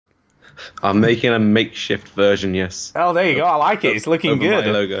I'm making a makeshift version, yes. Oh, there you go. I like it. It's looking over good.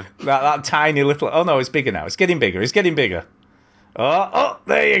 my logo. That tiny little... Oh, no, it's bigger now. It's getting bigger. It's getting bigger. Oh,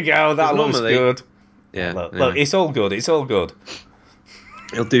 there you go. That looks good. Yeah. Look, it's all good. It's all good.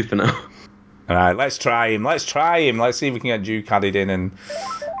 It'll do for now. All right, let's try him. Let's see if we can get Duke added in and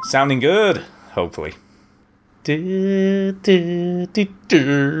sounding good, hopefully.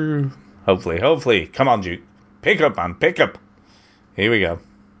 Hopefully. Come on, Duke. Pick up, man. Pick up. Here we go.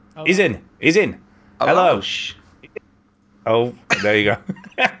 Hello. He's in. Hello. Oh, there you go.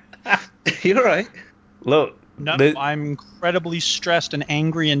 You all right? Look. No, I'm incredibly stressed and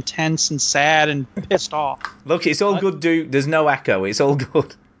angry and tense and sad and pissed off. Look, it's all good, Duke. There's no echo. It's all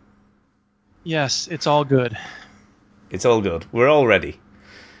good. Yes, it's all good. It's all good. We're all ready.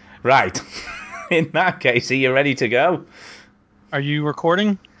 Right. In that case, are you ready to go? Are you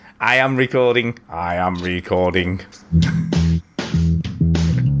recording? I am recording.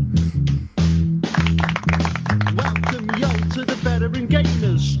 Welcome, yo, to the veteran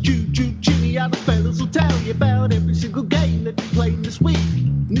gamers. Juju, Jimmy, and the fellas will tell you about every single game that we played this week.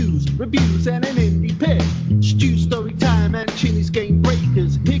 News, reviews, and an indie pick. Stu story time and Chinny's game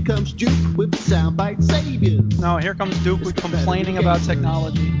breakers. Here comes Duke with the soundbite saviors. No, here comes Duke with complaining about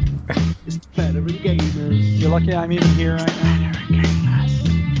technology. It's the veteran gamers. You're lucky I'm even here right now.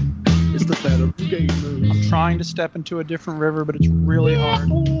 It's the veteran gamers. I'm trying to step into a different river, but it's really hard.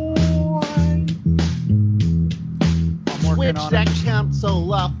 Switch that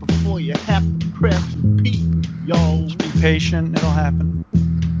console off before you have to press repeat, yo. Just be patient, it'll happen.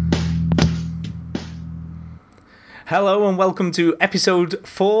 Hello and welcome to episode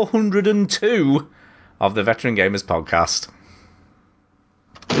 402 of the Veteran Gamers Podcast.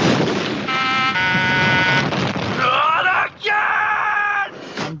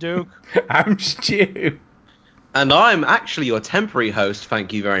 I'm Duke. I'm Stu. And I'm actually your temporary host,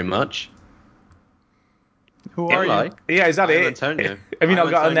 thank you very much. Who are you? Yeah, is that I'm it? Antonio. Have you not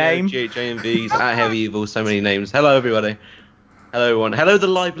got a name? JMVs, at Heavy Evil, so many names. Hello, everybody. Hello, everyone. Hello, the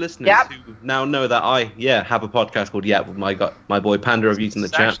live listeners who now know that I have a podcast called Yap with my boy Panda Reviews in the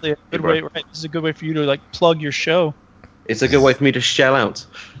chat. Actually, a good way, right? This is a good way for you to plug your show. It's a good way for me to shell out.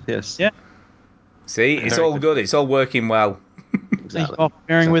 Yes. Yeah. See, it's all good. It's all working well. Thank you all for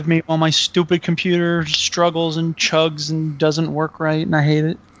bearing with me while my stupid computer struggles and chugs and doesn't work right, and I hate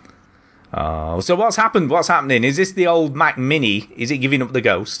it. Oh, so what's happened? What's happening? Is this the old Mac Mini? Is it giving up the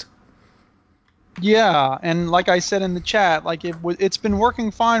ghost? Yeah, and like I said in the chat, it's been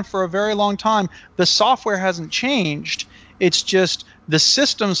working fine for a very long time. The software hasn't changed. It's just the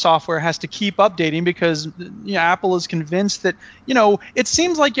system software has to keep updating because Apple is convinced that, it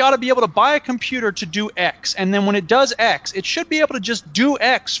seems like you ought to be able to buy a computer to do X, and then when it does X, it should be able to just do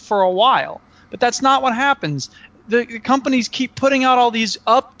X for a while. But that's not what happens. The companies keep putting out all these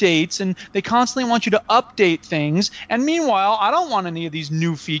updates, and they constantly want you to update things. And meanwhile, I don't want any of these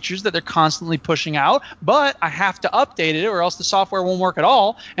new features that they're constantly pushing out, but I have to update it or else the software won't work at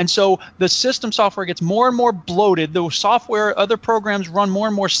all. And so the system software gets more and more bloated. The software, other programs run more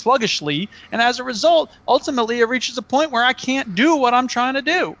and more sluggishly. And as a result, ultimately, it reaches a point where I can't do what I'm trying to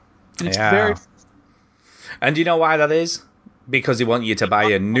do. And it's very... And do you know why that is? Because they want you to buy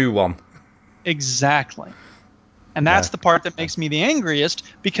a new one. Exactly. And that's the part that makes me the angriest,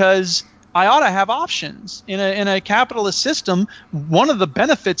 because I ought to have options. In a capitalist system, one of the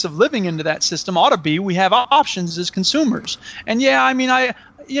benefits of living into that system ought to be we have options as consumers. And I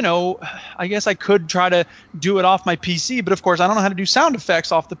guess I could try to do it off my PC, but of course I don't know how to do sound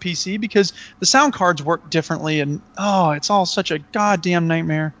effects off the PC because the sound cards work differently, and it's all such a goddamn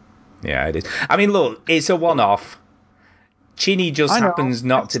nightmare. Yeah, it is. I mean, look, it's a one-off. Chinny just happens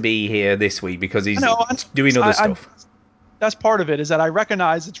not to be here this week because he's doing other stuff. That's part of it, is that I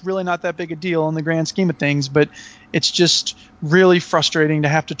recognize it's really not that big a deal in the grand scheme of things, but it's just really frustrating to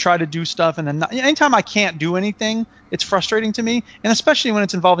have to try to do stuff. And then anytime I can't do anything, it's frustrating to me, and especially when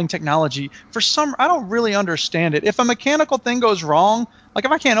it's involving technology. I don't really understand it. If a mechanical thing goes wrong, like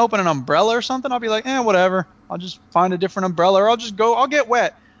if I can't open an umbrella or something, I'll be like, whatever. I'll just find a different umbrella, or I'll get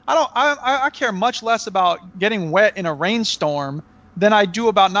wet. I care much less about getting wet in a rainstorm than I do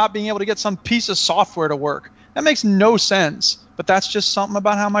about not being able to get some piece of software to work. That makes no sense, but that's just something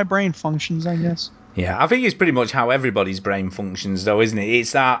about how my brain functions, I guess. Yeah, I think it's pretty much how everybody's brain functions, though, isn't it?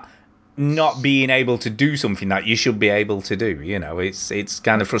 It's that not being able to do something that you should be able to do. It's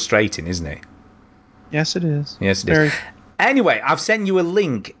kind of frustrating, isn't it? Yes, it is. Yes, it is. Anyway, I've sent you a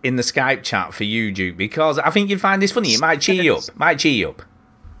link in the Skype chat for you, Duke, because I think you'd find this funny. It might cheer you up.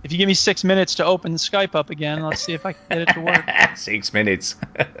 If you give me 6 minutes to open Skype up again, let's see if I can get it to work. 6 minutes.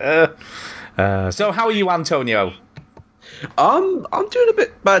 So how are you, Antonio? I'm doing a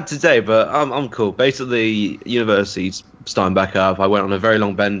bit bad today, but I'm cool. Basically, university's starting back up. I went on a very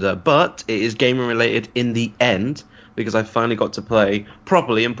long bender, but it is gaming related in the end because I finally got to play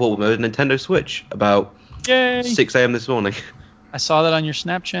properly in portable mode Nintendo Switch about Yay! 6 a.m. this morning. I saw that on your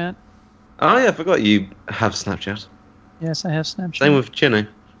Snapchat. Oh yeah, I forgot you have Snapchat. Yes, I have Snapchat. Same with Chinny.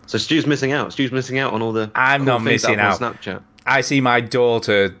 So Stu's missing out. Stu's missing out on all the I'm cool not things that missing happen out. on Snapchat. I see my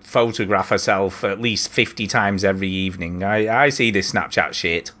daughter photograph herself at least 50 times every evening. I see this Snapchat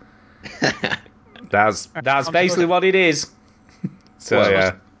shit. That's basically what it is. So Well,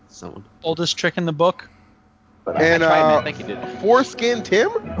 yeah. Someone. Oldest trick in the book. And I think you did. Foreskin Tim,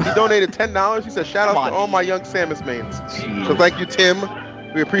 he donated $10. He said, "Shout out to all my young Samus mains." So thank you, Tim.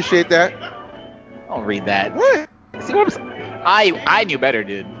 We appreciate that. I'll read that. What? See what I knew better,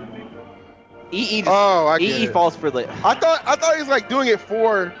 dude. EE just, I get EE it. falls for the. I thought he was like doing it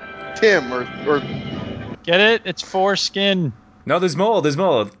for Tim or Get it? It's foreskin. No, there's more. There's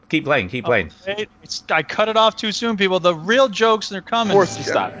more. Keep playing. Keep playing. Wait, I cut it off too soon, people. The real jokes, they're coming. foreskin. Just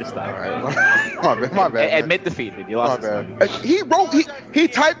stop. Just All stop. right, my bad. Man. Admit defeat, dude. You My lost this bad. one. He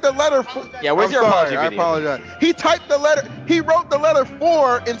typed the letter. Yeah, where's I'm your sorry, apology I video? apologize. He typed the letter. He wrote the letter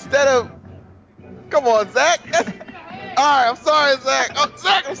 4 instead of. Come on, Zach. All right, I'm sorry, Zach.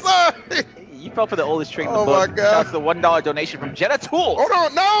 Zach, I'm sorry. You fell for the oldest trick in the Oh, book. my God. Shout out to the $1 donation from Jenna Tools. Hold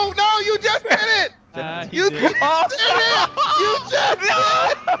on. No, you just did it. He You did. did it! You just did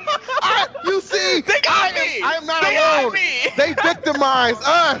it! You see, They got me! I'm not They got alone. me! They victimize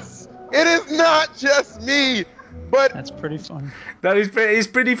us. It is not just me, but That's pretty funny. That is it's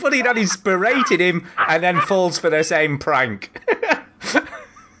pretty funny that he's berated him and then falls for the same prank.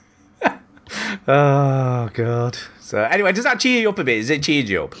 Oh god. So anyway, does that cheer you up a bit? Has it cheered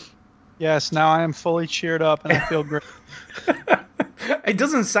you up? Yes, now I am fully cheered up and I feel great. It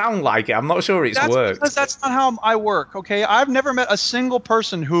doesn't sound like it. I'm not sure it's That's worked. because that's not how I work, okay? I've never met a single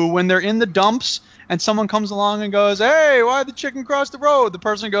person who, when they're in the dumps and someone comes along and goes, "Hey, why'd the chicken cross the road?" The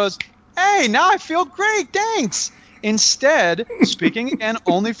person goes, "Hey, now I feel great, thanks." Instead, speaking again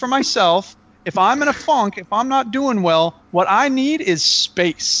only for myself, if I'm in a funk, if I'm not doing well, what I need is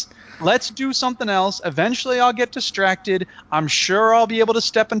space. Let's do something else. Eventually, I'll get distracted. I'm sure I'll be able to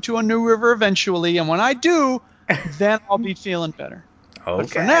step into a new river eventually, and when I do, then I'll be feeling better. But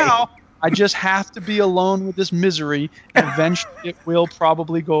for Okay. now, I just have to be alone with this misery, and eventually it will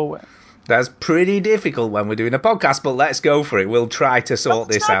probably go away. That's pretty difficult when we're doing a podcast, but let's go for it. We'll try to sort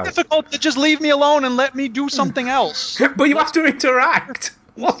It's this not out. difficult to just leave me alone and let me do something else. But you have to interact.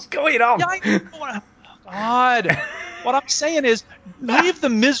 What's going on? Yeah, oh, God. What I'm saying is, leave the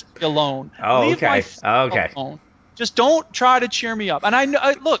misery alone. Oh, leave my okay. Okay. alone. Just don't try to cheer me up. And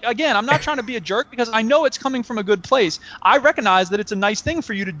look, again, I'm not trying to be a jerk because I know it's coming from a good place. I recognize that it's a nice thing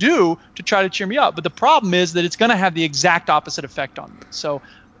for you to do to try to cheer me up. But the problem is that it's going to have the exact opposite effect on me. So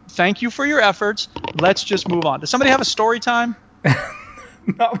thank you for your efforts. Let's just move on. Does somebody have a story time?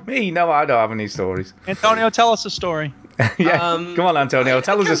 Not me. No, I don't have any stories. Antonio, tell us a story. Yeah. Come on, Antonio.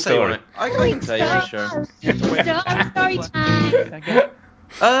 Tell us a story. I can tell you one, sure. Story time.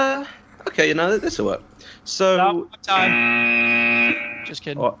 Okay, this will work. So, No, time. Just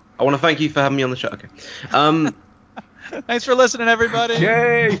kidding. I want to thank you for having me on the show. Okay. Thanks for listening, everybody.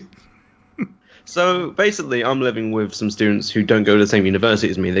 Yay! So basically, I'm living with some students who don't go to the same university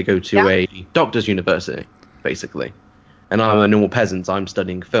as me. They go to a doctor's university, basically. And I'm a normal peasant. I'm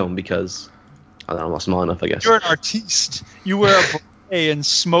studying film because I don't know, I'm not smart enough, I guess. You're an artiste. You wear a beret and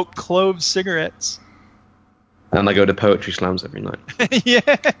smoke clove cigarettes. And I go to poetry slams every night. Yeah.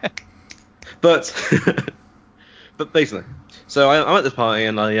 But basically, so I'm at this party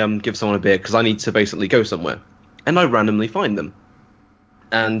and I give someone a beer because I need to basically go somewhere. And I randomly find them.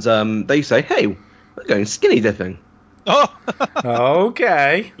 And they say, "Hey, we're going skinny dipping. Oh.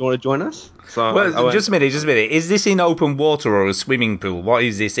 Okay. You want to join us?" So Well, I went, just a minute. Is this in open water or a swimming pool? What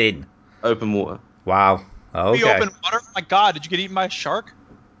is this in? open water. Wow. We Okay. open water? Oh my God, did you get eaten by a shark?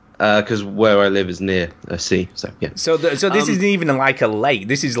 Because where I live is near a sea, so yeah. So this isn't even like a lake.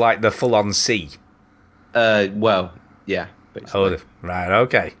 This is like the full-on sea. Well, yeah, basically. Oh, right.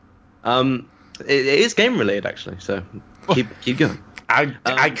 Okay. It is game related actually, so keep going.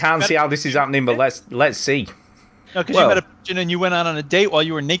 I can't see how this is happening, but let's see. No, because Well- you met a pigeon and you went out on a date while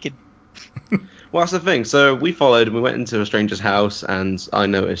you were naked. Well, that's the thing. So we followed and we went into a stranger's house, and I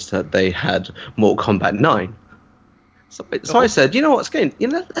noticed that they had Mortal Kombat 9. So I said, you know what, Skin,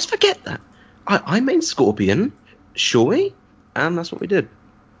 let's forget that. I main Scorpion, shall we? And that's what we did.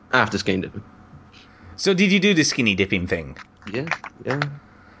 After skin dipping. So did you do the skinny dipping thing? Yeah.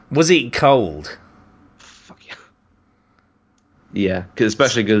 Was it cold? Fuck yeah. Yeah,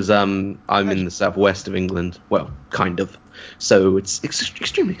 especially because I'm in the southwest of England. Well, kind of. So it's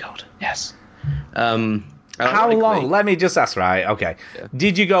extremely cold. Yes. How long? Ironically- Let me just ask, right? Okay. Yeah.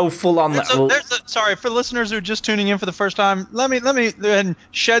 Did you go full on? Sorry for listeners who are just tuning in for the first time. Let me go ahead and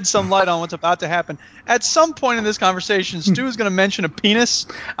shed some light on what's about to happen. At some point in this conversation, Stu is going to mention a penis.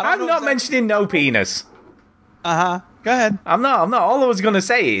 I'm not mentioning no penis. Go ahead. I'm not. All I was going to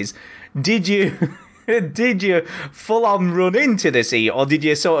say is, did you did you full on run into the sea, or did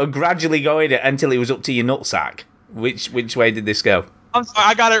you sort of gradually go in it until it was up to your nutsack? Which way did this go? I'm sorry,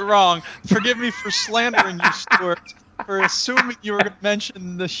 I got it wrong. Forgive me for slandering you, Stuart. For assuming you were going to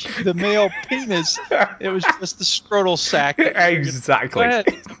mention the male penis. It was just the scrotal sac. Exactly. Go ahead.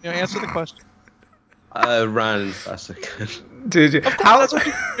 Answer the question. Ran as fast as I could. Did you? Of course, that's what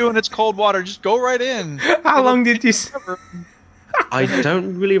you do when it's cold water. Just go right in. How long did you? I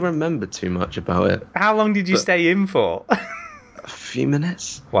don't really remember too much about it. How long did you stay in for? A few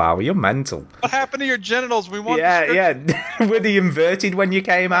minutes. Wow, you're mental. What happened to your genitals? We want Yeah. Were they inverted when you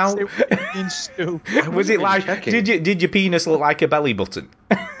came out? Was it like? checking. Did your penis look like a belly button?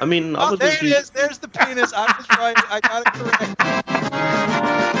 I mean, I was there it is. There's the penis. I was right. I got it correct.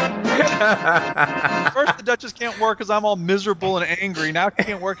 First, the Duchess can't work because I'm all miserable and angry. Now she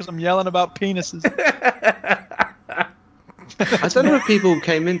can't work because I'm yelling about penises. I don't know if people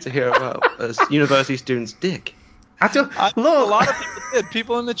came in to hear about a university student's dick. Look, a lot of people did.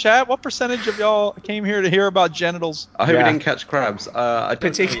 People in the chat. What percentage of y'all came here to hear about genitals? I hope we didn't catch crabs.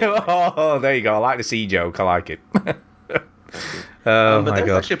 Oh, there you go. I like the sea joke. I like it. But there's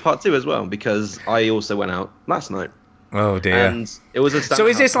actually a part 2 as well, because I also went out last night. Oh dear. And it was a So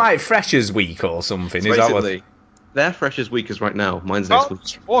is this like Freshers Week or something? So is that what? Their Freshers Week is right now. Mine's next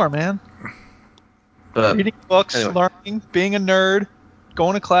week. More, man. But reading books, anyway. learning, being a nerd,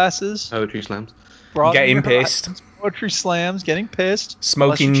 going to classes, poetry slams, getting pissed, poetry slams, getting pissed,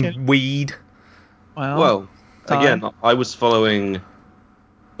 smoking weed. Well, again, I was following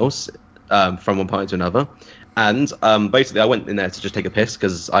from one party to another, and basically I went in there to just take a piss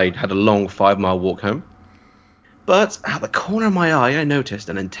because I had a long 5-mile walk home. But at the corner of my eye, I noticed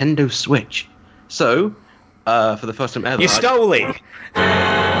a Nintendo Switch. So, for the first time ever, you stole it.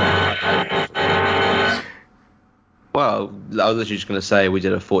 Well, I was literally just going to say we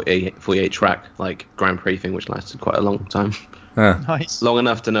did a 48 track Grand Prix thing, which lasted quite a long time. Nice. Long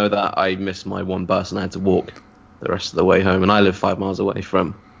enough to know that I missed my one bus and I had to walk the rest of the way home. And I live 5 miles away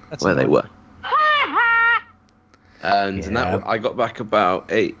from where they were. And I got back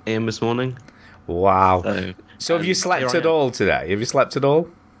about 8 a.m. this morning. Wow. So have you slept at all today? Have you slept at all?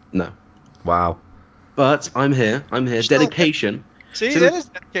 No. Wow. But I'm here. Dedication. See, that is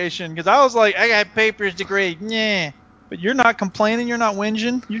dedication. Because I was like, I got papers to grade. Yeah. But you're not complaining. You're not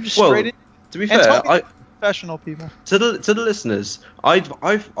whinging. You're just straight in. To be fair, professional people. To the listeners,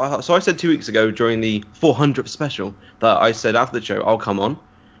 so I said 2 weeks ago during the 400th special that I said after the show I'll come on,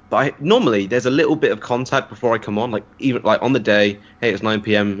 but normally there's a little bit of contact before I come on, even on the day. Hey, it's 9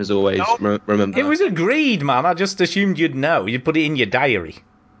 p.m. as always. Nope. Remember, it was agreed, man. I just assumed you'd know. You'd put it in your diary.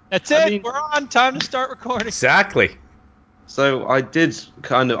 That's it. We're on. Time to start recording. Exactly. So I did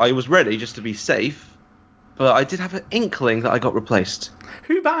I was ready just to be safe, but I did have an inkling that I got replaced.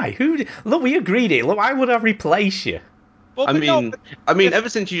 Who by? Look, we agreed it. Look, why would I replace you? Well, I mean, ever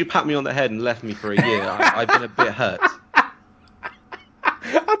since you pat me on the head and left me for a year, I've been a bit hurt.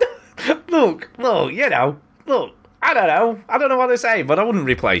 Look, I don't know what to say, but I wouldn't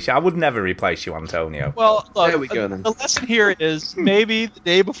replace you. I would never replace you, Antonio. Well, look, there we go then. The lesson here is maybe the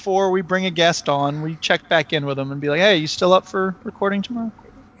day before we bring a guest on, we check back in with them and be like, hey, you still up for recording tomorrow?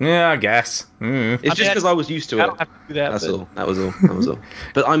 Yeah, I guess. It's just because I was used to it. I don't have to do that. That's all. That was all.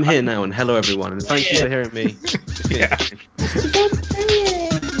 But I'm here now, and hello everyone, and thank you for hearing me. Yeah.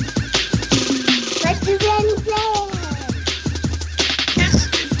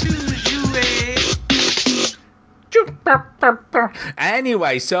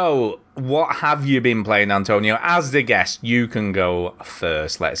 Anyway, so what have you been playing, Antonio? As the guest, you can go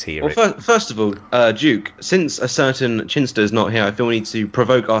first. Let's hear it. First of all, Duke, since a certain Chinster is not here, I feel we need to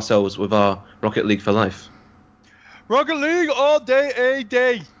provoke ourselves with our Rocket League for life. Rocket League all day, a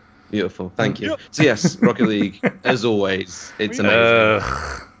day. Beautiful, thank you. So yes, Rocket League, as always, it's amazing.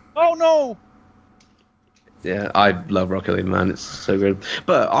 Oh no! Yeah, I love Rocket League, man. It's so good.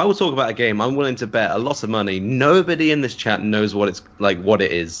 But I will talk about a game I'm willing to bet a lot of money. Nobody in this chat knows what it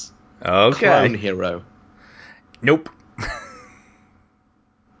is. Okay. Clone Hero. Nope.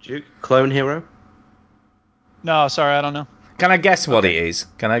 Duke, Clone Hero? No, sorry, I don't know. Can I guess what it is?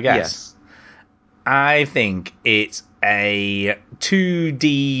 Can I guess? Yes. I think it's a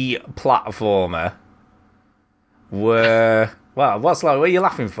 2D platformer where Well, what are you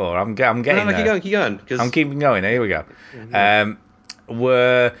laughing for? I'm getting No, there. keep going. I'm keeping going. Here we go.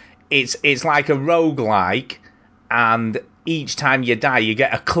 Where it's like a roguelike, and each time you die, you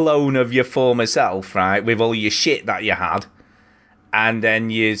get a clone of your former self, right, with all your shit that you had, and then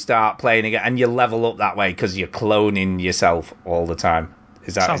you start playing again, and you level up that way because you're cloning yourself all the time.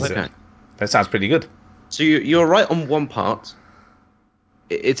 That sounds pretty good. So you're right on one part.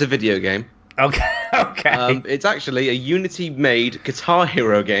 It's a video game. Okay. Okay. It's actually a Unity-made Guitar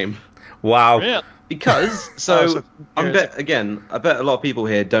Hero game. Wow. Really? Because, I bet a lot of people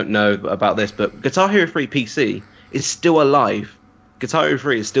here don't know about this, but Guitar Hero 3 PC is still alive. Guitar Hero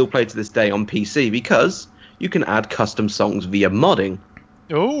 3 is still played to this day on PC because you can add custom songs via modding.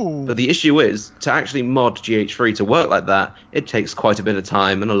 Oh. But the issue is, to actually mod GH3 to work like that, it takes quite a bit of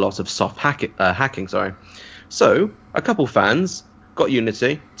time and a lot of soft hacking. So, a couple fans got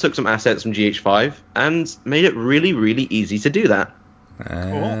Unity, took some assets from GH5, and made it really, really easy to do that.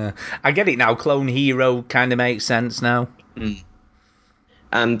 Cool. I get it now. Clone Hero kind of makes sense now.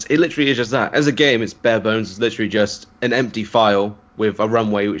 And it literally is just that. As a game, it's bare bones. It's literally just an empty file with a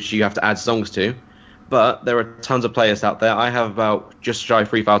runway which you have to add songs to. But there are tons of playlists out there. I have about just shy of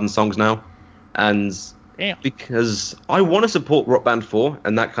 3,000 songs now. And Damn. because I want to support Rock Band 4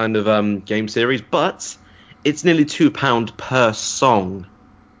 and that kind of game series, but it's nearly £2 per song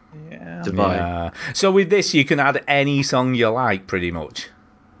Yeah. to buy. Yeah. So with this, you can add any song you like, pretty much.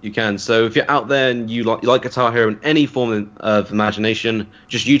 You can. So if you're out there and you like Guitar Hero in any form of imagination,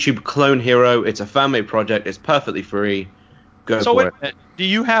 just YouTube Clone Hero. It's a fan-made project. It's perfectly free. Go So for wait it. a minute. Do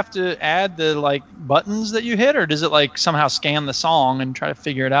you have to add the buttons that you hit, or does it somehow scan the song and try to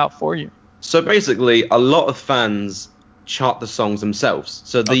figure it out for you? So basically, a lot of fans chart the songs themselves.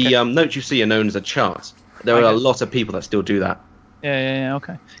 So the Okay. notes you see are known as a chart. There are a lot of people that still do that. Yeah,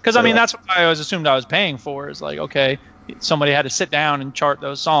 okay. Because So, that's what I always assumed I was paying for. Is okay, somebody had to sit down and chart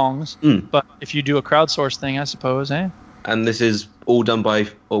those songs. But if you do a crowdsource thing, I suppose, And this is all done by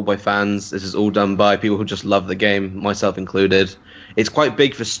fans. This is all done by people who just love the game, myself included. It's quite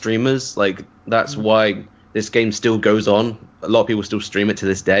big for streamers. That's why this game still goes on. A lot of people still stream it to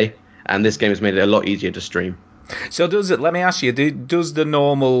this day, and this game has made it a lot easier to stream. So let me ask you, does the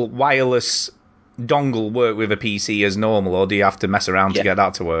normal wireless dongle work with a PC as normal, or do you have to mess around to get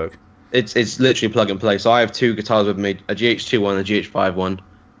that to work? It's literally plug and play. So I have two guitars with me, a GH2 one and a GH5 one.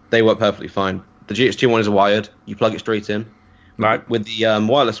 They work perfectly fine. The GH2 one is wired. You plug it straight in. Right. With the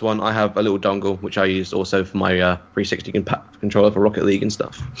wireless one, I have a little dongle, which I use also for my 360 controller for Rocket League and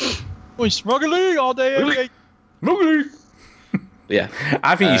stuff. Rocket League all day, every day. Rocket League. Yeah.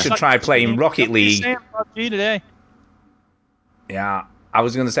 I think you should try playing Rocket Somebody's League. saying PUBG today. Yeah, I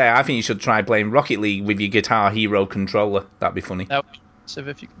was going to say, I think you should try playing Rocket League with your Guitar Hero controller. That'd be funny. That would be impressive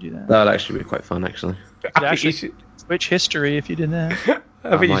if you could do that. That'd actually be quite fun, actually. I think you should, Switch history if you did that. I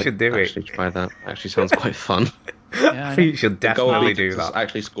think you might should do it. actually try that. Actually sounds quite fun. Yeah, I think you should The goal definitely would be do to that.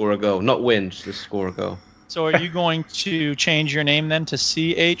 actually score a goal. Not win, just score a goal. So are you going to change your name then to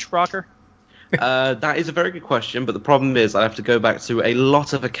CH Rocker? That is a very good question, but the problem is I have to go back to a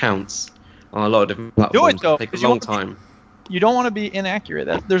lot of accounts on a lot of different platforms. though, It'll take a 'cause you long want to be- time. You don't want to be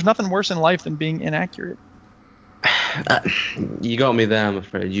inaccurate. There's nothing worse in life than being inaccurate. You got me there, I'm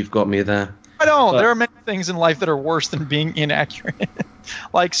afraid. You've got me there. I don't. But- There are many things in life that are worse than being inaccurate.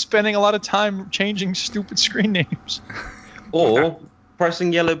 Like spending a lot of time changing stupid screen names. Or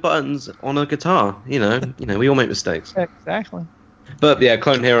pressing yellow buttons on a guitar. You know, we all make mistakes. Exactly. But yeah,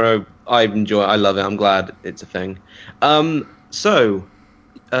 Clone Hero, I enjoy it. I love it. I'm glad it's a thing. So,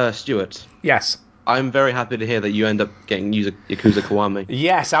 Stuart, Yes. I'm very happy to hear that you end up getting Yakuza Kiwami.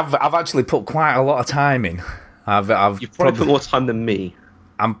 Yes, I've actually put quite a lot of time in. You've probably put more time than me.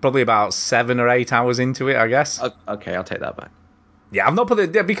 I'm probably about 7 or 8 hours into it, I guess. Okay, I'll take that back. Yeah, I've not put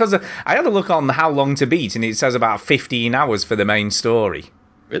it because I had a look on how long to beat, and it says about 15 hours for the main story.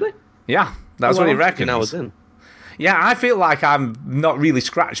 Really? Yeah, that's what it reckons. Hours in. Yeah, I feel like I'm not really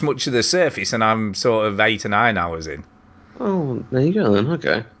scratched much of the surface, and I'm sort of 8 or 9 hours in. Oh, there you go then.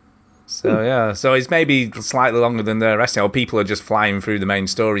 Okay. So yeah, so it's maybe slightly longer than the rest. Or people are just flying through the main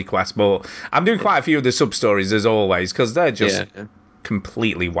story quest, but I'm doing quite a few of the sub stories as always because they're just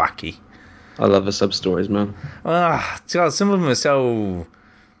completely wacky. I love the sub stories, man. Some of them are so.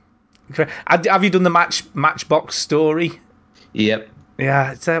 Have you done the Matchbox story? Yep.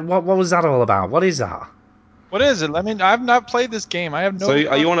 Yeah. What was that all about? What is that? What is it? I mean, I've not played this game. I have no. So,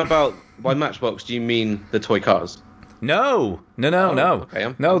 are you on about by Matchbox? Do you mean the toy cars? No. Okay,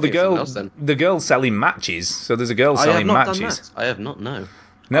 I'm no, thinking something else then. the girl selling matches. So there's a girl selling matches. I have not. No.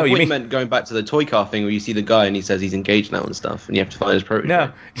 No, I thought you you mean meant going back to the toy car thing where you see the guy and he says he's engaged now and stuff, and you have to find his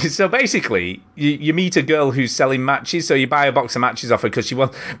prototype. no. So basically, you meet a girl who's selling matches. So you buy a box of matches off her because she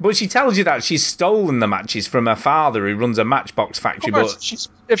wants. But she tells you that she's stolen the matches from her father, who runs a matchbox factory. Of course,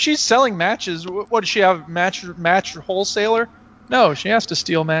 But if she's selling matches, what does she have? Match wholesaler? No, she has to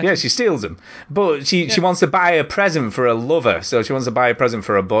steal matches. yeah, she steals them. But she wants to buy a present for a lover. So she wants to buy a present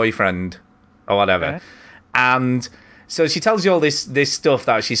for a boyfriend or whatever. Okay. And so she tells you all this stuff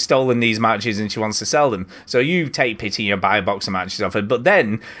that she's stolen these matches and she wants to sell them. So you take pity and buy a box of matches off her. But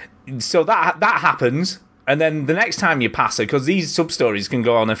then, so that happens. And then the next time you pass her, because these sub-stories can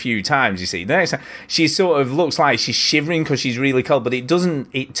go on a few times, you see, the next time she sort of looks like she's shivering because she's really cold. But it doesn't.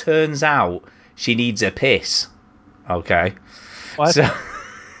 It turns out she needs a piss. Okay. What? So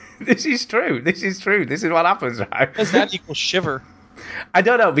this is true. This is what happens, right? Does that equal shiver? I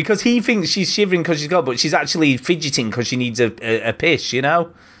don't know, because he thinks she's shivering because she's cold, but she's actually fidgeting because she needs a piss, you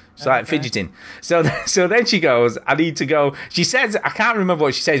know? It's like fidgeting. So then she goes, I need to go. She says, I can't remember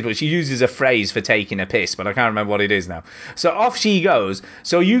what she says, but she uses a phrase for taking a piss, but I can't remember what it is now. So off she goes.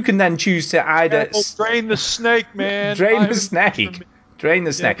 So you can then choose to either... Drain the snake, man. Drain the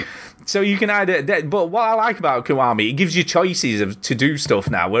snake. So you can either... But what I like about Kiwami, it gives you choices to do stuff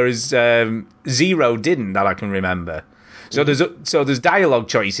now, whereas Zero didn't, that I can remember. So there's dialogue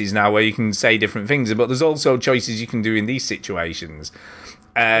choices now where you can say different things, but there's also choices you can do in these situations.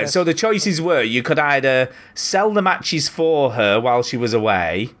 Yes. So the choices were, you could either sell the matches for her while she was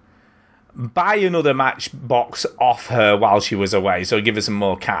away, buy another matchbox off her while she was away, so give her some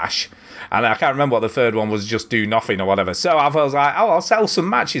more cash. And I can't remember what the third one was, just do nothing or whatever. So I was like, oh, I'll sell some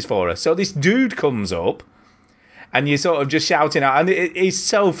matches for her. So this dude comes up, and you're sort of just shouting out, and it's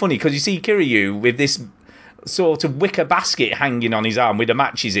so funny, because you see Kiryu with this sort of wicker basket hanging on his arm with the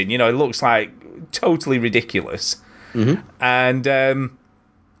matches in, you know, it looks like totally ridiculous. Mm-hmm. And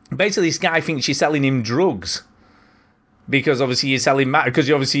basically this guy thinks she's selling him drugs, because obviously you're selling because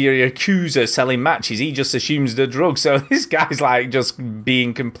obviously you're accuser selling matches. He just assumes the drugs. So this guy's like just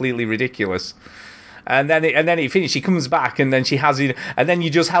being completely ridiculous. And then it finished. She comes back, and then she has it, and then you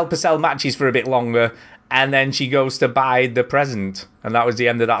just help her sell matches for a bit longer, and then she goes to buy the present, and that was the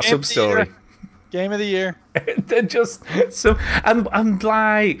end of that sub story. Game of the year. They're just so, and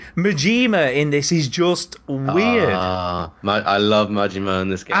like Majima in this is just weird. I love Majima in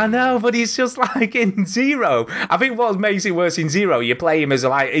this game. I know, but he's just like in Zero. I think what makes it worse in Zero, you play him as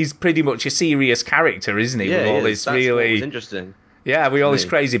he's pretty much a serious character, isn't he? Yeah, with all he is. this That's really what was interesting. Yeah, with all this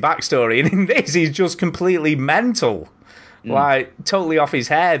crazy backstory, and in this he's just completely mental. Like totally off his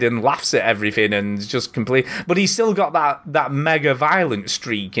head and laughs at everything and just complete. But he's still got that mega violent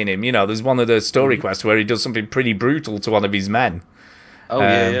streak in him. You know, there's one of the story quests where he does something pretty brutal to one of his men. Oh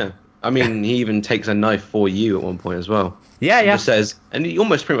yeah. I mean, he even takes a knife for you at one point as well. Yeah. He just says, and he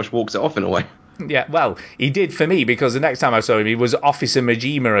almost pretty much walks it off in a way. Yeah, well, he did for me, because the next time I saw him, he was Officer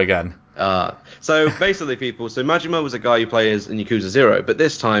Majima again. So basically, people, Majima was a guy you play as in Yakuza 0, but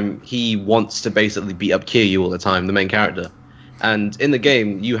this time he wants to basically beat up Kiryu all the time, the main character. And in the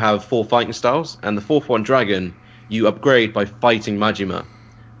game, you have 4 fighting styles, and the 4th one, Dragon, you upgrade by fighting Majima.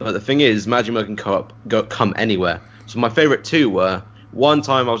 But the thing is, Majima can come anywhere. So my favorite 2 were, one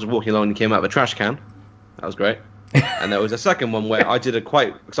time I was walking along and he came out of a trash can. That was great. And there was a second one where I did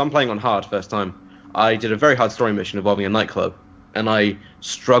because I'm playing on hard first time, I did a very hard story mission involving a nightclub, and I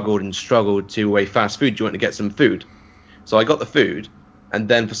struggled to a fast food joint to get some food. So I got the food, and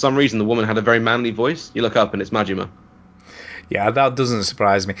then for some reason the woman had a very manly voice. You look up and it's Majima. Yeah, that doesn't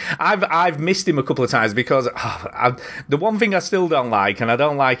surprise me. I've missed him a couple of times because the one thing I still don't like, and I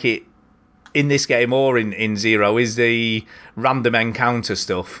don't like it in this game or in Zero, is the random encounter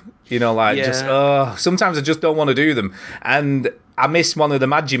stuff. You know, sometimes I just don't want to do them. And I missed one of the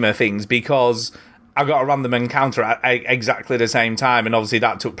Majima things because I got a random encounter at exactly the same time, and obviously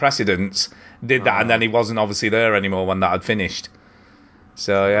that took precedence. Did that, and then he wasn't obviously there anymore when that had finished.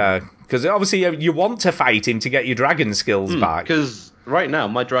 So, yeah, because obviously you want to fight him to get your dragon skills back. Because right now,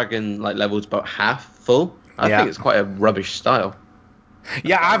 my dragon level's about half full. I think it's quite a rubbish style.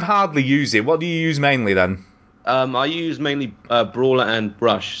 Yeah, I've hardly used it. What do you use mainly then? I use mainly Brawler and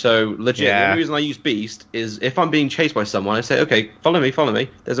Brush. So, legit, the only reason I use Beast is if I'm being chased by someone, I say, okay, follow me.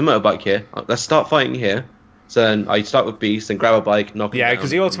 There's a motorbike here. Let's start fighting here. So then I start with Beast and grab a bike, knock it down. Yeah,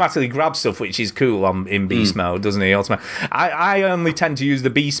 because he automatically grabs stuff, which is cool in Beast mode, doesn't he? I only tend to use the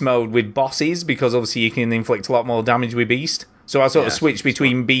Beast mode with bosses, because obviously you can inflict a lot more damage with Beast. So I sort of switch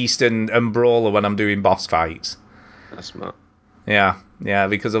between Beast and Brawler when I'm doing boss fights. That's smart. Yeah,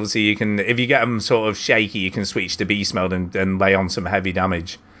 because obviously you can, if you get them sort of shaky, you can switch to Beast mode and lay on some heavy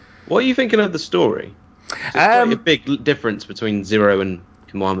damage. What are you thinking of the story? There's quite a big difference between Zero and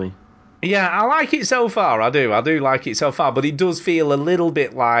Kiwami. Yeah, I like it so far. I do like it so far, but it does feel a little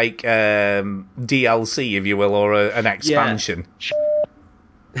bit like DLC, if you will, or an expansion.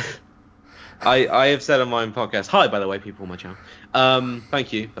 I have said on my own podcast. Hi, by the way, people on my channel.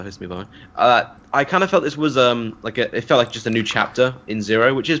 Thank you for hosting me, by the way. I kind of felt this was it felt like just a new chapter in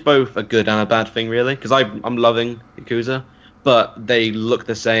Zero, which is both a good and a bad thing, really. Because I'm loving Yakuza, but they look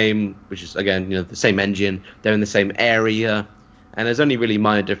the same, which is again, the same engine. They're in the same area, and there's only really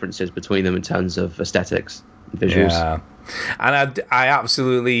minor differences between them in terms of aesthetics, and visuals. Yeah. And I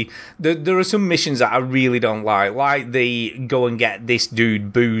absolutely... There are some missions that I really don't like the go and get this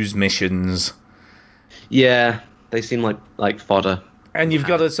dude booze missions. Yeah, they seem like fodder. And you've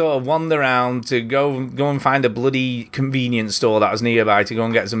got to sort of wander around to go and find a bloody convenience store that was nearby to go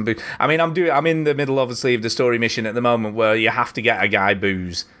and get some booze. I mean, I'm in the middle, obviously, of the story mission at the moment where you have to get a guy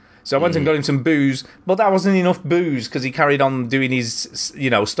booze. So I went and got him some booze, but that wasn't enough booze because he carried on doing his,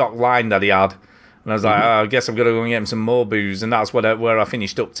 stock line that he had. And I was like, I guess I've got to go and get him some more booze, and that's where I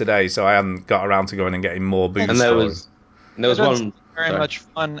finished up today. So I hadn't got around to going and getting more booze. And there was one very much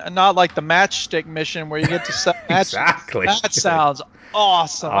fun, and not like the matchstick mission where you get to set matches. Exactly. That sounds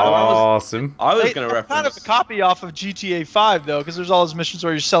awesome. Awesome. I was going to reference kind of a copy off of GTA 5 though, because there's all those missions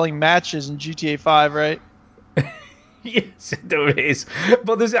where you're selling matches in GTA 5, right? Yes, there is.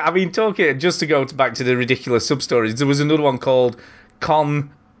 But talking just to go back to the ridiculous sub stories, there was another one called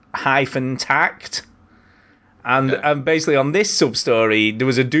Con-Tact. And basically on this sub story, there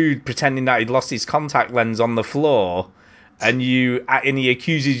was a dude pretending that he'd lost his contact lens on the floor, and he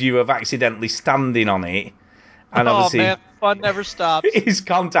accuses you of accidentally standing on it. And obviously, man, fun never stops. His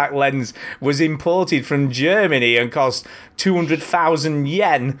contact lens was imported from Germany and cost 200,000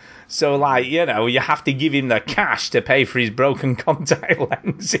 yen. So, you have to give him the cash to pay for his broken contact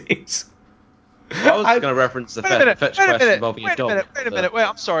lenses. I was going to reference the fetch quest involving a dog. Wait a minute. Wait,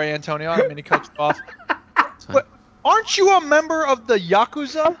 I'm sorry, Antonio. I don't mean to cut you off. But aren't you a member of the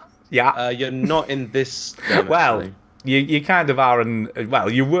Yakuza? Yeah. You're not in this game, well, actually. you kind of are,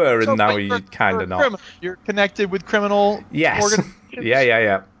 you were, and now you're kind of not. You're connected with criminal organizations.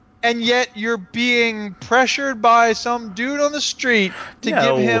 Yeah. And yet you're being pressured by some dude on the street to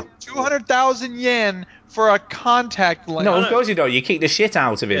give him 200,000 yen for a contact lens. No, of course you don't. You kick the shit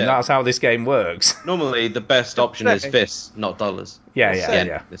out of him. Yeah. That's how this game works. Normally, the best option is fists, not dollars. Yeah.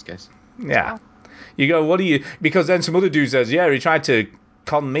 In this case. Yeah. You go, what do you... Because then some other dude says, he tried to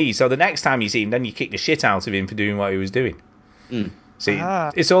con me, so the next time you see him, then you kick the shit out of him for doing what he was doing. See,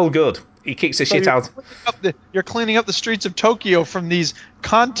 it's all good. He kicks the shit out. You're cleaning up the streets of Tokyo from these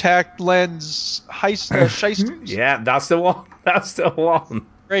contact lens heisters. Yeah, that's the one. That's the one.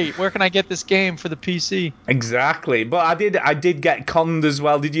 Great. Where can I get this game for the PC? Exactly. But I did get conned as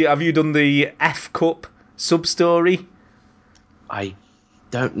well. Have you done the F Cup sub story? I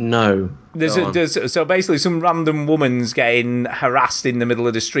don't know. So basically, some random woman's getting harassed in the middle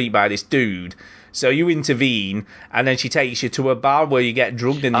of the street by this dude. So you intervene, and then she takes you to a bar where you get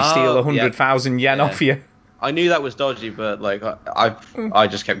drugged, and they steal 100,000 yen off you. I knew that was dodgy, but I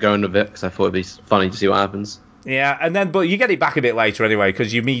just kept going with it because I thought it'd be funny to see what happens. Yeah, but you get it back a bit later anyway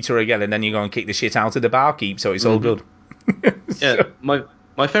because you meet her again, and then you go and kick the shit out of the barkeep. So it's all good. Yeah, my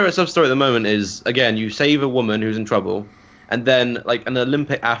favorite sub story at the moment is again you save a woman who's in trouble. And then, an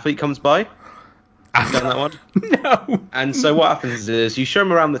Olympic athlete comes by. You done that one? No. And so what happens is you show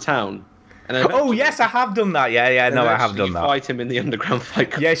him around the town. And yes, I have done that. Yeah. No, I have done that. You fight him in the underground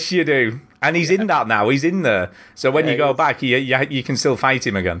fight club. Yes, you do. And he's in that now. He's in there. So when you go back, you can still fight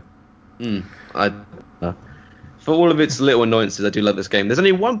him again. For all of its little annoyances, I do love this game. There's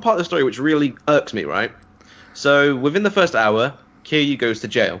only one part of the story which really irks me, right? So within the first hour, Kiryu goes to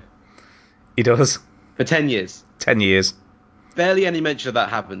jail. He does. For 10 years. 10 years. Barely any mention of that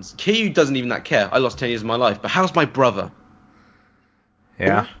happens. Kiryu doesn't even that care. I lost 10 years of my life, but how's my brother?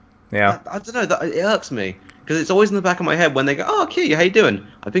 Yeah. Yeah. I don't know. It irks me because it's always in the back of my head when they go, "Oh, Kiryu, how you doing?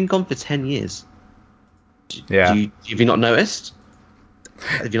 I've been gone for 10 years. Yeah. Have you not noticed?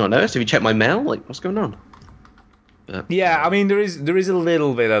 Have you not noticed? Have you checked my mail? What's going on?" Yeah, I mean there is a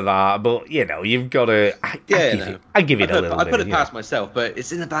little bit of that, but you've got to. I give it a little bit. I put it past myself, but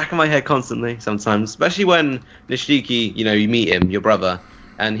it's in the back of my head constantly sometimes, especially when Nishiki, you meet him, your brother,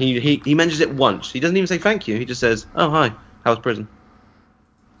 and he mentions it once. He doesn't even say thank you. He just says, "Oh hi, how was prison?"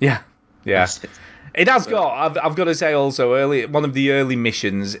 Yeah. It has got. I've got to say also, one of the early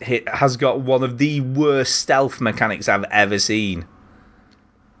missions has got one of the worst stealth mechanics I've ever seen.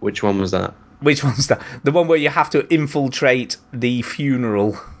 Which one was that? Which one's that? The one where you have to infiltrate the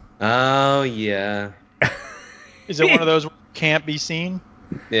funeral. Oh, yeah. Is it one of those can't be seen?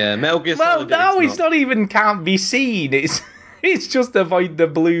 Yeah, Metal Gear Solid. Well, no, it's not even can't be seen. It's It's just avoid the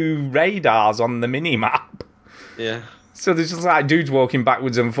blue radars on the mini map. Yeah. So there's just like dudes walking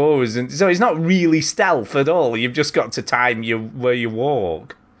backwards and forwards, and so it's not really stealth at all. You've just got to time where you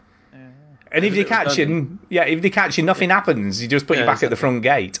walk. And if they catch you, if they catch you, nothing happens. You just put you back at the front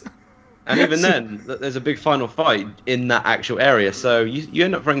gate. And even then, there's a big final fight in that actual area, so you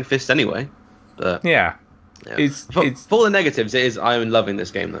end up throwing fists anyway. But yeah. It's for all the negatives, I'm loving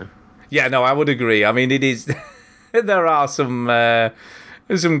this game though. Yeah, no, I would agree. I mean, it is. There are some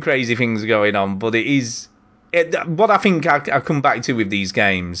crazy things going on, but it is. What I think I come back to with these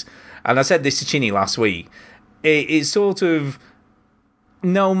games, and I said this to Chinny last week. It's sort of,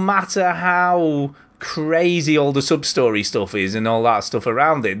 no matter how crazy all the sub-story stuff is and all that stuff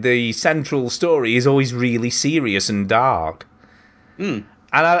around it, the central story is always really serious and dark. But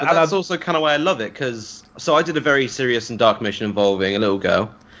that's also kind of why I love it, because I did a very serious and dark mission involving a little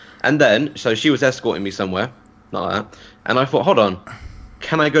girl, and then so she was escorting me somewhere, not like that, and I thought, hold on,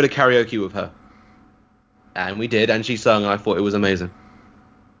 can I go to karaoke with her? And we did, and she sung, and I thought it was amazing.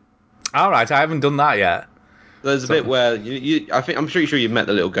 All right, I haven't done that yet. There's a bit where I'm pretty sure you've met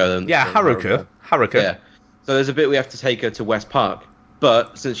the little girl. Haruka. Yeah. So there's a bit we have to take her to West Park,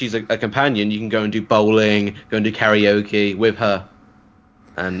 but since she's a companion, you can go and do bowling, go and do karaoke with her.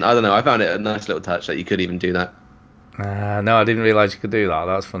 And I don't know, I found it a nice little touch that you could even do that. No, I didn't realise you could do that.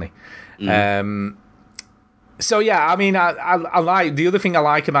 That's funny. So yeah, I mean, I like the other thing I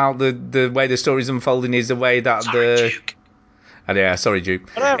like about the way the story's unfolding is the way that Duke. Sorry, Duke.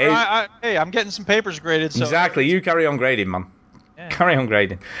 Whatever. Hey, I'm getting some papers graded. So. Exactly. You carry on grading, man. Yeah. Carry on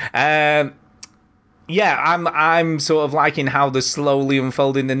grading. I'm sort of liking how they're slowly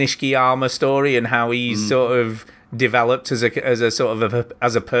unfolding the Nishikiyama story and how he's sort of developed as a sort of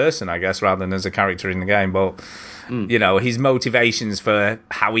as a person, I guess, rather than as a character in the game. But you know, his motivations for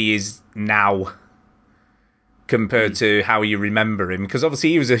how he is now compared to how you remember him, because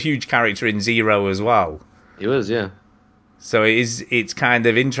obviously he was a huge character in Zero as well. He was, yeah. So it's kind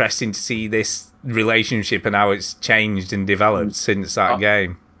of interesting to see this relationship and how it's changed and developed since that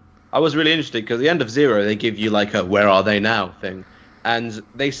game. I was really interested because at the end of Zero, they give you like a "where are they now" thing, and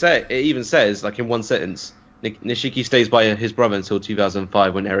it even says like in one sentence, Nishiki stays by his brother until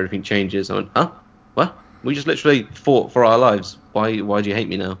 2005 when everything changes. I went, huh? What? We just literally fought for our lives. Why do you hate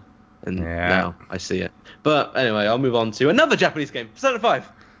me now? And now I see it. But anyway, I'll move on to another Japanese game, Persona 5.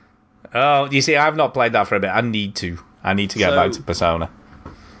 Oh, you see, I've not played that for a bit. I need to get back to Persona.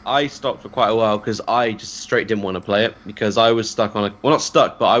 I stopped for quite a while because I just straight didn't want to play it because I was stuck on not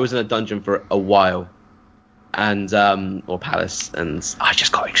stuck, but I was in a dungeon for a while, and or palace, and I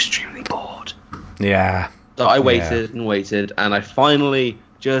just got extremely bored. Yeah. So I waited and waited, and I finally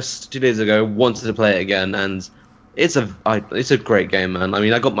just 2 days ago wanted to play it again, and it's a great game, man. I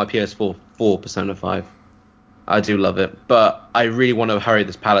mean, I got my PS4 for Persona 5. I do love it, but I really want to hurry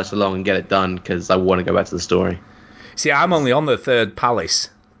this palace along and get it done because I want to go back to the story. See, I'm only on the third palace.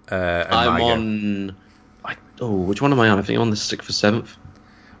 I'm on. Which one am I on? I think I'm on the 6th or 7th.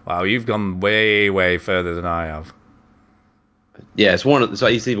 Wow, you've gone way, way further than I have. Yeah, it's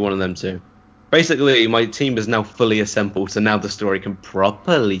either one of them two. Basically, my team is now fully assembled, so now the story can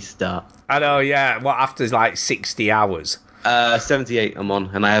properly start. I know, yeah. Well, after like 60 hours. 78 I'm on,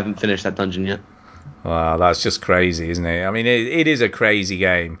 and I haven't finished that dungeon yet. Wow, that's just crazy, isn't it? I mean, it is a crazy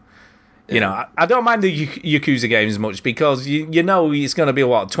game. You know, I don't mind the Yakuza games much because you know it's going to be,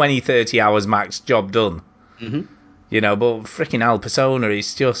 20, 30 hours max, job done. Mm-hmm. You know, but freaking hell, Persona,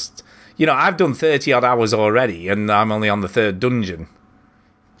 it's just... You know, I've done 30-odd hours already, and I'm only on the third dungeon.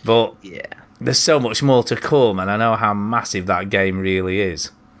 But there's so much more to come, and I know how massive that game really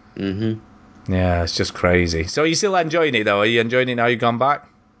is. Mm-hmm. Yeah, it's just crazy. So are you still enjoying it, though? Are you enjoying it now you've gone back?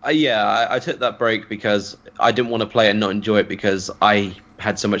 I took that break because I didn't want to play it and not enjoy it because I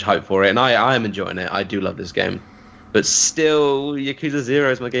had so much hype for it, and I am enjoying it. I do love this game. But still, Yakuza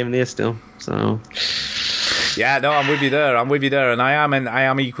 0 is my game of the year still, so... Yeah, no, I'm with you there, and I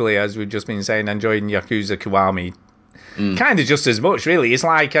am equally, as we've just been saying, enjoying Yakuza Kiwami kind of just as much, really. It's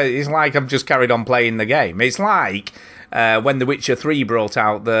like I've just carried on playing the game. It's like when The Witcher 3 brought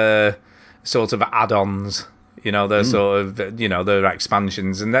out the sort of add-ons, you know, the sort of, you know, the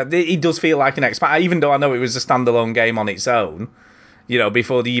expansions, and that it does feel like an expansion, even though I know it was a standalone game on its own, you know,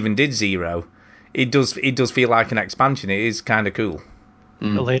 before they even did Zero. It does feel like an expansion. It is kind of cool.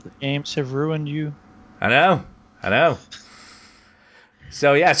 The later games have ruined you. I know.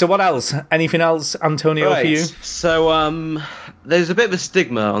 So yeah, so what else? Anything else, Antonio, for you? So there's a bit of a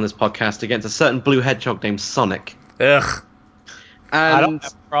stigma on this podcast against a certain blue hedgehog named Sonic. Ugh. And I don't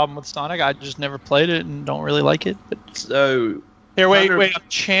have a problem with Sonic. I just never played it and don't really like it. But so here, wait. I'm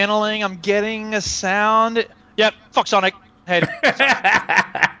channeling. I'm getting a sound. Yep. Fuck Sonic. Hey,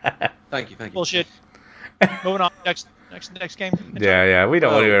 Thank you. bullshit. Moving on. Next game. Yeah. We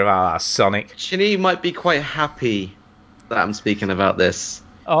don't want to Well- hear about that, Sonic. Chinny might be quite happy that I'm speaking about this.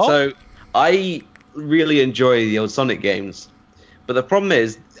 Oh. So I really enjoy the old Sonic games, but the problem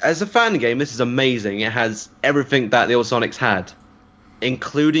is, as a fan game, this is amazing. It has everything that the old Sonics had,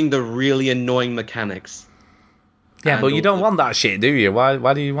 including the really annoying mechanics. Yeah, And but you all don't the- want that shit, do you?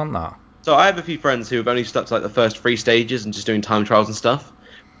 Why do you want that? So I have a few friends who have only stuck to like the first 3 stages and just doing time trials and stuff.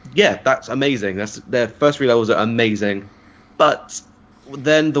 Yeah, that's amazing. Their first 3 levels are amazing, but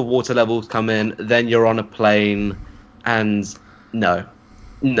then the water levels come in. Then you're on a plane, and no,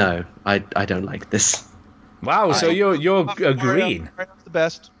 I don't like this. Wow, so you're agreeing. Mario's the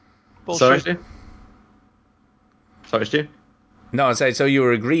best. Sorry, Bullshit. Stu? No, I say so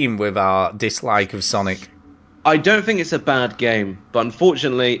you're agreeing with our dislike of Sonic. I don't think it's a bad game, but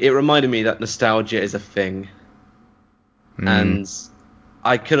unfortunately, it reminded me that nostalgia is a thing, and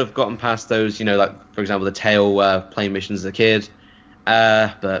I could have gotten past those. You know, like for example, the tail playing missions as a kid.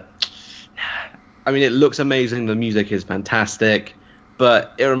 But I mean, it looks amazing. The music is fantastic,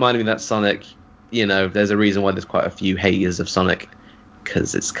 but it reminded me that Sonic. You know, there's a reason why there's quite a few haters of Sonic,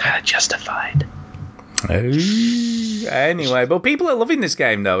 because it's kind of justified. Anyway, but people are loving this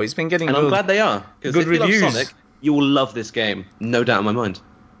game though. It's been getting And good. I'm glad they are, because good if you love reviews. Sonic, you will love this game, no doubt in my mind.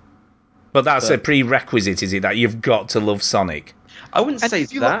 But that's a But- prerequisite, is it? That you've got to love Sonic. I wouldn't And say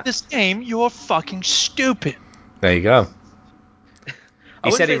if you love that. this game, you're fucking stupid. There you go. I He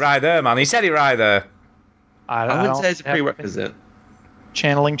wouldn't said say it right there, man. He said it right there. I wouldn't don't say it's a have- prerequisite.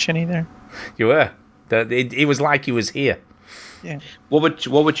 Channeling Chinny there. You were. It was like he was here. Yeah. What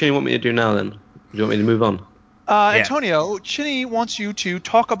would Chinny want me to do now then? Do you want me to move on? Yeah. Antonio, Chinny wants you to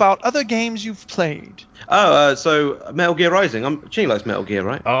talk about other games you've played. So Metal Gear Rising. Chinny likes Metal Gear,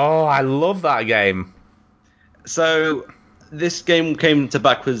 right? Oh, I love that game. So this game came to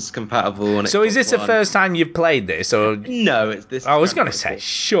backwards compatible. On So is Xbox this the One. first time you've played this? Or No, it's this. I was going going to say,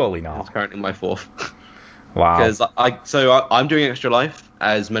 surely It's not. currently my 4th. Wow. Because I'm doing Extra Life,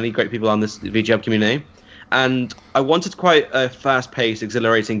 as many great people on this VGM community, and I wanted quite a fast-paced,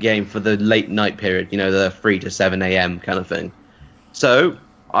 exhilarating game for the late night period, you know, the 3 to 7 a.m. kind of thing. So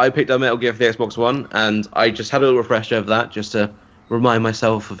I picked up Metal Gear for the Xbox One, and I just had a little refresher of that, just to remind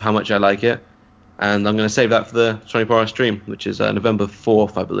myself of how much I like it. And I'm going to save that for the 24-hour stream, which is November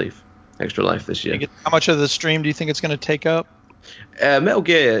 4th, I believe. Extra Life this year. How much of the stream do you think it's going to take up? Metal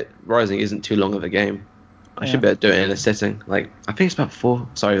Gear Rising isn't too long of a game. I should be able to do it in a sitting. Like, I think it's about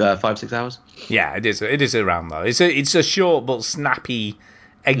 5-6 hours. Yeah, it is. It is around though. It's a short but snappy,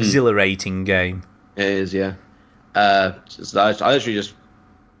 exhilarating game. It is, yeah. I literally just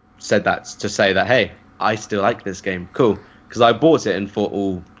said that to say that, hey, I still like this game. Cool. Because I bought it and thought,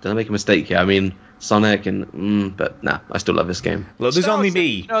 oh, did I make a mistake here? I mean, Sonic but nah, I still love this game. Look, there's only me.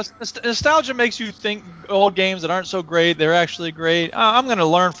 You know, nostalgia makes you think old games that aren't so great, they're actually great. I'm going to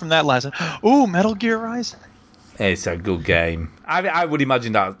learn from that lesson. Ooh, Metal Gear Rising. It's a good game. I would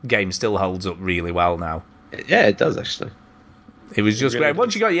imagine that game still holds up really well now. Yeah, it does, actually. It was just really great. Once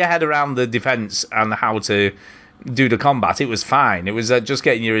does. you got your head around the defense and how to do the combat, it was fine. It was just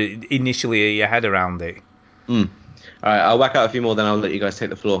getting your head around it. All right, I'll whack out a few more, then I'll let you guys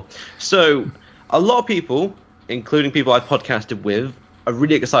take the floor. So, a lot of people, including people I've podcasted with, are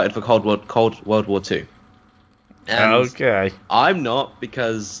really excited for Cold World War II. And Okay. I'm not,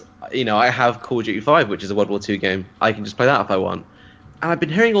 because, you know, I have Call of Duty 5, which is a World War II game. I can just play that if I want. And I've been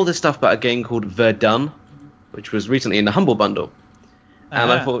hearing all this stuff about a game called Verdun, which was recently in the Humble Bundle.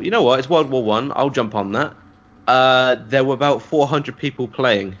 And I thought, you know what, it's World War One. I'll jump on that. There were about 400 people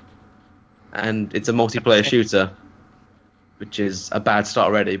playing, and it's a multiplayer shooter, which is a bad start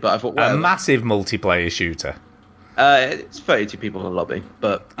already. But I thought, A well, massive multiplayer shooter. it's 32 people in the lobby.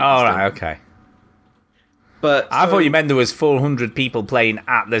 But All still. right, okay. But I thought you meant there was 400 people playing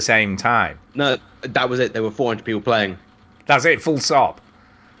at the same time. no, that was it. There were 400 people playing. That's it, full stop.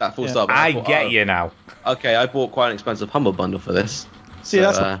 That full Yeah. stop. And I thought, get oh, you now. Okay, I bought quite an expensive Humble Bundle for this. See, So,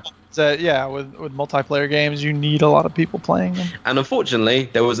 that's the problem, is that, yeah, with multiplayer games, you need a lot of people playing them. And unfortunately,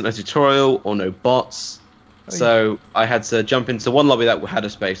 there wasn't a tutorial or no bots. So I had to jump into one lobby that had a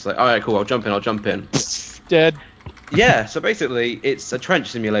space. Like, all right, cool, I'll jump in. Dead. Yeah, so basically, it's a trench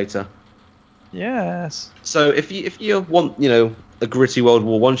simulator. Yes. So if you want, you know, a gritty World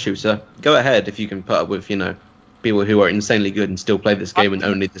War One shooter, go ahead if you can put up with, you know, people who are insanely good and still play this game and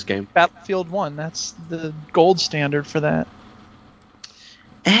only this game. Battlefield 1, that's the gold standard for that.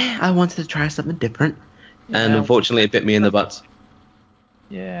 I wanted to try something different. And Yeah. unfortunately, it bit me in the butt.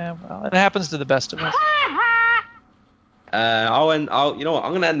 Yeah, well, it happens to the best of us. You know what?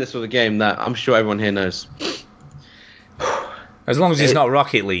 I'm going to end this with a game that I'm sure everyone here knows. As long as it's not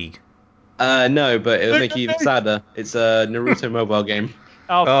Rocket League. No, but it'll make you even sadder. It's a Naruto mobile game.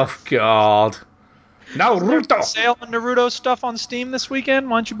 Oh, God. Naruto! Sale on Naruto stuff on Steam this weekend.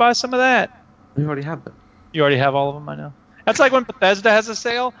 Why don't you buy some of that? We already have it. You already have all of them, I know. That's like when Bethesda has a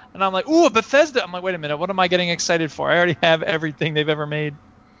sale, and I'm like, ooh, a Bethesda. I'm like, wait a minute, what am I getting excited for? I already have everything they've ever made.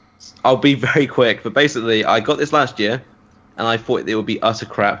 I'll be very quick, but basically, I got this last year, and I thought it would be utter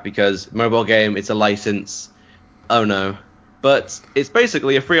crap because mobile game, it's a license. Oh no. But it's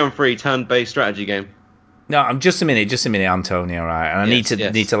basically a 3-on-3 turn-based strategy game. No, just a minute, Antonio, right? And I need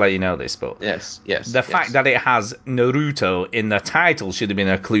to let you know this, but yes. The fact that it has Naruto in the title should have been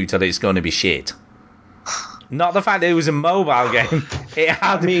a clue that it's going to be shit. Not the fact that it was a mobile game. It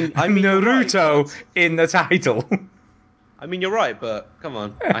had Naruto right, in the title. I mean, you're right, but come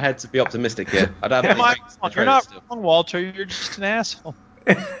on. I had to be optimistic here. I'd have You're not wrong, Walter. You're just an asshole.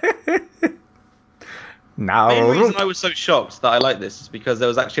 The main reason I was so shocked that I like this is because there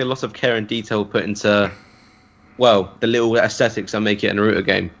was actually a lot of care and detail put into, well, the little aesthetics that make it a Naruto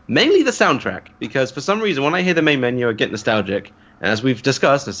game. Mainly the soundtrack, because for some reason, when I hear the main menu, I get nostalgic. And as we've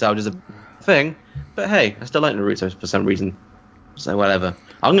discussed, nostalgia's a thing. But hey, I still like Naruto for some reason. So whatever.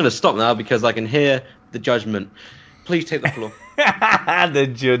 I'm going to stop now because I can hear the judgment. Please take the floor. The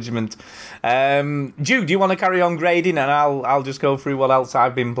judgment. Duke, do you want to carry on grading and I'll just go through what else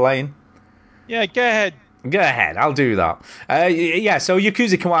I've been playing? Yeah, go ahead. Go ahead, I'll do that. So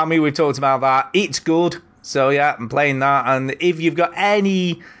Yakuza Kiwami, we've talked about that. It's good. So yeah, I'm playing that. And if you've got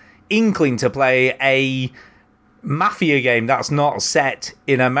any inkling to play a Mafia game that's not set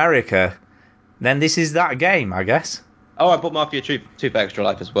in America, then this is that game, I guess. Oh, I bought Mafia 2 for Extra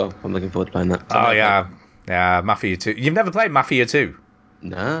Life as well. I'm looking forward to playing that. Oh, yeah. Yeah, Mafia 2. You've never played Mafia 2?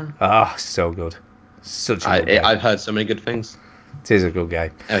 Nah. Oh, so good. Such a good game. I've heard so many good things. It is a good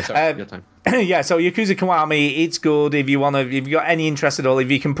game. Oh, sorry, your time. Yeah, so Yakuza Kiwami, it's good if you if you've got any interest at all,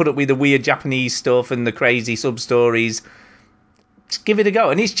 if you can put up with the weird Japanese stuff and the crazy sub-stories, just give it a go.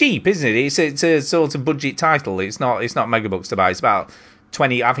 And it's cheap, isn't it? It's a sort of budget title. It's not megabucks to buy. It's about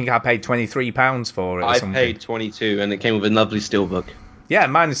 20. I think I paid £23 for it. I paid 22, and it came with a lovely steelbook. Yeah,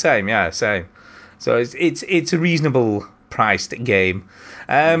 mine the same. Yeah, same. So it's a reasonable priced game.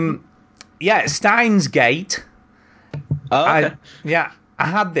 Yeah, Steins Gate. Oh, okay. I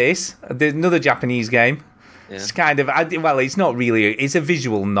had this. Another Japanese game. Yeah. It's kind of it's not really. It's a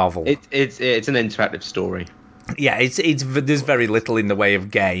visual novel. It's an interactive story. Yeah, there's very little in the way of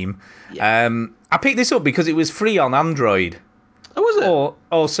game. Yeah. I picked this up because it was free on Android. Oh, was it?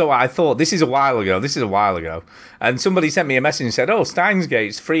 Or so I thought. This is a while ago. And somebody sent me a message and said, "Oh, Steins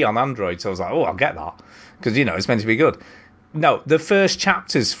Gate's free on Android." So I was like, "Oh, I'll get that," because it's meant to be good. No, the first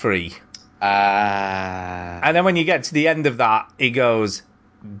chapter's free. And then when you get to the end of that, it goes,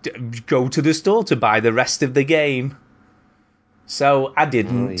 go to the store to buy the rest of the game. So I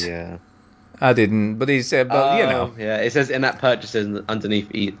didn't. Oh, yeah. I didn't, but he said, Yeah, it says in-app purchases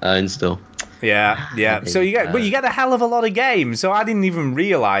underneath install. Yeah. So you get a hell of a lot of games. So I didn't even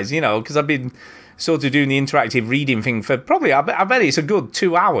realise, because I've been sort of doing the interactive reading thing for probably, I bet it's a good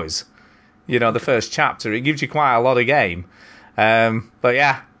 2 hours. The first chapter, it gives you quite a lot of game. But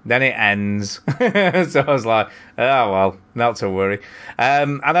yeah. Then it ends. So I was like, oh, well, not to worry.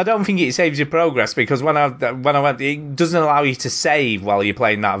 And I don't think it saves your progress because when I went, it doesn't allow you to save while you're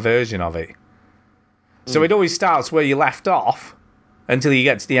playing that version of it. So it always starts where you left off until you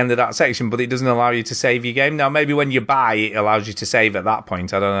get to the end of that section, but it doesn't allow you to save your game. Now, maybe when you buy, it allows you to save at that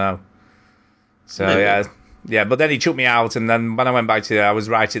point. I don't know. So, maybe. Yeah, but then it took me out, and then when I went back to it, I was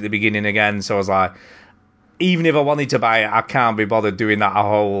right at the beginning again, so I was like, even if I wanted to buy it, I can't be bothered doing that a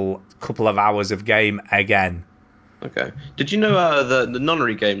whole couple of hours of game again. Okay. Did you know the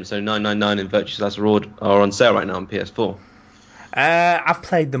Nonary games, so 999 and Virtuous Last Reward, are on sale right now on PS4? I've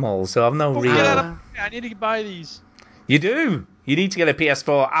played them all, so I've no real... I need to buy these. You do? You need to get a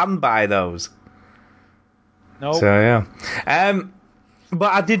PS4 and buy those. Nope. So, yeah.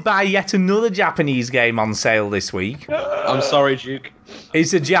 But I did buy yet another Japanese game on sale this week. I'm sorry, Duke.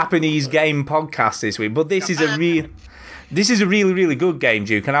 It's a Japanese game podcast this week, but this is a really, really good game,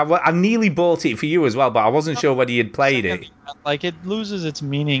 Duke, and I nearly bought it for you as well, but I wasn't sure whether you'd played it. Like, it loses its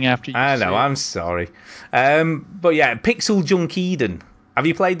meaning after you I know, I'm sorry. But yeah, Pixel Junk Eden. Have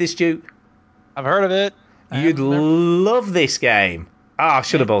you played this, Duke? I've heard of it. You'd love this game. I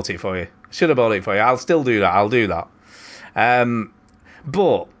should have bought it for you. I'll still do that. I'll do that.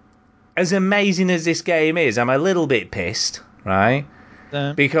 But as amazing as this game is, I'm a little bit pissed, right?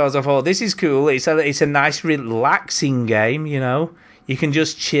 Because I thought, this is cool. It's a nice, relaxing game, You can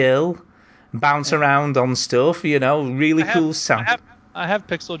just chill, bounce around on stuff, really cool sound. I have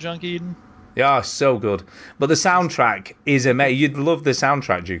Pixel Junk Eden. Yeah, so good. But the soundtrack is amazing. You'd love the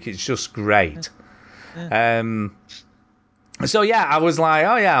soundtrack, Duke. It's just great. So yeah, I was like,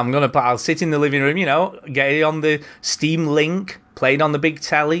 oh yeah, I'll sit in the living room, get it on the Steam Link, play it on the big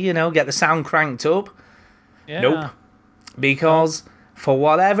telly, get the sound cranked up. Yeah. Nope. Because for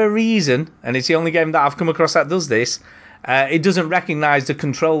whatever reason, and it's the only game that I've come across that does this, it doesn't recognise the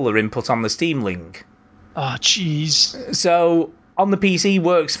controller input on the Steam Link. Oh, jeez. So on the PC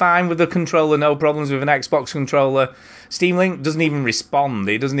works fine with the controller, no problems with an Xbox controller. Steam Link doesn't even respond.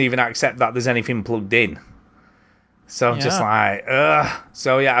 It doesn't even accept that there's anything plugged in. So I'm just like, ugh.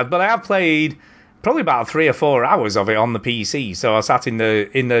 So yeah, but I have played probably about 3 or 4 hours of it on the PC. So I sat in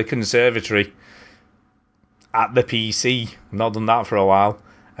the conservatory at the PC. Not done that for a while.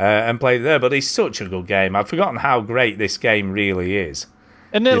 And played there. But it's such a good game. I've forgotten how great this game really is.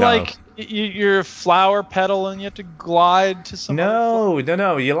 Isn't it like you're a flower petal and you have to glide to some No.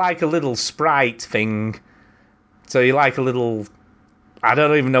 You're like a little sprite thing. So you're like a little... I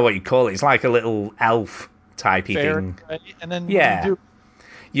don't even know what you call it. It's like a little elf typey thing. Right? And then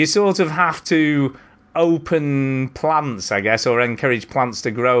you sort of have to open plants, I guess, or encourage plants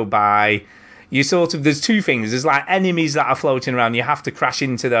to grow by... There's two things. There's like enemies that are floating around. You have to crash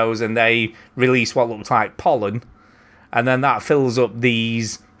into those and they release what looks like pollen. And then that fills up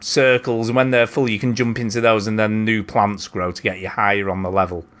these circles. And when they're full, you can jump into those and then new plants grow to get you higher on the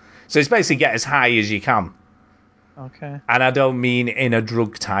level. So it's basically get as high as you can. Okay. And I don't mean in a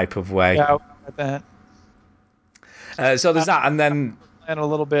drug type of way. Yeah, I get that. So there's that, and then... And a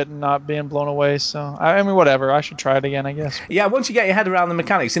little bit and not being blown away, so... I mean, whatever, I should try it again, I guess. Yeah, once you get your head around the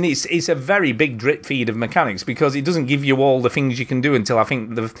mechanics, and it's a very big drip feed of mechanics, because it doesn't give you all the things you can do until I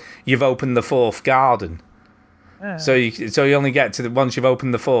think you've opened the 4th garden. Yeah. So you only get to once you've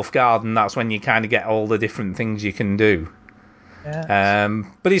opened the 4th garden, that's when you kind of get all the different things you can do. Yeah.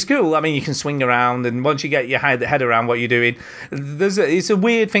 But it's cool. I mean, you can swing around, and once you get your head around what you're doing, it's a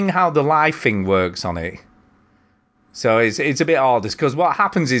weird thing how the life thing works on it. So it's a bit odd, because what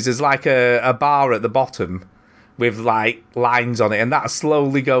happens is there's like a bar at the bottom with like lines on it, and that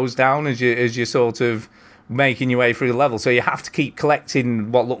slowly goes down as you sort of making your way through the level. So you have to keep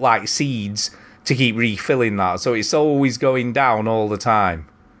collecting what look like seeds to keep refilling that. So it's always going down all the time.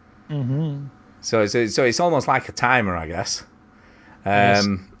 Mm-hmm. So it's almost like a timer, I guess.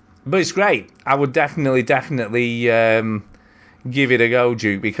 But it's great. I would definitely give it a go,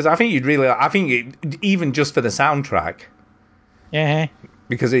 Duke, because I think even just for the soundtrack. Yeah.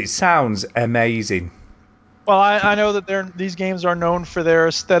 Because it sounds amazing. Well, I know that these games are known for their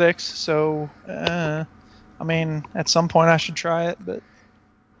aesthetics, so I mean, at some point I should try it, but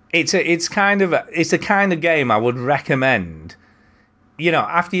it's the kind of game I would recommend.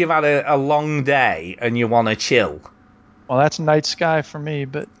 After you've had a long day and you want to chill. Well, that's Night Sky for me,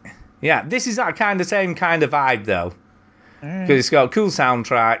 but... Yeah, this is that same kind of vibe, though. Because it's got a cool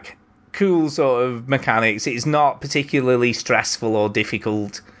soundtrack, cool sort of mechanics. It's not particularly stressful or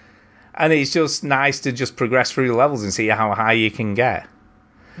difficult. And it's just nice to just progress through the levels and see how high you can get.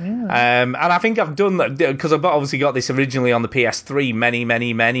 Yeah. And I think I've done that, because I've obviously got this originally on the PS3 many,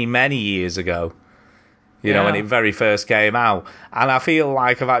 many, many, many years ago. You know, when it very first came out. And I feel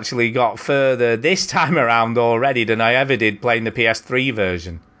like I've actually got further this time around already than I ever did playing the PS3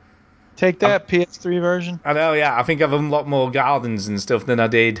 version. Take that, PS3 version. I know, yeah. I think I've unlocked more gardens and stuff than I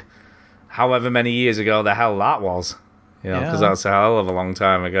did however many years ago the hell that was. Because that's a hell of a long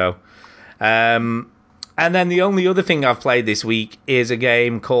time ago. And then the only other thing I've played this week is a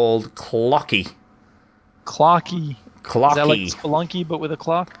game called Clocky. Clocky. Clocky. Is that like Spelunky, but with a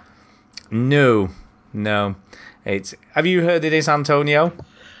clock? No. Have you heard of this, Antonio?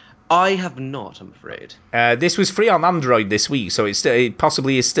 I have not, I'm afraid. This was free on Android this week, so it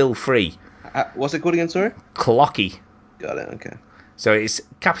possibly is still free. What's it called again, sorry? Clocky. Got it, okay. So it's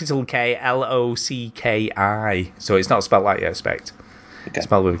capital K Locki. So it's not spelled like you expect. Okay. It's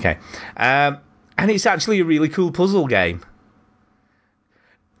spelled with a K. And it's actually a really cool puzzle game.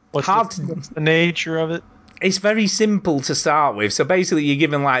 What's the nature of it? It's very simple to start with. So basically you're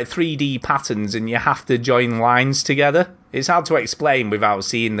given like 3D patterns and you have to join lines together. It's hard to explain without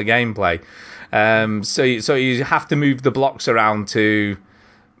seeing the gameplay. So you have to move the blocks around to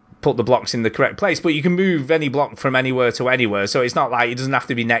put the blocks in the correct place. But you can move any block from anywhere to anywhere. So it's not like it doesn't have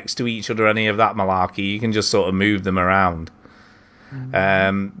to be next to each other or any of that malarkey. You can just sort of move them around.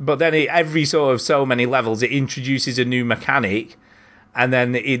 But then every sort of so many levels, it introduces a new mechanic. And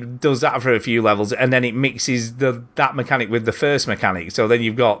then it does that for a few levels, and then it mixes that mechanic with the first mechanic. So then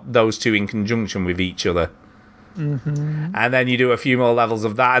you've got those two in conjunction with each other. Mm-hmm. And then you do a few more levels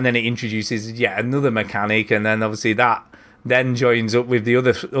of that, and then it introduces yet another mechanic, and then obviously that then joins up with the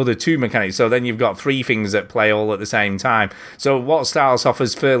other two mechanics. So then you've got three things that play all at the same time. So what starts off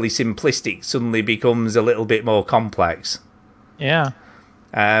as fairly simplistic suddenly becomes a little bit more complex. Yeah.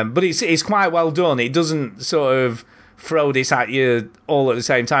 But it's quite well done. It doesn't sort of throw this at you all at the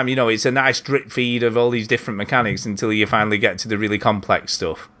same time. You know, it's a nice drip feed of all these different mechanics until you finally get to the really complex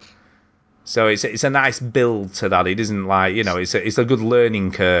stuff. So it's a nice build to that. It isn't like, you know, it's a good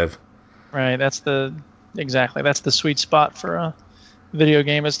learning curve. Right. That's the sweet spot for a video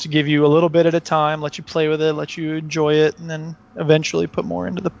game, is to give you a little bit at a time, let you play with it, let you enjoy it, and then eventually put more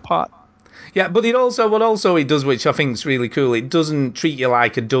into the pot. Yeah, but what also it does, which I think is really cool, it doesn't treat you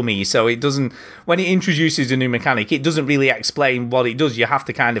like a dummy. So it doesn't, when it introduces a new mechanic, it doesn't really explain what it does. You have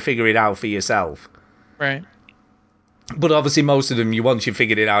to kind of figure it out for yourself. Right. But obviously most of them, once you've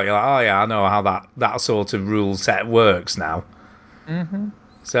figured it out, you're like, oh yeah, I know how that sort of rule set works now. Mm-hmm.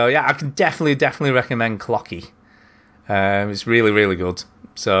 So yeah, I can definitely recommend Clocky. It's really, really good.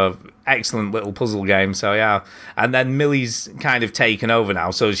 So excellent little puzzle game. So yeah, and then Millie's kind of taken over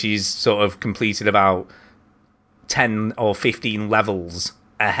now. So she's sort of completed about 10 or 15 levels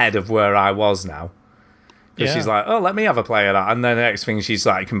ahead of where I was now. Because she's like, oh, let me have a play of that. And then the next thing, she's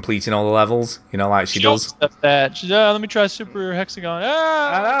like completing all the levels, like she does. Stuff that she's, let me try Super Hexagon.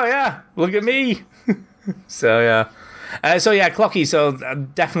 Oh yeah, look at me. So yeah. Clocky. So I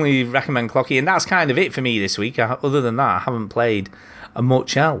definitely recommend Clocky, and that's kind of it for me this week. Other than that, I haven't played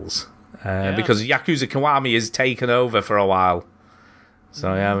much else because Yakuza Kiwami has taken over for a while.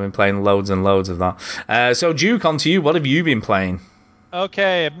 So yeah, I've been playing loads and loads of that. So Duke, on to you. What have you been playing?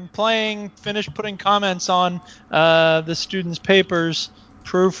 Okay, I've been finished putting comments on the students' papers.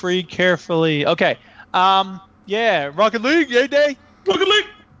 Proofread carefully. Okay. Rocket League, yay day. Rocket League.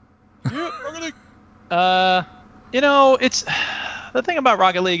 Yeah, Rocket League. It's the thing about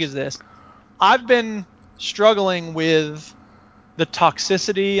Rocket League is this. I've been struggling with the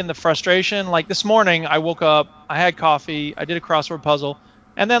toxicity and the frustration. Like this morning, I woke up, I had coffee, I did a crossword puzzle,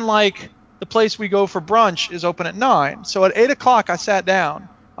 and then the place we go for brunch is open at 9. So at 8 o'clock, I sat down.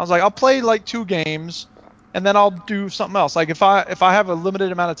 I was like, I'll play 2 games, and then I'll do something else. Like if I have a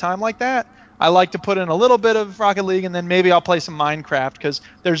limited amount of time like that, I like to put in a little bit of Rocket League, and then maybe I'll play some Minecraft, because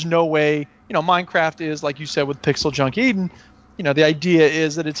there's no way, Minecraft is, like you said, with Pixel Junk Eden, the idea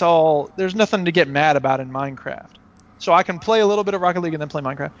is that there's nothing to get mad about in Minecraft. So I can play a little bit of Rocket League and then play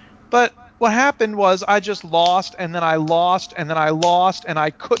Minecraft. But what happened was I just lost, and then I lost, and then I lost, and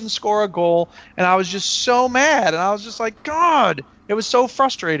I couldn't score a goal, and I was just so mad, and I was just like, God, it was so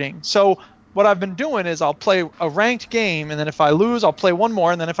frustrating. So what I've been doing is I'll play a ranked game, and then if I lose, I'll play one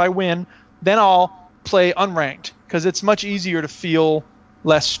more, and then if I win, then I'll play unranked, because it's much easier to feel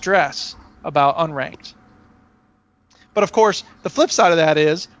less stress about unranked. But of course, the flip side of that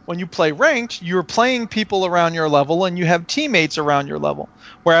is when you play ranked, you're playing people around your level and you have teammates around your level.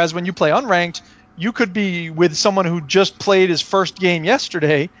 Whereas when you play unranked, you could be with someone who just played his first game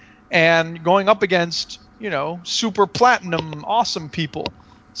yesterday and going up against, super platinum, awesome people.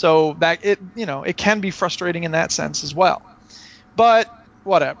 So that it can be frustrating in that sense as well. But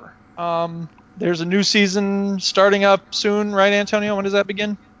whatever. There's a new season starting up soon, right, Antonio? When does that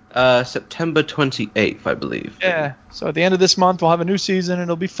begin? September 28th, I believe. Yeah, so at the end of this month, we'll have a new season, and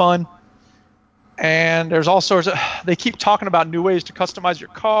it'll be fun. And there's all sorts of... They keep talking about new ways to customize your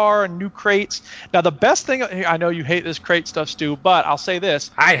car and new crates. Now, the best thing... I know you hate this crate stuff, Stu, but I'll say this.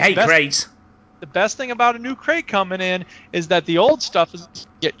 I hate crates. The best thing about a new crate coming in is that the old stuff is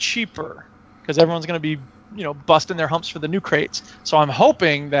get cheaper, because everyone's going to be, busting their humps for the new crates. So I'm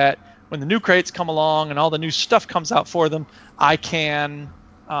hoping that when the new crates come along and all the new stuff comes out for them, I can...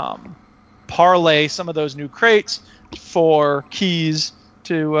 parlay some of those new crates for keys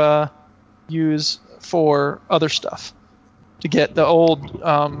to use for other stuff to get the old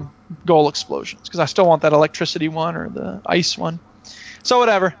goal explosions, because I still want that electricity one or the ice one. So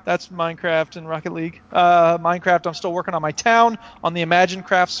whatever, that's Minecraft and Rocket League. Minecraft, I'm still working on my town on the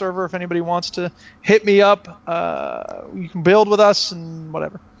ImagineCraft server. If anybody wants to hit me up, you can build with us and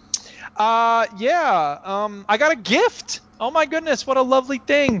whatever. I got a gift. Oh my goodness, what a lovely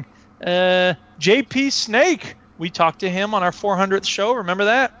thing. JP Snake. We talked to him on our 400th show. Remember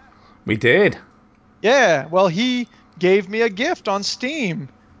that? We did. Yeah, well, he gave me a gift on Steam.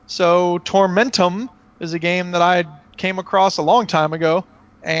 So Tormentum is a game that I came across a long time ago,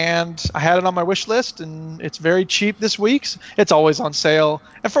 and I had it on my wish list, and it's very cheap this week. It's always on sale,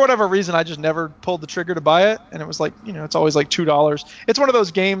 and for whatever reason, I just never pulled the trigger to buy it, and it was it's always $2. It's one of those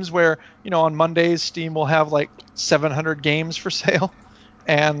games where, on Mondays, Steam will have 700 games for sale,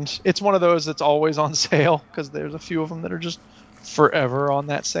 and it's one of those that's always on sale, because there's a few of them that are just forever on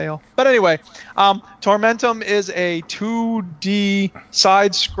that sale. But anyway, Tormentum is a 2D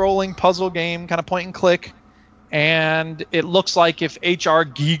side-scrolling puzzle game, kind of point and click, and it looks like if H.R.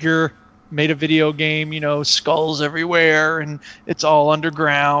 Giger made a video game, skulls everywhere, and it's all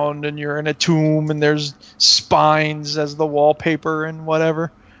underground, and you're in a tomb, and there's spines as the wallpaper and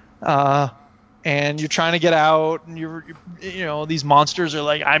whatever. And you're trying to get out, and you're these monsters are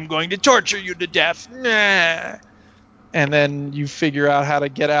like, I'm going to torture you to death. Nah. And then you figure out how to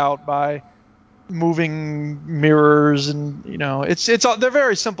get out by moving mirrors, and they're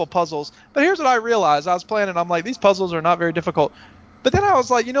very simple puzzles. But here's what I realized. I was playing it, I'm like, these puzzles are not very difficult. But then I was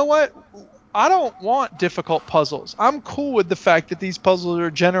like, you know what? I don't want difficult puzzles. I'm cool with the fact that these puzzles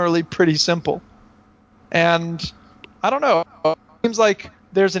are generally pretty simple. And I don't know. It seems like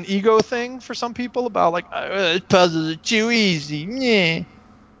there's an ego thing for some people about like, puzzles are too easy. Yeah.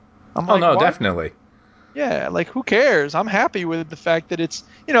 No, definitely. Yeah, like who cares? I'm happy with the fact that it's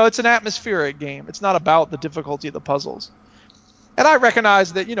an atmospheric game. It's not about the difficulty of the puzzles. And I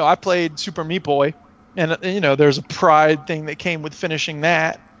recognize that, I played Super Meat Boy, and there's a pride thing that came with finishing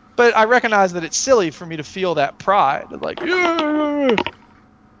that. But I recognize that it's silly for me to feel that pride, like, yeah!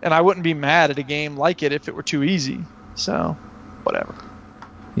 And I wouldn't be mad at a game like it if it were too easy. So, whatever.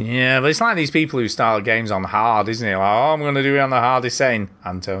 Yeah, but it's like these people who start games on hard, isn't it? Like, I'm going to do it on the hardest setting,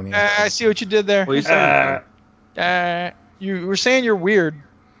 Antonio. I see what you did there. What are you saying? You were saying you're weird.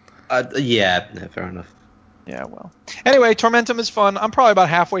 Yeah, fair enough. Yeah, well. Anyway, Tormentum is fun. I'm probably about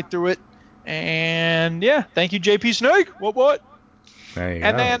halfway through it. And yeah, thank you, JP Snake. What? There you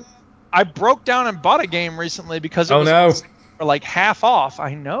and go. Then I broke down and bought a game recently because it was for like half off.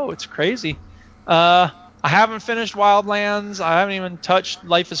 I know, it's crazy. I haven't finished Wildlands. I haven't even touched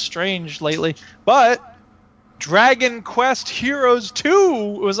Life is Strange lately. But Dragon Quest Heroes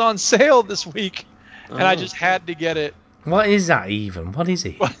 2 was on sale this week, and I just had to get it. What is that even? What is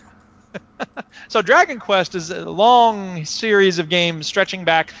it? So Dragon Quest is a long series of games stretching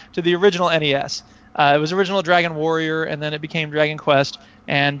back to the original NES. It was original Dragon Warrior, and then it became Dragon Quest.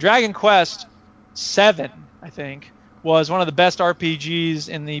 And Dragon Quest 7, I think, was one of the best RPGs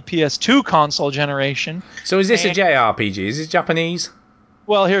in the PS2 console generation. So is this a JRPG? Is it Japanese?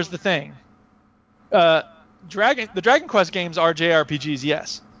 Well, here's the thing. The Dragon Quest games are JRPGs,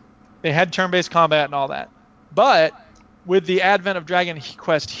 yes. They had turn-based combat and all that. But with the advent of Dragon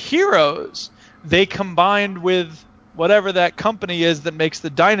Quest Heroes, they combined with whatever that company is that makes the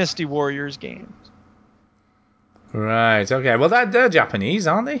Dynasty Warriors games. Right, okay. Well, they're Japanese,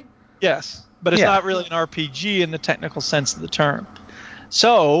 aren't they? Yes, but it's not really an RPG in the technical sense of the term.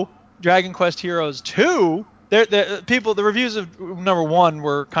 So, Dragon Quest Heroes 2, the reviews of number 1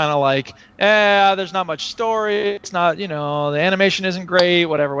 were kind of like, there's not much story, it's not, the animation isn't great,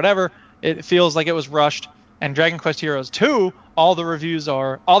 whatever. It feels like it was rushed. And Dragon Quest Heroes 2, all the reviews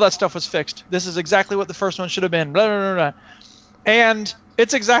are, all that stuff was fixed. This is exactly what the first one should have been, blah, blah, blah, blah. And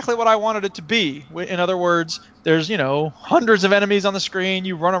it's exactly what I wanted it to be. In other words, there's, hundreds of enemies on the screen.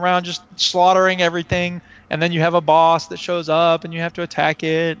 You run around just slaughtering everything. And then you have a boss that shows up and you have to attack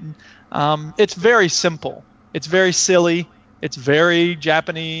it. And, it's very simple. It's very silly. It's very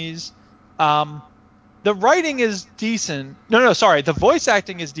Japanese. The writing is decent. No, sorry. The voice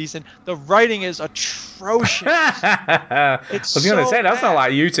acting is decent. The writing is atrocious. I was going to say, that's not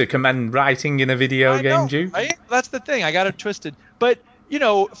like you to commend writing in a video game, Duke. Right? That's the thing. I got it twisted. But,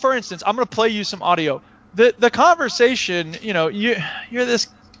 for instance, I'm going to play you some audio. The conversation, you're this...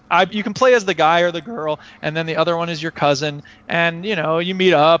 you can play as the guy or the girl, and then the other one is your cousin, and, you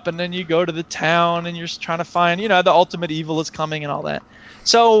meet up, and then you go to the town, and you're trying to find, the ultimate evil is coming and all that.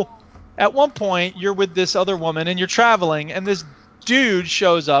 So... at one point, you're with this other woman, and you're traveling, and this dude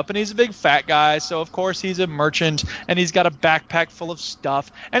shows up, and he's a big fat guy, so of course he's a merchant, and he's got a backpack full of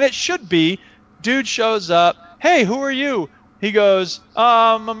stuff. And it should be, dude shows up, hey, who are you? He goes,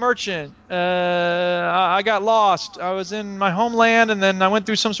 I'm a merchant. I got lost. I was in my homeland, and then I went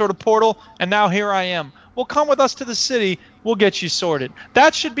through some sort of portal, and now here I am. Well, come with us to the city. We'll get you sorted.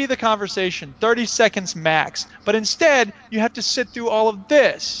 That should be the conversation, 30 seconds max. But instead, you have to sit through all of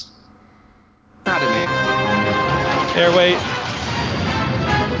this. Here, wait.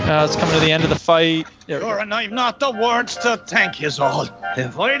 It's coming to the end of the fight. Sure, and I've not the words to thank yous all.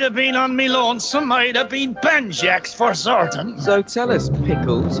 If I'd have been on me lonesome, I'd have been Benjax for certain. So tell us,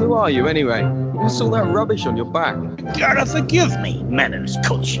 Pickles, who are you anyway? What's all that rubbish on your back? Gotta forgive me, manners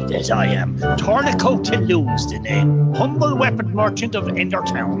cultured as I am. Tornico to lose the name. Humble weapon merchant of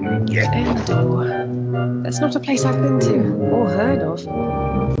Endertown. Yeah. Endor. That's not a place I've been to or heard of.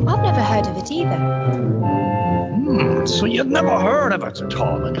 I've never heard of it either. So you've never heard of it at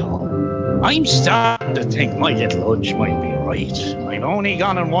all? I'm starting to think my little hunch might be right. right. I've only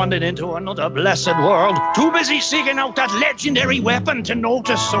gone and wandered into another blessed world. Too busy seeking out that legendary weapon to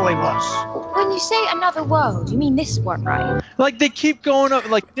notice, so I was. When you say another world, you mean this one, right? Like they keep going up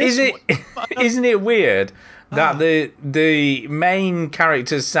like this. Isn't it weird that the main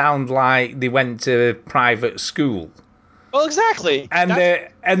characters sound like they went to private school? Well, exactly. And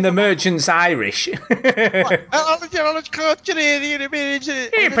the merchant's Irish. Here,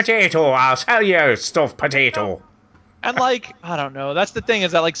 potato, I'll sell you stuffed potato. And like, I don't know. That's the thing,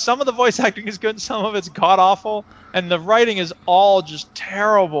 is that like some of the voice acting is good, some of it's god awful, and the writing is all just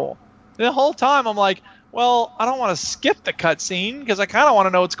terrible. The whole time I'm like, well, I don't want to skip the cutscene because I kind of want to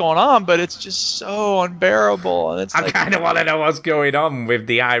know what's going on, but it's just so unbearable. And it's I kind of want to know what's going on with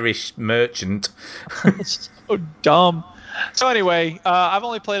the Irish merchant. It's so dumb. So anyway, I've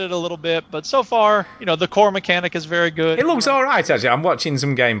only played it a little bit, but so far, the core mechanic is very good. It looks all right, actually. I'm watching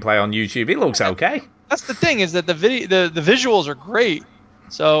some gameplay on YouTube. It looks okay. That's the thing, is that the visuals are great.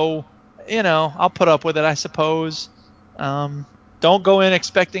 So, I'll put up with it, I suppose. Don't go in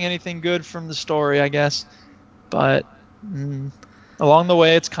expecting anything good from the story, I guess. But along the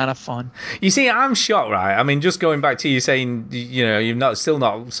way, it's kind of fun. You see, I'm shocked, right? I mean, just going back to you saying, you've still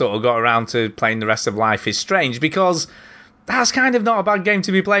not sort of got around to playing the rest of Life is Strange, because that's kind of not a bad game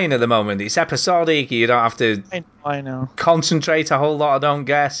to be playing at the moment. It's episodic. You don't have to I know. Concentrate a whole lot, I don't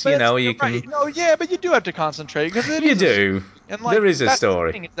guess. But You can... Right. No, yeah, but you do have to concentrate. Because you do. And there is a story.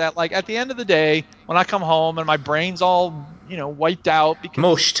 The thing is that, like, at the end of the day, when I come home and my brain's all, wiped out because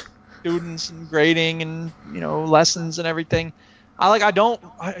mushed students and grading and, lessons and everything,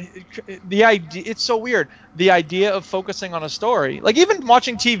 the idea, it's so weird. The idea of focusing on a story, like even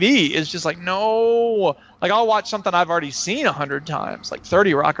watching TV is just like, no, like I'll watch something I've already seen 100 times, like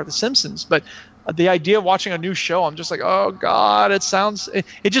 30 Rock or The Simpsons. But the idea of watching a new show, I'm just like, oh God, it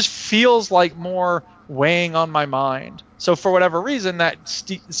just feels like more weighing on my mind. So for whatever reason, that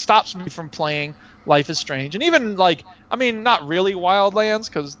stops me from playing Life is Strange. And even not really Wildlands,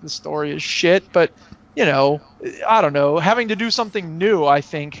 because the story is shit, but I don't know. Having to do something new, I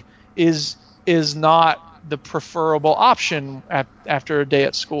think, is not the preferable option after a day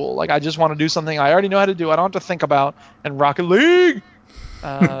at school. Like, I just want to do something I already know how to do. I don't have to think about. And Rocket League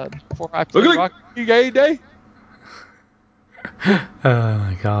before I play Rocket League a day. Oh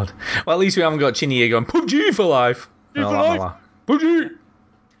my God. Well, at least we haven't got Chinny here going PUBG for life. PUBG.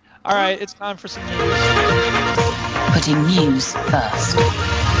 All right, it's time for some news. Putting news first.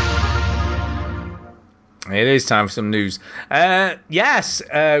 It is time for some news. Yes,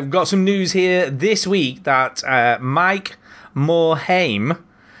 we've got some news here this week that Mike Morhaime,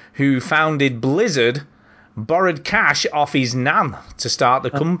 who founded Blizzard, borrowed cash off his nan to start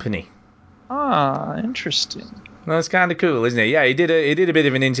the company. Ah, interesting. That's kind of cool, isn't it? Yeah, he did a bit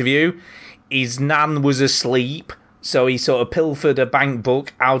of an interview. His nan was asleep, so he sort of pilfered a bank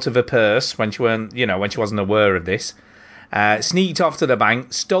book out of her purse when she wasn't aware of this. Sneaked off to the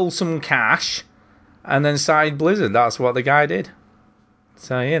bank, stole some cash, and then started Blizzard. That's what the guy did.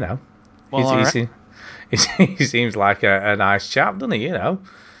 So, he seems like a nice chap, doesn't he, No,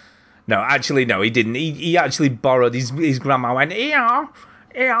 actually, no, he didn't. He actually borrowed, his grandma went, yeah,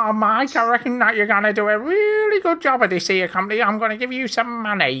 Mike, I reckon that you're going to do a really good job at this here company. I'm going to give you some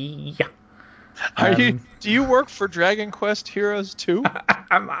money. Do you work for Dragon Quest Heroes 2?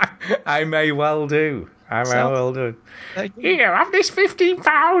 I may well do. Here, have this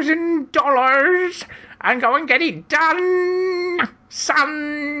 $50,000 and go and get it done,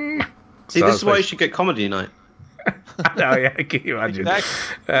 son. See, this is why you should get Comedy Night. No, yeah, can you imagine?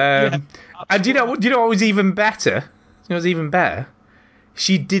 Exactly. And do you know what was even better?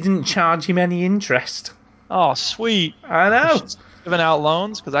 She didn't charge him any interest. Oh, sweet. I know. She's giving out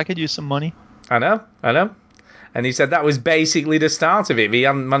loans because I could use some money. I know. And he said that was basically the start of it. If he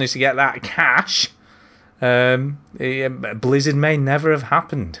hadn't managed to get that cash, Blizzard may never have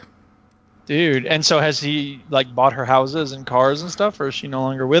happened. Dude, and so has he bought her houses and cars and stuff, or is she no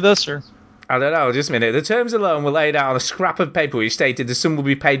longer with us, or? I don't know, just a minute. The terms of the loan were laid out on a scrap of paper which stated the sum would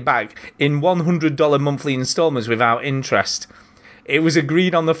be paid back in $100 monthly instalments without interest. It was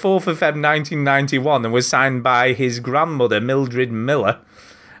agreed on the 4th of Feb 1991 and was signed by his grandmother, Mildred Miller.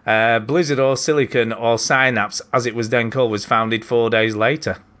 Blizzard, or Silicon, or Synapse, as it was then called, was founded 4 days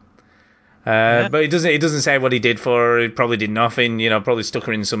later. But it doesn't say what he did for her. He probably did nothing. Probably stuck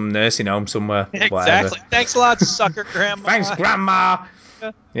her in some nursing home somewhere. Exactly. Whatever. Thanks a lot, sucker grandma. Thanks, grandma.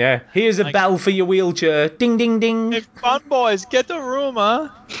 Yeah. Here's a bell for your wheelchair. Ding, ding, ding. Hey, fun boys, get the room, huh?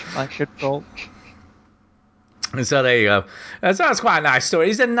 Like it, Colt. So there you go. So that's quite a nice story.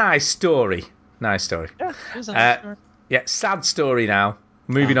 It's a nice story. Nice story. Yeah, it is a nice story. Yeah, sad story now.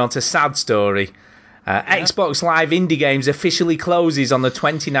 Moving on to sad story. Xbox Live Indie Games officially closes on the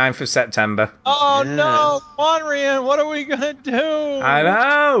 29th of September. Oh no, Monrian, what are we gonna do? I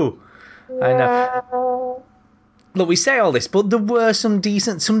know. Look, we say all this, but there were some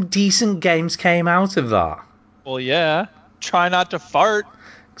decent games came out of that. Well, yeah. Try not to fart.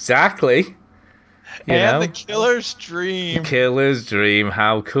 Exactly. The Killer's Dream. Killer's Dream.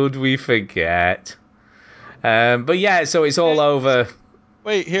 How could we forget? But yeah, so it's all over.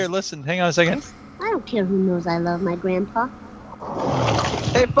 Wait, here, listen. Hang on a second. I don't care who knows I love my grandpa.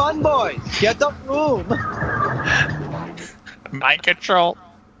 Hey, fun boys, get the room. Mind control.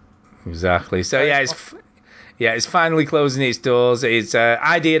 Exactly. So it's finally closing its doors. It's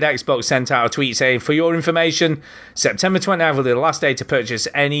ID at Xbox sent out a tweet saying, "For your information, September 29th will be the last day to purchase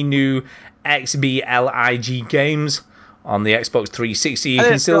any new XBLIG games on the Xbox 360. I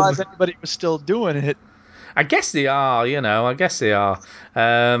didn't realize anybody was still doing it. I guess they are,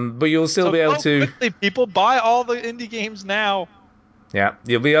 but you'll still be able to... Quickly, people, buy all the indie games now. Yeah,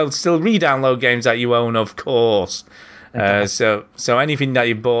 you'll be able to still re-download games that you own, of course. So anything that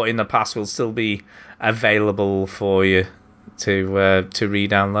you bought in the past will still be available for you to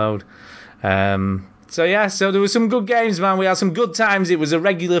re-download. So there were some good games, man. We had some good times. It was a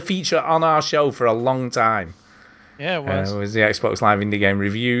regular feature on our show for a long time. Yeah, it was. It was the Xbox Live Indie Game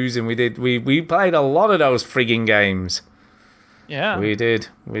reviews, and we played a lot of those frigging games. Yeah, we did,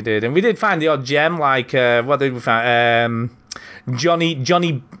 and we did find the odd gem. Like what did we find?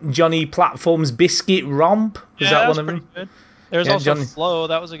 Johnny Platform's Biscuit Romp. Was that one of them? Good. There's also Flow.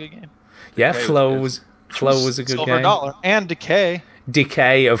 That was a good game. Yeah, Flow was a good game. $1 and Decay.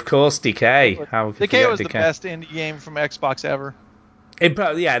 Decay, of course, Decay. Decay was the best indie game from Xbox ever. The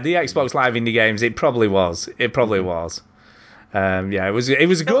Xbox Live Indie Games. It probably was. It was. It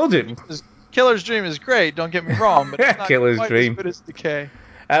was good. Killer's Dream is great. Don't get me wrong, but it's not Killer's quite Dream. as good as Decay.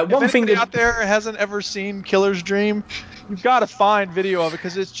 One if thing anybody out there hasn't ever seen Killer's Dream, you've got to find video of it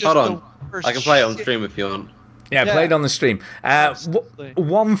because it's just Hold on. the worst I can play it on shit. stream if you want. Yeah, play it on the stream.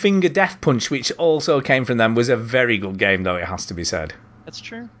 One Finger Death Punch, which also came from them, was a very good game, though, it has to be said. That's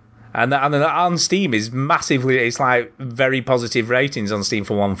true. And on Steam is massively, it's like very positive ratings on Steam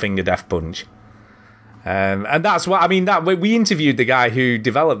for One Finger Death Punch. And that's what, we interviewed the guy who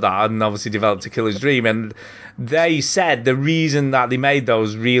developed that and obviously developed A Killer's Dream, and they said the reason that they made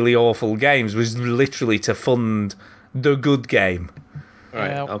those really awful games was literally to fund the good game.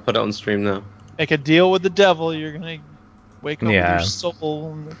 Alright, I'll put it on stream now. Make a deal with the devil, you're going to wake up with your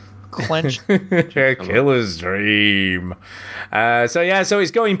soul clenched. Killer's Dream. So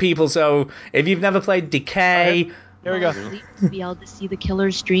it's going, people. So if you've never played Decay, here we go. To be able to see the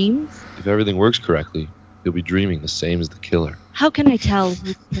killer's dreams. If everything works correctly, you'll be dreaming the same as the killer. How can I tell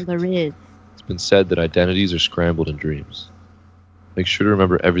who the killer is? It's been said that identities are scrambled in dreams. Make sure to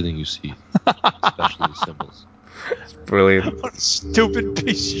remember everything you see, especially the symbols. It's brilliant. What a stupid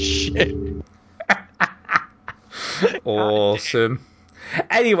piece of shit. Awesome.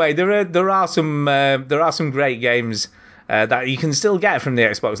 Anyway, there are some great games that you can still get from the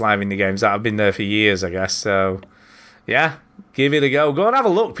Xbox Live Indie Games that have been there for years, I guess. So, yeah, give it a go. Go and have a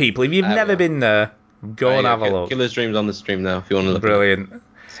look, people. If you've never been there, go and have a look. Killer's Dream's on the stream now if you want to look. Brilliant.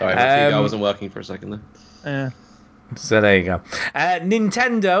 Sorry, my TV wasn't working for a second there. Yeah. So there you go.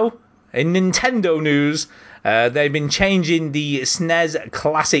 Nintendo. In Nintendo news, they've been changing the SNES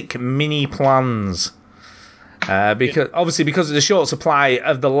Classic mini plans. Because of the short supply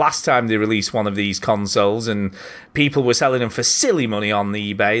of the last time they released one of these consoles and people were selling them for silly money on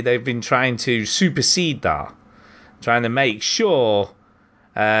eBay, they've been trying to supersede that, trying to make sure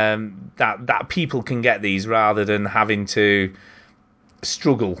that people can get these rather than having to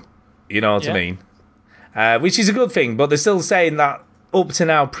struggle, you know what I mean? Which is a good thing, but they're still saying that up to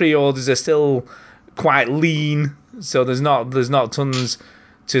now pre-orders are still quite lean, so there's not tons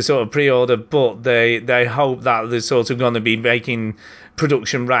to sort of pre-order, but they hope that they're sort of going to be making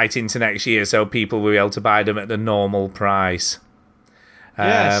production right into next year, so people will be able to buy them at the normal price.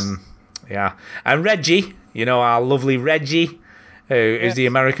 Yes. Yeah. And Reggie, our lovely Reggie, who is the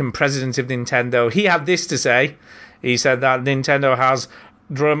American president of Nintendo, he had this to say. He said that Nintendo has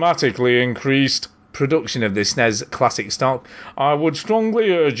dramatically increased production of the SNES Classic stock. I would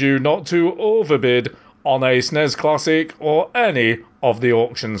strongly urge you not to overbid on a SNES Classic or any of the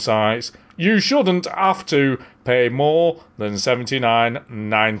auction sites. You shouldn't have to pay more than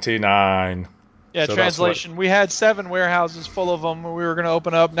 $79.99. Yeah, so translation. We had 7 warehouses full of them we were going to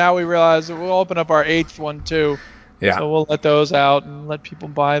open up. Now we realize that we'll open up our 8th one too. Yeah. So we'll let those out and let people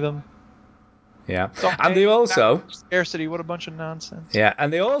buy them. Yeah. And they also... Scarcity, what a bunch of nonsense. Yeah,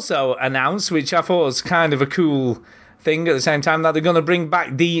 and they also announced, which I thought was kind of a cool thing at the same time that they're going to bring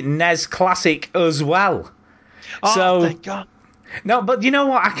back the NES Classic as well. Oh, So, thank God. No, but you know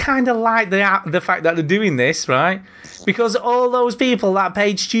what? I kind of like the fact that they're doing this, right? Because all those people that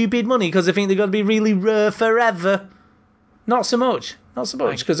paid stupid money because they think they're going to be really rare forever, not so much. Not so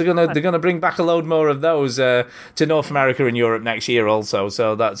much, because they're gonna bring back a load more of those to North America and Europe next year also.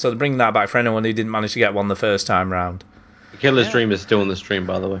 So they're bringing that back for anyone who didn't manage to get one the first time round. The Killer's Dream is still on the stream,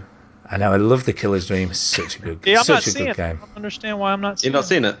 by the way. I know, I love the Killer's Dream. It's such a good, Yeah, I'm not such a seeing good it. game. I don't understand why I'm not seeing You've not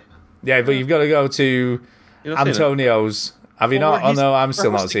seen it? Yeah, but you've got to go to You've not seen it? Antonio's. Have you Well, not? Oh he's no, I'm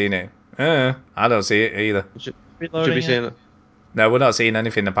still not rehearsing. seeing it. I don't see it either. Should Reloading be seeing it. No, we're not seeing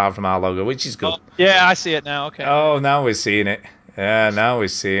anything apart from our logo, which is good. Yeah, I see it now. Okay. Oh, now we're seeing it. Yeah, now we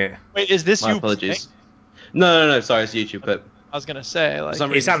see it. Wait, is this My you? apologies. No, sorry, it's YouTube, but I was gonna say, like, for some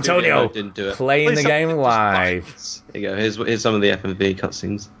It's reason, Studio Antonio Mode didn't do it. playing the Play game something live. There you go. Here's some of the FMV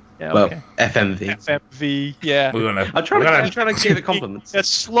cutscenes. Yeah, well, okay. FMV. FMV, yeah. I'm trying to give it compliments. A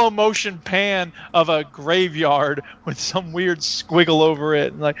slow motion pan of a graveyard with some weird squiggle over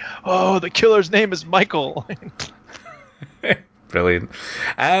it, and like, oh, the killer's name is Michael. Brilliant.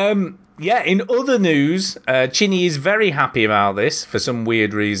 Yeah, in other news, Chinny is very happy about this for some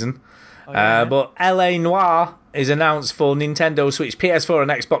weird reason. But LA Noire is announced for Nintendo Switch, PS4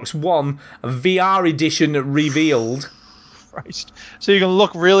 and Xbox One, VR edition revealed. Christ. So you can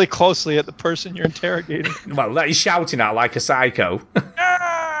look really closely at the person you're interrogating. Well, that he's shouting at like a psycho.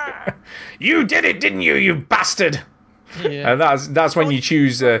 You did it, didn't you, you bastard? Yeah. And that's when you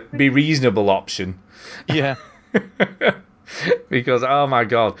choose be reasonable option. Yeah. Because oh my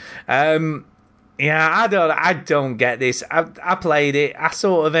god, yeah, I don't get this. I played it. I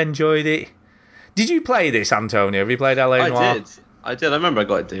sort of enjoyed it. Did you play this, Antonio? Have you played LA Noire? I did. I remember I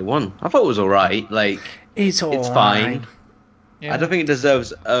got it day one. I thought it was all right. Like it's fine. Yeah. I don't think it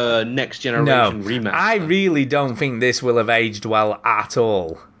deserves a next generation remaster. I really don't think this will have aged well at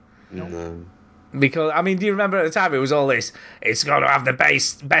all. No. Because, I mean, do you remember at the time it was all this, it's got to have the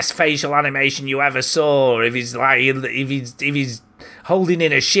best facial animation you ever saw. If he's holding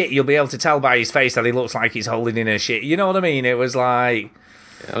in a shit, you'll be able to tell by his face that he looks like he's holding in a shit. You know what I mean? It was like...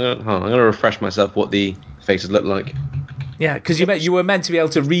 Yeah, I'm going to refresh myself what the faces look like. Yeah, because you were meant to be able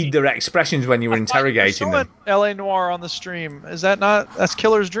to read their expressions when you were interrogating them. LA Noire on the stream. Is that not... That's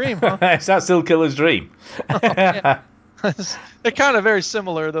Killer's Dream, huh? Is that still Killer's Dream? Yeah. They're kind of very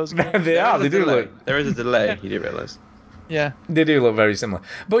similar, those games. They are. They do look. There is a delay. You do realise. Yeah. They do look very similar.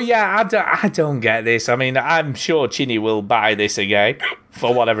 But yeah, I don't get this. I mean, I'm sure Chinny will buy this again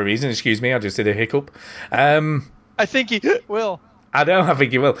for whatever reason. Excuse me, I just did a hiccup. I think he will. I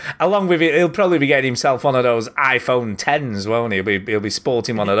think he will. Along with it, he'll probably be getting himself one of those iPhone 10s, won't he? He'll be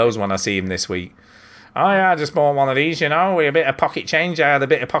sporting one of those when I see him this week. Oh yeah, I just bought one of these, with a bit of pocket change. I had a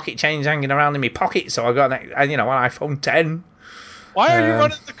bit of pocket change hanging around in my pocket, so I got an iPhone 10. Why are you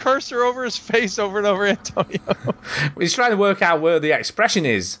running the cursor over his face over and over, Antonio? He's trying to work out where the expression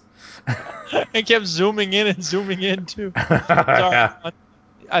is. And kept zooming in and zooming in, too. Sorry.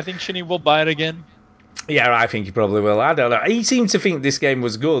 I think Shinny will buy it again. Yeah, I think he probably will. I don't know. He seemed to think this game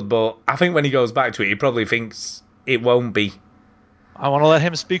was good, but I think when he goes back to it, he probably thinks it won't be. I want to let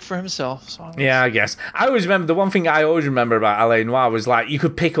him speak for himself. So yeah, I guess. I always remember, the one thing I always remember about LA Noire was like, you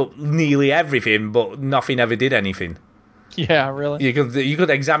could pick up nearly everything, but nothing ever did anything. Yeah, really. You could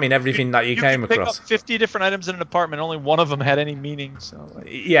examine everything that you came could across. Pick up 50 different items in an apartment. Only one of them had any meaning. So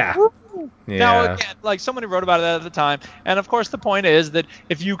yeah. Now again, like somebody wrote about it at the time, and of course the point is that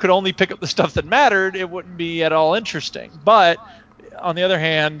if you could only pick up the stuff that mattered, it wouldn't be at all interesting. But on the other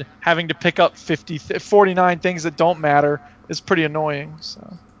hand, having to pick up 49 things that don't matter is pretty annoying.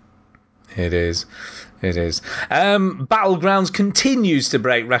 So. It is. Battlegrounds continues to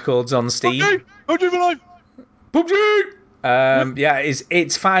break records on Steam. PUBG! Yeah,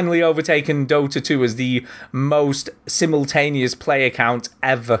 it's finally overtaken Dota 2 as the most simultaneous player count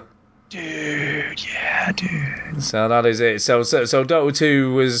ever. Dude. So that is it. So Dota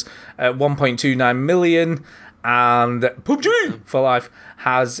 2 was at 1.29 million, and PUBG for life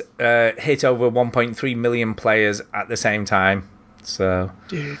has hit over 1.3 million players at the same time. So,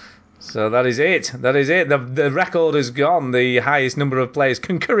 dude. So that is it. The record is gone. The highest number of players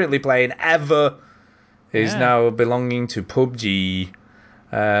concurrently playing ever is now belonging to PUBG.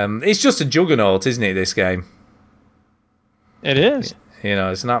 It's just a juggernaut, isn't it, this game? It is.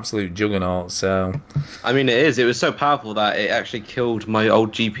 It's an absolute juggernaut, so... I mean, it is. It was so powerful that it actually killed my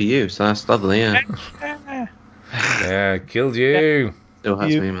old GPU, so that's lovely, yeah. Yeah, killed you. Still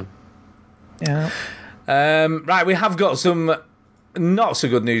hurts me, man. Yeah. Right, we have got some not so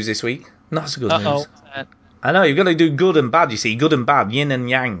good news this week. Not so good news. Uh-oh. I know, you've got to do good and bad, you see. Good and bad, yin and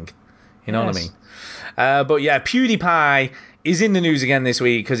yang. You know what I But yeah, PewDiePie is in the news again this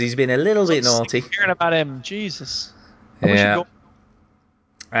week because he's been a little bit naughty. Hearing about him, Jesus. I wish he'd Yeah. go.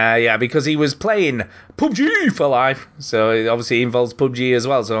 Yeah, because he was playing PUBG for life, so it obviously involves PUBG as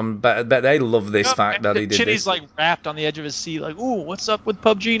well. So I bet they love this fact that he did Chinny's this. like wrapped on the edge of his seat, like, ooh, what's up with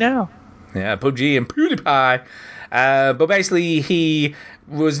PUBG now? Yeah, PUBG and PewDiePie. But basically, he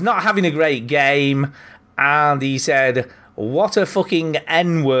was not having a great game, and he said, "What a fucking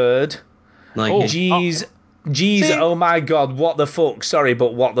N-word." Like, Jeez, See? oh my god, what the fuck? Sorry,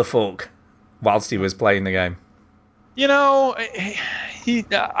 but what the fuck? Whilst he was playing the game. You know,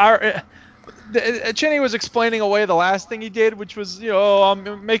 Chinny was explaining away the last thing he did, which was,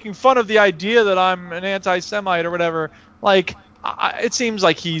 I'm making fun of the idea that I'm an anti-Semite or whatever. Like, it seems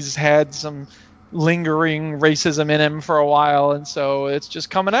like he's had some lingering racism in him for a while, and so it's just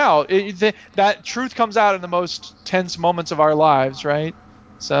coming out. That truth comes out in the most tense moments of our lives, right?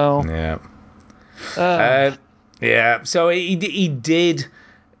 So yeah, yeah. So he did.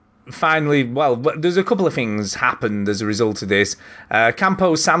 Finally, well, there's a couple of things happened as a result of this.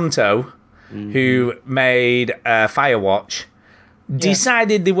 Campo Santo, who made Firewatch,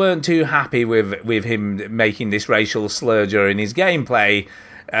 decided they weren't too happy with him making this racial slur during his gameplay,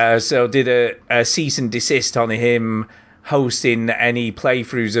 so did a cease and desist on him hosting any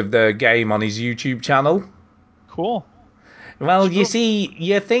playthroughs of the game on his YouTube channel. Cool. Well, you see,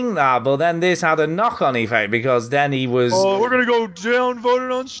 you think that, but then this had a knock-on effect because then he was... Oh, we're going to go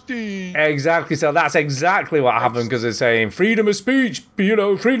downvoted on Steam. Exactly, so that's exactly what happened because they're saying freedom of speech,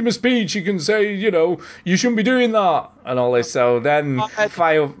 freedom of speech, you can say, you shouldn't be doing that and all this. So then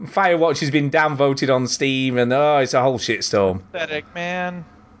Firewatch has been downvoted on Steam and it's a whole shitstorm. Pathetic, man.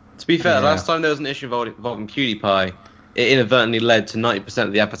 To be fair, last time there was an issue involving PewDiePie, it inadvertently led to 90%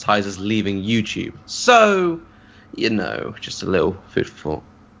 of the advertisers leaving YouTube. So... just a little food for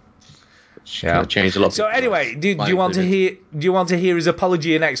thought. Kind of changed a lot. So anyway, do you want to hear? Do you want to hear his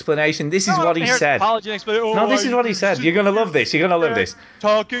apology and explanation? This is what he said. No, this is what he said. You're gonna love this. You're gonna love this.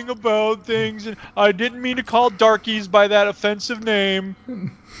 Talking about things, and I didn't mean to call darkies by that offensive name.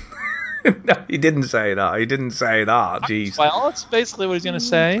 No, he didn't say that. He didn't say that. Jeez. Well, that's basically what he's gonna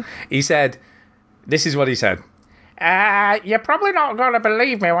say. He said, "This is what he said." You're probably not going to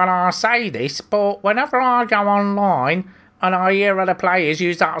believe me when I say this, but whenever I go online and I hear other players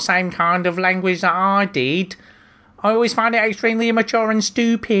use that same kind of language that I did, I always find it extremely immature and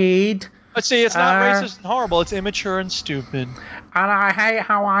stupid. But see, it's not racist and horrible, it's immature and stupid. And I hate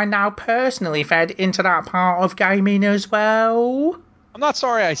how I now personally fed into that part of gaming as well. I'm not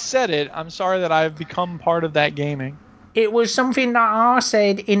sorry I said it, I'm sorry that I've become part of that gaming. It was something that I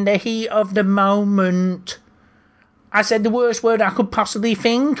said in the heat of the moment. I said the worst word I could possibly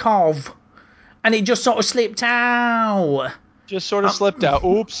think of. And it just sort of slipped out. Just sort of slipped out.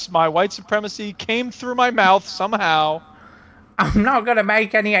 Oops, my white supremacy came through my mouth somehow. I'm not going to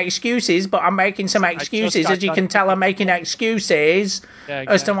make any excuses, but I'm making some excuses. As you can tell, I'm making excuses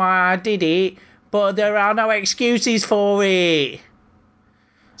as to why I did it. But there are no excuses for it.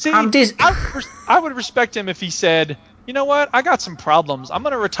 See, I would respect him if he said... You know what? I got some problems. I'm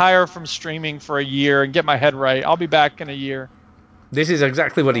going to retire from streaming for a year and get my head right. I'll be back in a year. This is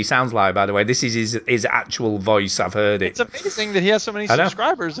exactly what he sounds like, by the way. This is his actual voice. I've heard it. It's amazing that he has so many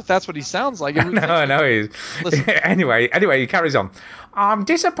subscribers, if that's what he sounds like. I know. Anyway, he carries on. I'm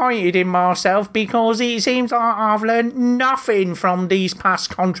disappointed in myself because it seems like I've learned nothing from these past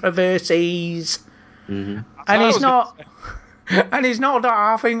controversies. Mm-hmm. And it's not... And it's not that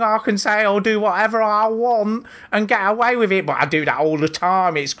I think I can say or do whatever I want and get away with it, but I do that all the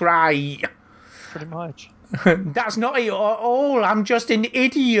time. It's great. Pretty much. That's not it at all. I'm just an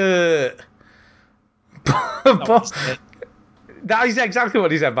idiot. That is exactly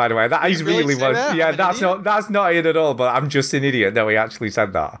what he said, by the way. That is really what. Yeah, that's not it at all. But I'm just an idiot. No, he actually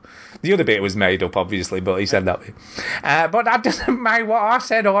said that. The other bit was made up, obviously, but he said that bit. But that doesn't make what I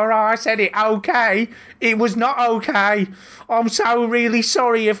said or I said it okay. It was not okay. I'm so really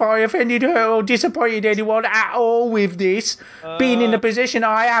sorry if I offended her or disappointed anyone at all with this. Being in the position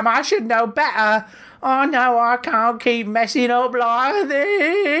I am, I should know better. I know I can't keep messing up like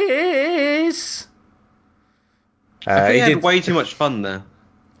this. I think he had way too much fun there.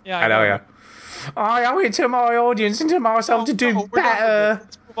 Yeah, I know. I owe it to my audience and to myself to do better.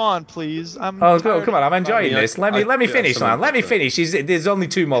 Let's move on, please. Come on, I'm enjoying this. Let me finish, man. Let me finish. There's only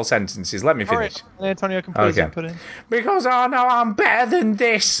 2 more sentences. Let me finish. All right. Antonio can put in. Because I know I'm better than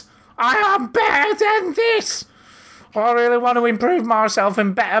this. I am better than this. I really want to improve myself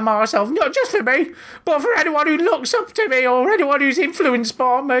and better myself, not just for me, but for anyone who looks up to me or anyone who's influenced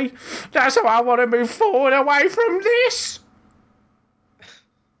by me. That's how I want to move forward away from this.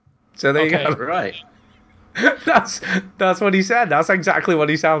 So there you go. Right. That's what he said. That's exactly what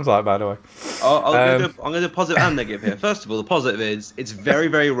he sounds like, by the way. I'm going to do positive and negative here. First of all, the positive is it's very,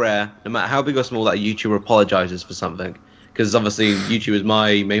 very rare, no matter how big or small, that a YouTuber apologizes for something. Because obviously YouTube is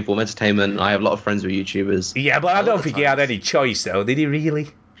my main form of entertainment. I have a lot of friends who are YouTubers. Yeah, but I don't think he had any choice, though. Did he really?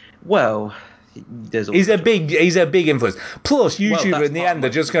 Well, he's a big influence. Plus, YouTube in the end, they're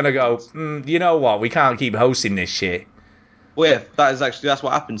just going to go, you know what? We can't keep hosting this shit. Well, yeah, that's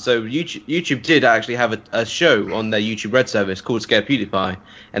what happened. So YouTube did actually have a show on their YouTube Red service called Scare PewDiePie,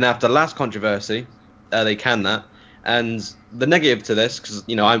 and after the last controversy, they canned that. And the negative to this, because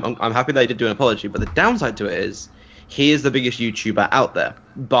I'm happy they did do an apology, but the downside to it is he is the biggest YouTuber out there,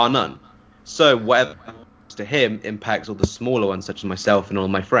 bar none. So whatever happens to him impacts all the smaller ones, such as myself and all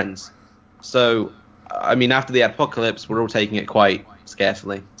my friends. So, I mean, after the apocalypse, we're all taking it quite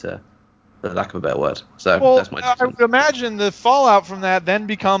scarcely, for the lack of a better word. So that's my. I would imagine the fallout from that then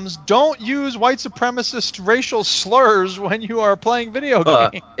becomes: don't use white supremacist racial slurs when you are playing video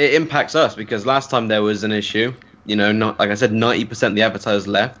games. It impacts us because last time there was an issue. Not like I said, 90% of the advertisers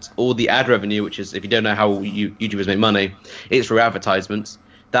left. All the ad revenue, which is, if you don't know how YouTubers make money, it's through advertisements.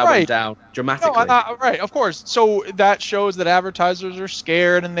 That went down dramatically. Right, of course. So that shows that advertisers are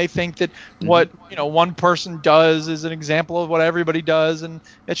scared and they think that what one person does is an example of what everybody does, and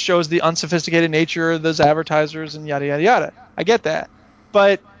it shows the unsophisticated nature of those advertisers and yada yada yada. I get that,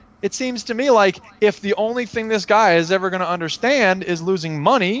 but it seems to me like if the only thing this guy is ever going to understand is losing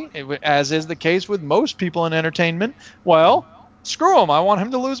money, as is the case with most people in entertainment, well, screw him. I want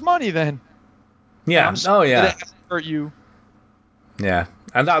him to lose money then. Yeah. Oh yeah. Hurt you. Yeah.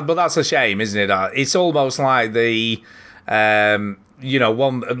 But that's a shame, isn't it? It's almost like the,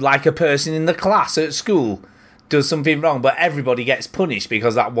 one like a person in the class at school does something wrong, but everybody gets punished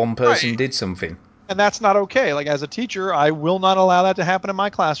because that one person did something. And that's not okay. Like, as a teacher, I will not allow that to happen in my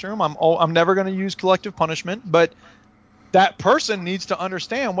classroom. I'm never going to use collective punishment, but that person needs to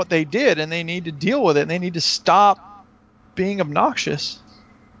understand what they did, and they need to deal with it, and they need to stop being obnoxious.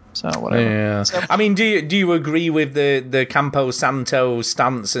 So whatever. Yeah. I mean, do you agree with the Campo Santo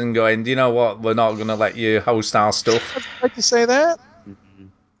stance and going, do you know what, we're not going to let you host our stuff? I'd like to say that.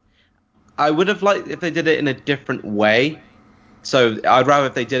 I would have liked if they did it in a different way. So I'd rather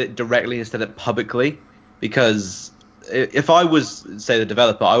if they did it directly instead of publicly, because if I was, say, the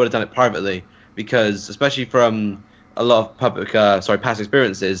developer, I would have done it privately, because especially from a lot of past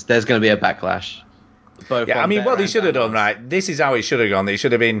experiences, there's going to be a backlash. I mean, what they should have done, right? This is how it should have gone. They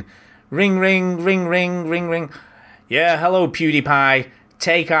should have been ring, ring, ring, ring, ring, ring. Yeah, hello, PewDiePie.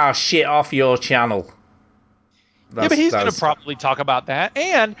 Take our shit off your channel. But he's going to probably talk about that.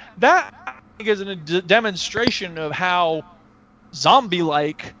 And that, I think, is a demonstration of how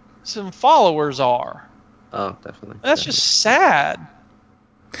zombie-like some followers are. Oh, definitely. That's just sad.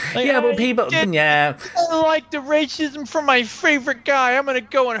 Like, but people, I like the racism from my favorite guy. I'm gonna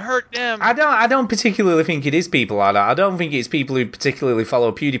go and hurt them. I don't particularly think it is people like that. I don't think it's people who particularly follow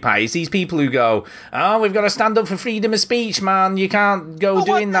PewDiePie. It's these people who go, oh, we've got to stand up for freedom of speech, man. You can't go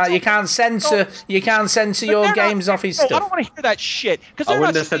doing that. You can't censor. You can't censor your games off his stuff. I don't want to hear that shit. I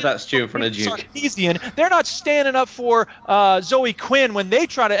wouldn't have said that, Stu, in front of Duke. Sarkeesian. They're not standing up for Zoe Quinn when they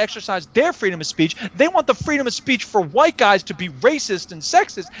try to exercise their freedom of speech. They want the freedom of speech for white guys to be racist and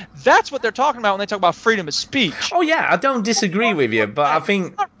sexist. That's what they're talking about when they talk about freedom of speech. Oh yeah, I don't disagree with you, but I think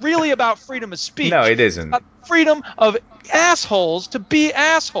it's not really about freedom of speech. No, it isn't. It's about freedom of assholes to be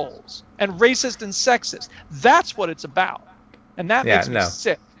assholes and racist and sexist. That's what it's about, and that makes me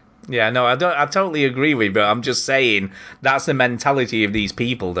sick. Yeah, no, I totally agree with you, but I'm just saying that's the mentality of these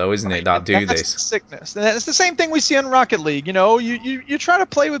people, though, isn't it, that do this? Sickness. And it's the same thing we see in Rocket League. You try to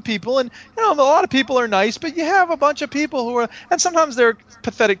play with people, and a lot of people are nice, but you have a bunch of people who are, and sometimes they're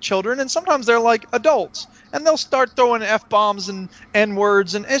pathetic children, and sometimes they're like adults, and they'll start throwing F-bombs and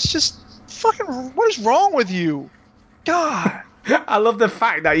N-words, and it's just fucking, what is wrong with you? God. I love the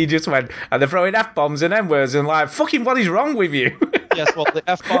fact that you just went, and they're throwing F-bombs and N-words, and like, fucking what is wrong with you? Yes, well, the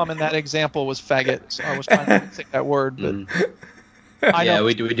F-bomb in that example was faggot, so I was trying to say that word, but I know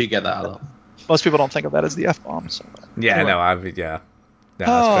we do get that a lot. Most people don't think of that as the F-bomb. So yeah, anyway. No,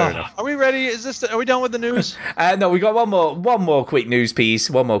 that's fair enough. Are we ready? Are we done with the news? No, we got one more quick news piece.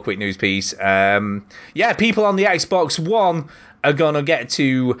 Yeah, people on the Xbox One are gonna get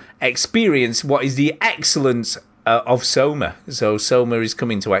to experience what is the excellence of Soma. So Soma is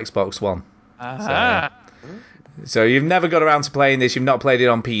coming to Xbox One. So you've never got around to playing this. You've not played it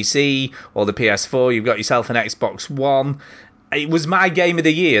on PC or the PS4. You've got yourself an Xbox One. It was my game of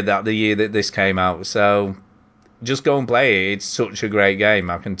the year the year that this came out. So just go and play it. It's such a great game.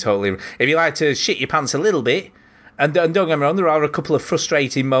 I can totally. If you like to shit your pants a little bit And don't get me wrong, there are a couple of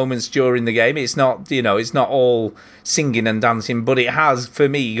frustrating moments during the game. It's not, it's not all singing and dancing, but it has, for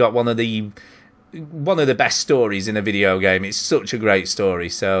me, got one of the best stories in a video game. It's such a great story.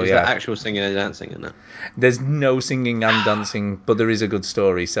 So Is yeah, there actual singing and dancing in that? there's no singing and dancing, but there is a good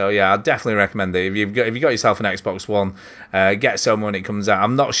story. So yeah, I definitely recommend it. If you've got yourself an Xbox One, get some when it comes out.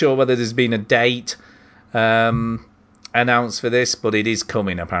 I'm not sure whether there's been a date announced for this, but it is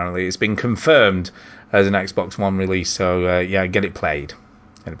coming. Apparently, it's been confirmed as an Xbox One release. So yeah, get it played.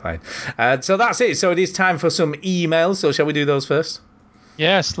 So that's it. So it is time for some emails. So shall we do those first?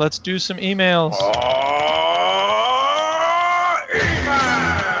 Yes, let's do some emails.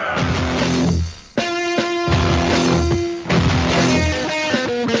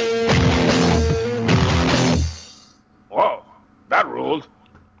 Whoa, that ruled.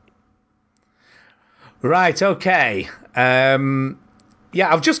 Right, okay.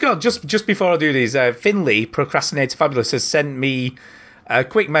 Yeah, I've just got, just before I do these, Finley, Procrastinator Fabulous, has sent me a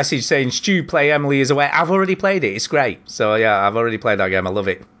quick message saying, Stu, play Emily is Away. I've already played it. It's great. So, yeah, I've already played that game. I love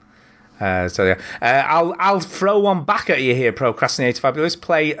it. So, yeah. I'll throw one back at you here, Procrastinator Fabulous.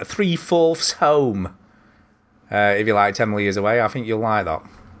 Play 3/4 Home. If you liked Emily is Away, I think you'll like that.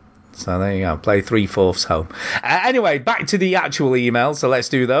 So, there you go. Play 3/4 Home. Anyway, back to the actual emails. So, let's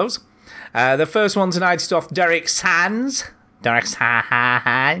do those. The first one tonight is off Derek Sands. And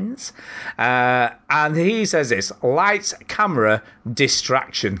he says this: lights, camera,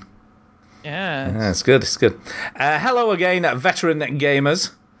 distraction. Yeah. It's good. Hello again, veteran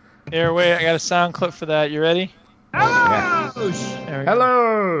gamers. Here, wait, I got a sound clip for that. You ready? Hello.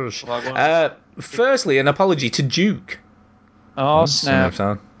 Firstly, an apology to Duke. Oh, snap.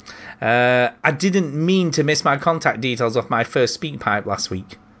 I didn't mean to miss my contact details off my first speak pipe last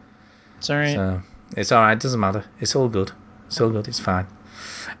week. It's all right. So, it's all right. Doesn't matter. It's all good. It's fine.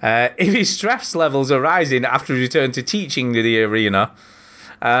 If his stress levels are rising after he returned to teaching in the arena,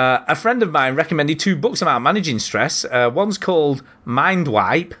 a friend of mine recommended 2 books about managing stress. One's called Mind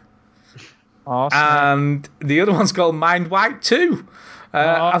Wipe, and the other one's called Mind Wipe 2.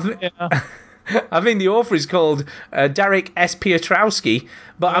 I think the author is called Derek S. Piotrowski,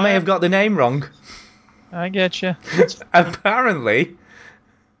 but I may have got the name wrong. I get you. Apparently,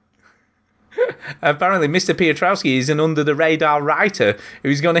 Mr. Piotrowski is an under-the-radar writer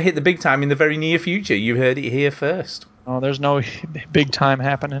who's going to hit the big time in the very near future. You heard it here first. Oh, there's no big time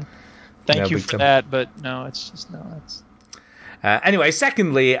happening. Thank you for that, but no, it's just no. It's. Anyway,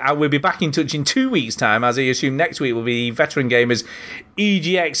 secondly, I will be back in touch in 2 weeks' time, as I assume next week will be Veteran Gamers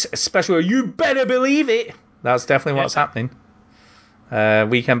EGX special. You better believe it. That's definitely what's happening.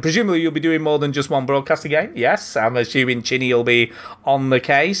 Weekend. Presumably, you'll be doing more than just one broadcast again. Yes, I'm assuming Chinny will be on the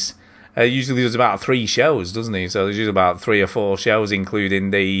case. Usually there's about 3 shows, doesn't he? So there's usually about 3 or 4 shows,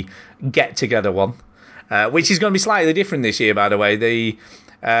 including the get-together one, which is going to be slightly different this year, by the way.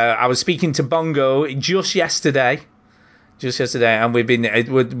 I was speaking to Bongo just yesterday, and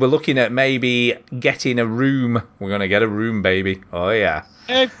we're looking at maybe getting a room. We're going to get a room, baby. Oh, yeah.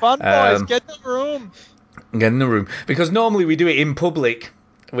 Hey, fun boys, get the room. Get in the room. Because normally we do it in public,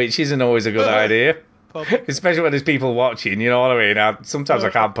 which isn't always a good idea. Especially when there's people watching, you know what I mean? Sometimes I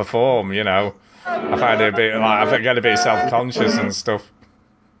can't perform, you know. I find it a bit I get a bit self-conscious and stuff.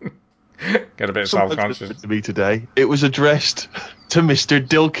 Get a bit self-conscious. To me today, it was addressed to Mr.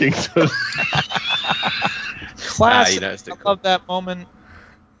 Dilkington. Classic. I love that moment.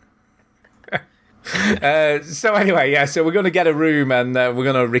 So anyway, yeah, so we're going to get a room and we're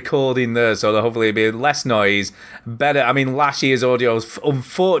going to record in there, so hopefully it'll be less noise, better. I mean, last year's audio,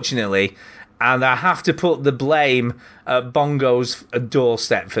 unfortunately, and I have to put the blame at Bongo's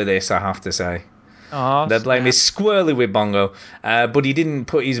doorstep for this, I have to say. Oh, the blame is squarely with Bongo, but he didn't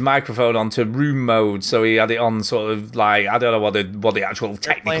put his microphone onto room mode, so he had it on sort of like, I don't know what the actual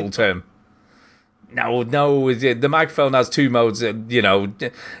technical term. No, the microphone has 2 modes, you know,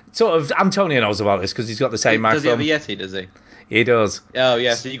 sort of. Antonio knows about this because he's got the same microphone. Does he have a Yeti, does he? He does. Oh,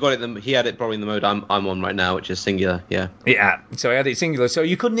 yeah, so you got it. He had it probably in the mode I'm on right now, which is singular, yeah. Yeah, so he had it singular, so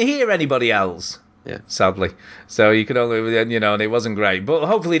you couldn't hear anybody else. Yeah. Sadly. So you could only, you know, and it wasn't great. But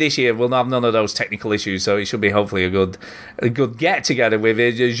hopefully this year we'll have none of those technical issues, so it should be hopefully a good get-together with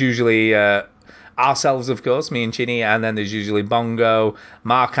it. There's usually ourselves, of course, me and Chinny, and then there's usually Bongo,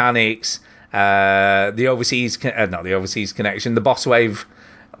 Mark Anix, the overseas, not the overseas connection, the Boss Wave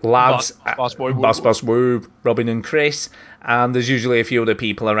lads, Boss Woo, Robin and Chris, and there's usually a few other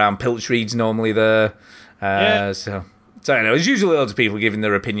people around. Pilchreed's normally there, so you know, there's usually loads of people giving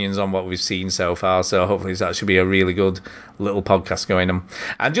their opinions on what we've seen so far, so hopefully that should be a really good little podcast going on.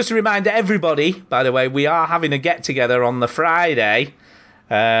 And just to remind everybody, by the way, we are having a get-together on the Friday,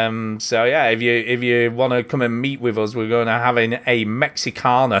 So yeah, if you want to come and meet with us, we're going to having a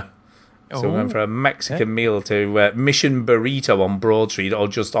Mexicana. So we're going for a Mexican meal to Mission Burrito on Broad Street, or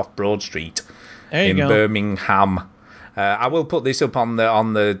just off Broad Street in Birmingham. I will put this up on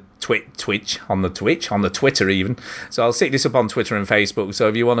the Twitter even. So I'll stick this up on Twitter and Facebook. So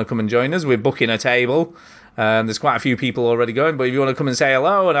if you want to come and join us, we're booking a table. There's quite a few people already going, but if you want to come and say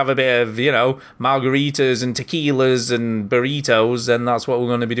hello and have a bit of, margaritas and tequilas and burritos, then that's what we're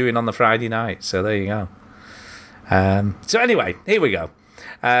going to be doing on the Friday night. So there you go. So anyway, here we go.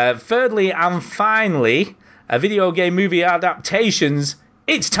 Thirdly and finally, a video game movie adaptations.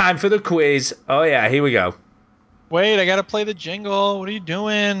 It's time for the quiz. Oh yeah, here we go. Wait, I gotta play the jingle. What are you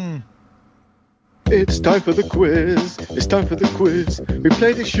doing? It's time for the quiz. It's time for the quiz. We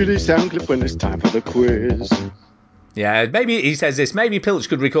play the shitty sound clip when it's time for the quiz. Yeah, maybe he says this. Maybe Pilch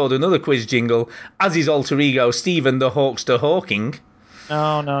could record another quiz jingle as his alter ego, Stephen the Hawkster Hawking.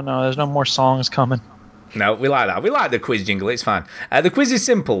 No. There's no more songs coming. No, we like that. We like the quiz jingle. It's fine. The quiz is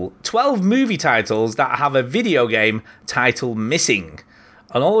simple. 12 movie titles that have a video game title missing.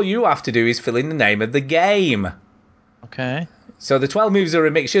 And all you have to do is fill in the name of the game. Okay. So the 12 movies are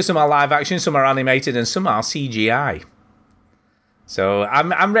a mixture. Some are live action, some are animated, and some are CGI. So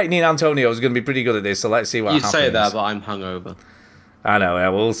I'm reckoning Antonio's going to be pretty good at this, so let's see what happens. You say that, but I'm hungover. I know, yeah,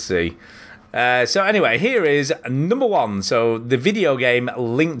 we'll see. So anyway, here is number 1. So the video game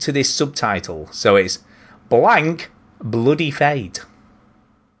linked to this subtitle. So it's blank Bloody Fate.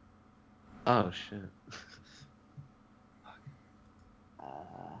 Oh, shit.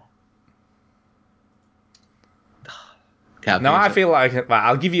 Now, I feel like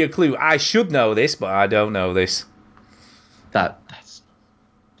I'll give you a clue. I should know this, but I don't know this. That's...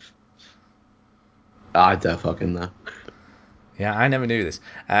 I don't fucking know. Yeah, I never knew this.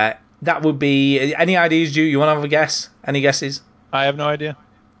 That would be... Any ideas, Drew? You want to have a guess? Any guesses? I have no idea.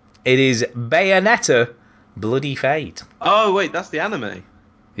 It is Bayonetta Bloody Fate. Oh, wait, that's the anime.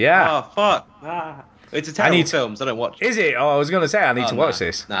 Yeah. Oh, fuck. It's a terrible film, so I don't watch it. Is it? Oh, I was going to say I need to watch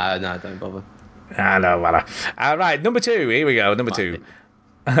this. No, don't bother. No, matter. All right, number 2. Here we go. Number 2.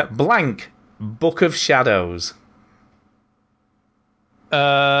 Blank Book of Shadows.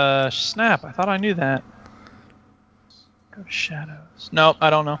 Snap. I thought I knew that. Book of Shadows. Nope, I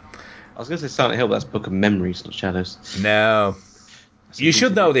don't know. I was going to say Silent Hill, but that's Book of Memories, not Shadows. No. You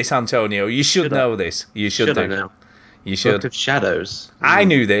should know this, Antonio. You should know this. You should do. I know? You should. Book of Shadows. I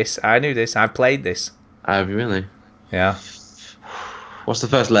knew this. I played this. Have you really? Yeah. What's the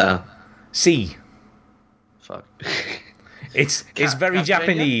first letter? C. Fuck. It's very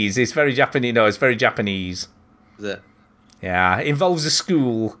Japanese. It's very Japanese. No, it's very Japanese. Is it? Yeah. It involves a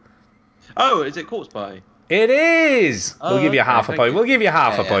school. Oh, is it Corpse Pie? It is. Oh, we'll give you half a point. We'll give you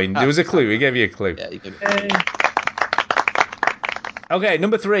half a point. There was a clue. We gave you a clue. Yeah, you gave me. Okay,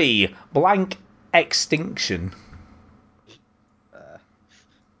 number 3. Blank Extinction.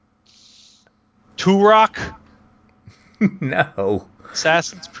 Turok. No.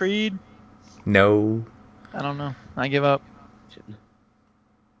 Assassin's Creed. No. I don't know. I give up.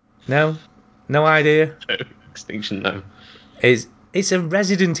 No. No idea. Extinction. No. It's a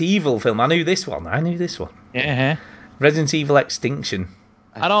Resident Evil film. I knew this one. Yeah. Resident Evil Extinction.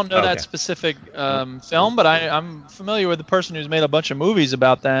 I don't know that specific film, but I'm familiar with the person who's made a bunch of movies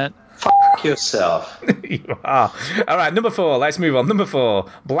about that. Fuck yourself. You are. All right, number 4. Let's move on. Number 4.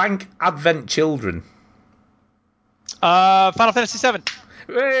 Blank Advent Children. Final Fantasy VII.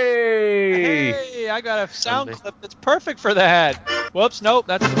 Hey! Hey, I got a sound clip that's perfect for that. Whoops, nope,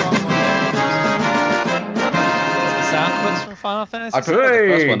 that's the wrong one. The sound clips from Final Fantasy I prefer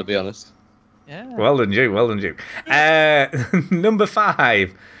the first one, to be honest. Yeah. Well done, you. Number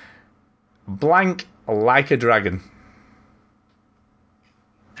 5. Blank Like a Dragon.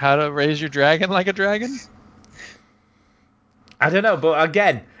 How to raise your dragon like a dragon? I don't know, but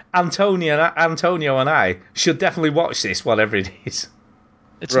again, Antonio and I should definitely watch this, whatever it is.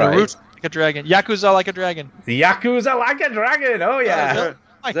 It's Naruto like a dragon. Yakuza like a dragon. Yakuza like a dragon. Oh yeah. Oh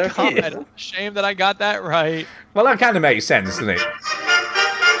my God! Shame that I got that right. Well, that kind of makes sense, doesn't it? Yeah.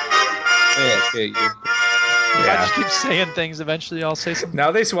 If I just keep saying things, eventually I'll say something.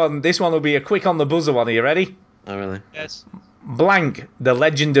 Now this one will be a quick on the buzzer one. Are you ready? Oh really? Yes. Blank The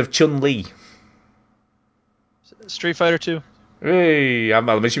Legend of Chun-Li. Street Fighter 2. Hey, I'm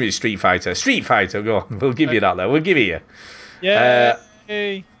assuming it's Street Fighter. Street Fighter, go on. We'll give you that, though. We'll give it you. Yeah.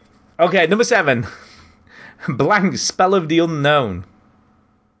 Okay, number 7. Blank Spell of the Unknown.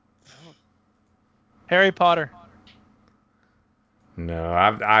 Harry Potter. No,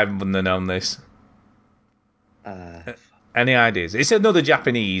 I wouldn't have known this. Any ideas? It's another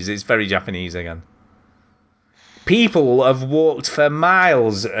Japanese. It's very Japanese again. People have walked for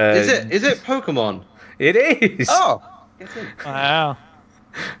miles. Is it Pokemon? It is. Oh. Wow.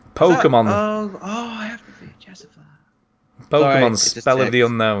 Pokemon. I have the VHS of that. Pokemon Sorry, Spell of the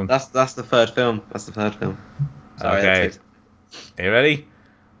Unknown. That's the third film. Sorry, Okay. that's it. Are you ready?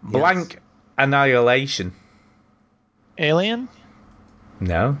 Blank Annihilation. Alien?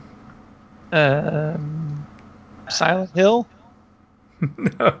 No. Silent Hill?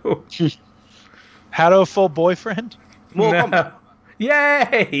 No. Hatoful Boyfriend? Mortal Kombat.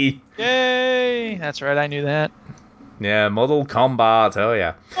 Yay! Yay! That's right, I knew that. Yeah, Mortal Kombat. Oh,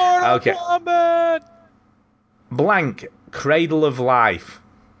 yeah. Mortal Okay. Kombat! Blank Cradle of Life.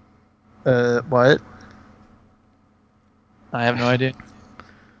 What? I have no idea.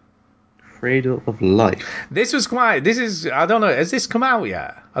 Cradle of Life. This is, I don't know, has this come out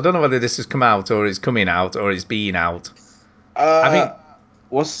yet? I don't know whether this has come out or it's coming out or it's been out. I think.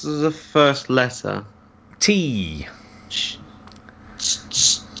 What's the first letter? T.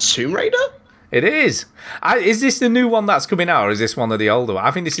 Tomb Raider? It is. Is this the new one that's coming out or is this one of the older ones?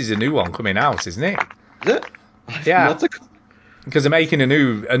 I think this is a new one coming out, isn't it? Is it? Yeah. Because they're making a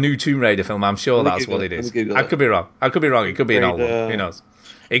new Tomb Raider film. I'm sure that's what it is. I could be wrong. It could be an old one. Who knows?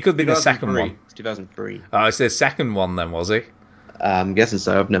 It could be the second one. It's 2003. Oh, it's the second one then, was it? I'm guessing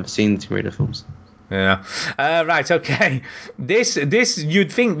so. I've never seen Tomb Raider films. Yeah. Right. Okay. This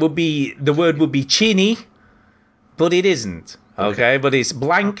you'd think would be the word would be chinny, but it isn't. Okay. But it's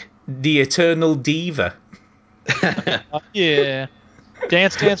blank the Eternal Diva. Yeah.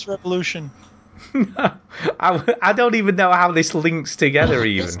 Dance Revolution. I don't even know how this links together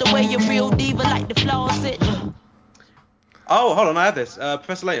even. It's the way you real diva like the flaws it. Oh, hold on, I have this.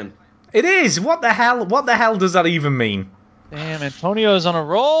 Professor Layton. It is. What the hell? What the hell does that even mean? Damn, Antonio's on a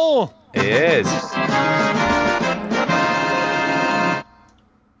roll. It is.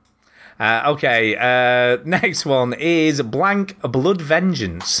 Okay. Next one is blank Blood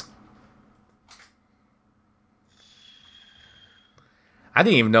Vengeance. I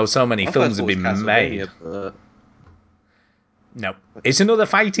didn't even know so many films have been made. But... No, it's another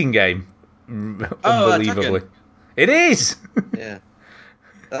fighting game. Unbelievably, it is. Yeah,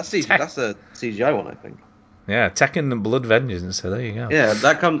 that's a CGI one, I think. Yeah, Tekken and Blood Vengeance. So there you go. Yeah,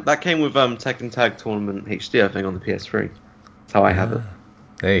 that came with Tekken Tag Tournament HD, I think, on the PS3. That's how I have it.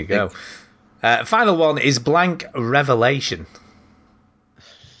 There you go. Final one is blank Revelation.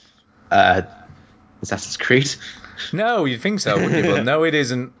 Assassin's Creed. No, you'd think so, wouldn't you? But no, it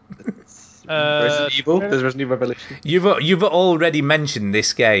isn't. Resident Evil. There's Resident Evil Revelation. You've already mentioned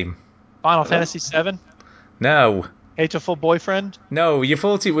this game. Final Fantasy VII. No. Hateful Boyfriend. No, you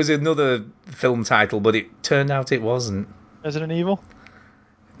thought it was another film title, but it turned out it wasn't. Resident Evil.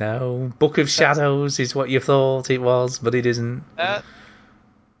 No. Book of Shadows is what you thought it was, but it isn't.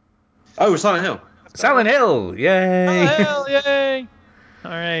 Oh, Silent Hill. Silent Hill. Yay. Silent Hill. Yay.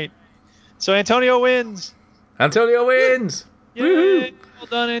 All right. So Antonio wins. Antonio wins. Yay. Woo-hoo. Well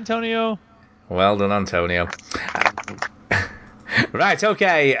done, Antonio. Well done, Antonio. Right,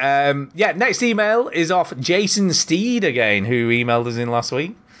 okay. Next email is off Jason Steed again, who emailed us in last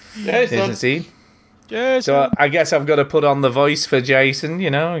week. Jason Steed. Jason. So I guess I've got to put on the voice for Jason,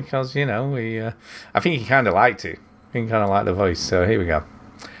 because, I think he kind of liked it. I think he kind of liked the voice, so here we go.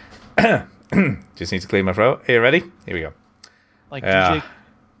 Just need to clear my throat. Are you ready? Here we go. Like DJ.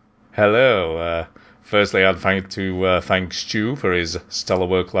 Hello. Firstly, I'd like to thank Stu for his stellar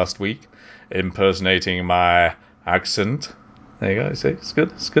work last week, impersonating my accent. There you go. See, it's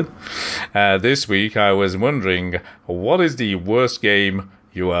good. It's good. This week, I was wondering, what is the worst game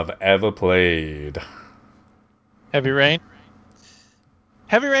you have ever played? Heavy Rain.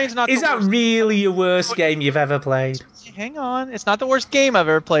 Heavy Rain's not. Is that really your worst game you've ever played? Hang on, it's not the worst game I've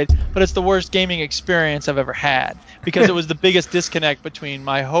ever played, but it's the worst gaming experience I've ever had because it was the biggest disconnect between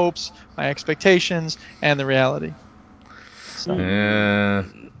my hopes, my expectations, and the reality. So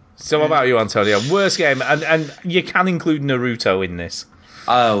what about you, Antonio? Worst game, and you can include Naruto in this.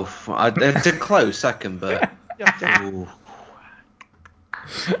 Oh, it's a close second, but... I'm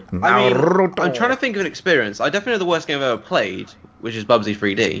trying to think of an experience. I definitely know the worst game I've ever played, which is Bubsy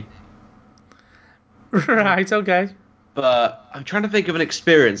 3D. Right, okay. But I'm trying to think of an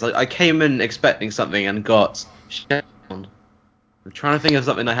experience. Like, I came in expecting something and got shit on. I'm trying to think of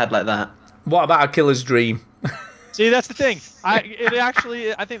something I had like that. What about A Killer's Dream? See, that's the thing. I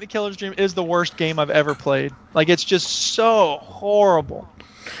think The Killer's Dream is the worst game I've ever played. Like, it's just so horrible.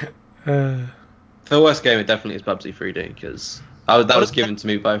 For the worst game, it definitely is Bubsy 3D, because that was given to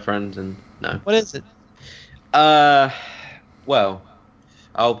me by a friend, and no. What is it? Well,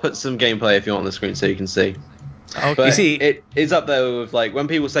 I'll put some gameplay if you want on the screen so you can see. But You see- it is up there with, like, when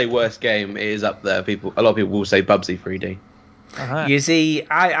people say worst game, it is up there. A lot of people will say Bubsy 3D. Uh-huh. You see,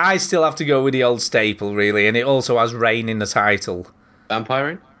 I still have to go with the old staple, really, and it also has Rain in the title. Vampire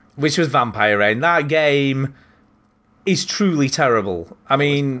Rain? Which was Vampire Rain. That game is truly terrible. I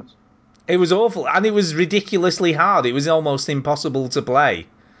mean, it was awful, and it was ridiculously hard. It was almost impossible to play.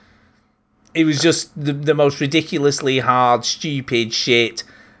 It was just the most ridiculously hard, stupid shit,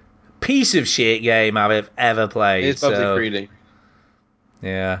 piece of shit game I've ever played. It's Bubsy 3D.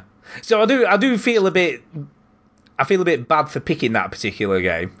 Yeah. So I do feel a bit. I feel a bit bad for picking that particular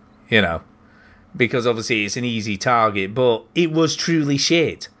game, you know, because obviously it's an easy target, but it was truly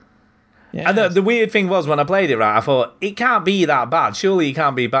shit. Yeah. And the weird thing was, when I played it, right, I thought, it can't be that bad. Surely it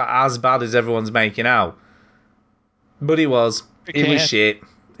can't be as bad as everyone's making out. But it was. It was shit.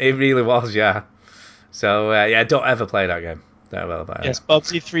 It really was, yeah. So, yeah, don't ever play that game. Don't ever play it. Yes,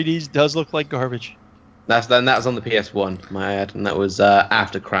 Bubsy 3D does look like garbage. That was on the PS1, my ad, and that was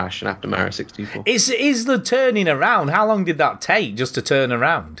after Crash and after Mario 64. Is the turning around? How long did that take just to turn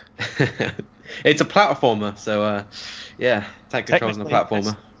around? It's a platformer, so yeah, tech controls on a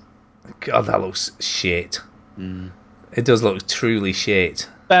platformer. God, that looks shit. It does look truly shit.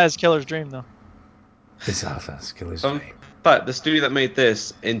 Bad as Killer's Dream, though. It's that's Killer's Dream. But the studio that made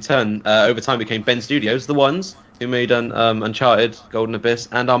this, in turn, over time became Ben Studios, the ones who made Uncharted, Golden Abyss,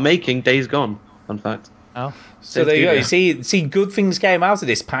 and are making Days Gone. Fun fact. Oh. So there you go. You see, good things came out of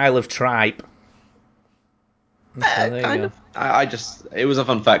this pile of tripe. So there you go. It was a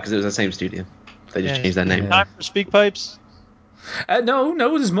fun fact because it was the same studio. They just changed their name. Time for Speak Pipes? No,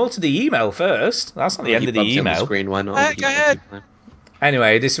 there's more to the email first. That's not the end of the email. On the screen, why not? Go ahead.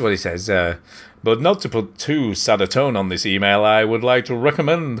 Anyway, this is what he says. But not to put too sad a tone on this email, I would like to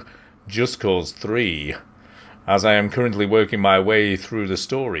recommend Just Cause 3, as I am currently working my way through the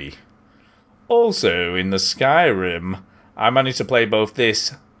story. Also, in the Skyrim, I managed to play both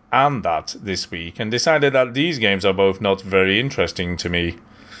this and that this week, and decided that these games are both not very interesting to me.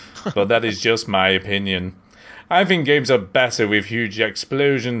 But that is just my opinion. I think games are better with huge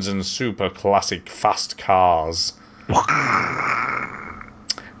explosions and super classic fast cars.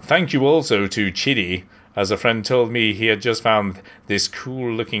 Thank you also to Chidi, as a friend told me he had just found this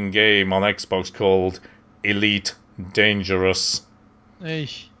cool looking game on Xbox called Elite Dangerous.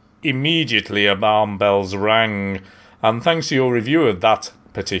 Eesh. Immediately alarm bells rang, and thanks to your review of that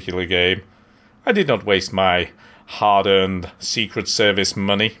particular game, I did not waste my hard-earned Secret Service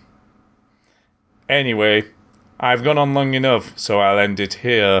money. Anyway, I've gone on long enough, so I'll end it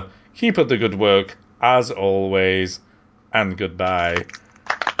here. Keep up the good work, as always, and goodbye.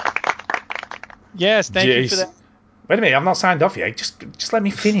 Yes, thank you for that. Wait a minute, I'm not signed off yet. Just let me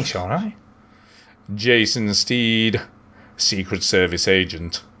finish, all right? Jason Steed, Secret Service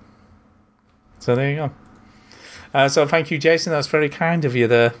agent. So there you go. So thank you, Jason. That's very kind of you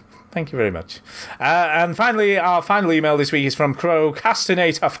there. Thank you very much. And finally, our final email this week is from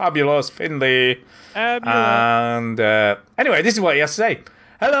Procrastinator Fabulous Finley. And anyway, this is what he has to say.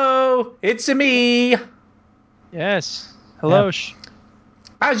 Hello, it's me. Yes. Hello. Yeah.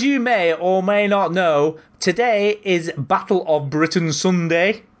 As you may or may not know, today is Battle of Britain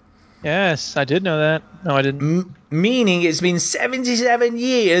Sunday. Yes, I did know that. No, I didn't. Meaning it's been 77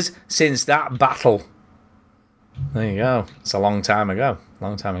 years since that battle. There you go. It's a long time ago.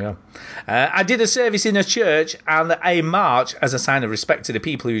 I did a service in a church and a march as a sign of respect to the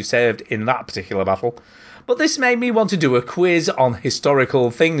people who served in that particular battle. But this made me want to do a quiz on historical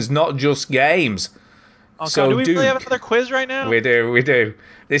things, not just games. Oh, so do we really have another quiz right now? We do.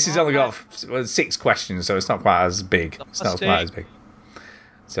 This has only got 6 questions, so it's not quite as big.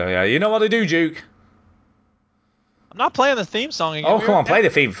 So yeah, you know what to do, Duke. I'm not playing the theme song again. Oh, come on, play the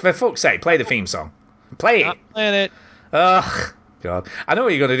theme. For fuck's sake, play the theme song. Play it. Not playing it. Ugh, God. I know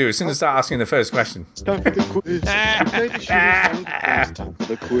what you're going to do as soon as I start asking the first question. It's time for the quiz. It's time for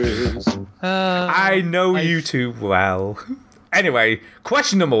the quiz. I know you too well. Anyway,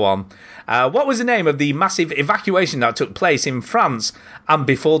 question number 1. What was the name of the massive evacuation that took place in France and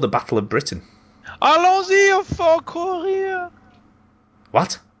before the Battle of Britain? Allons-y, il faut courir.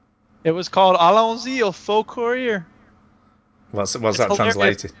 What? It was called Allons-y, il faut courir. What's that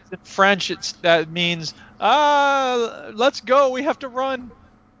translated? In French, that means, let's go, we have to run.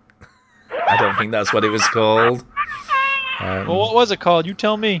 I don't think that's what it was called. Well, what was it called? You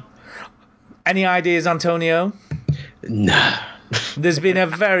tell me. Any ideas, Antonio? No. There's been a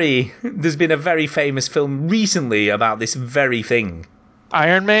very famous film recently about this very thing.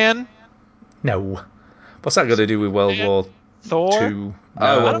 Iron Man? No. What's that got to do with World War Thor? II?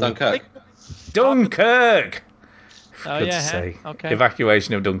 Oh, Dunkirk. Dunkirk! Oh, Good yeah. to say. Okay.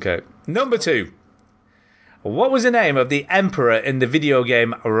 Evacuation of Dunkirk. Number 2. What was the name of the emperor in the video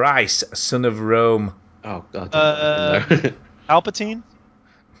game Rice, Son of Rome? Oh, God. Palpatine?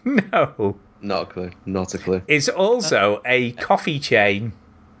 No. Not a clue. Not a clue. It's also a coffee chain.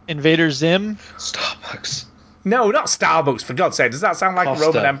 Invader Zim? Starbucks. No, not Starbucks, for God's sake. Does that sound like Costa. a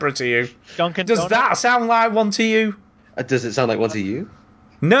Roman emperor to you? Dunkin' Does Donuts? that sound like one to you? Does it sound like one to you?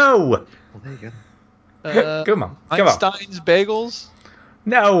 No. Well, there you go. Come on. Einstein's Bagels?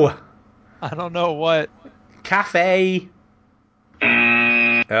 No. I don't know what. Cafe.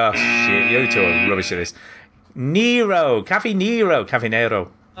 Oh, shit. You two are rubbish at this. Nero. Cafe Nero. Cafe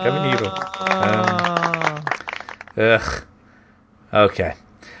Nero. Cafe Nero. Ugh. Okay.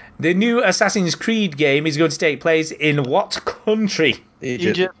 The new Assassin's Creed game is going to take place in what country?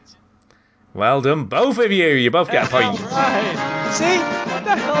 Egypt. Well done, both of you. You both get a point. Right. See? What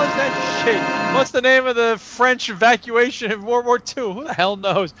the hell is that shit? What's the name of the French evacuation in World War II? Who the hell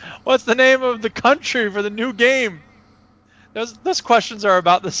knows? What's the name of the country for the new game? Those questions are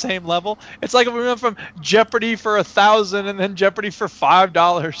about the same level. It's like if we went from Jeopardy for 1,000 and then Jeopardy for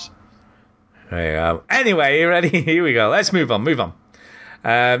 $5. There you go. Anyway, you ready? Here we go. Let's move on.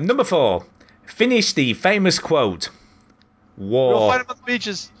 Number 4. Finish the famous quote. War. We'll fight them on the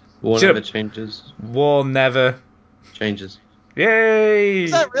beaches. War never changes. War never changes. Yay!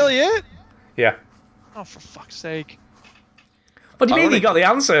 Is that really it? Yeah. Oh, for fuck's sake. What do you mean he got the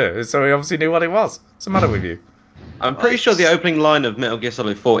answer? So he obviously knew what it was. What's the matter with you? I'm pretty sure the opening line of Metal Gear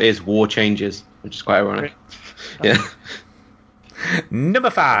Solid 4 is "War changes," which is quite ironic. Yeah.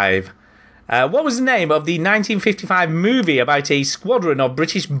 Number 5. What was the name of the 1955 movie about a squadron of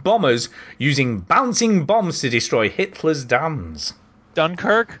British bombers using bouncing bombs to destroy Hitler's dams?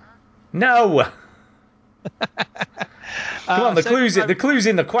 Dunkirk? No. Come on, the clue's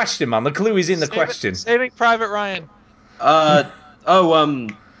in the question, man. The clue is in the question. Saving Private Ryan.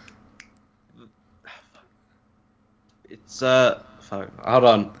 It's fuck. Hold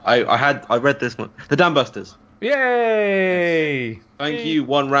on. I read this one. The Dam Busters. Yay! Thank you.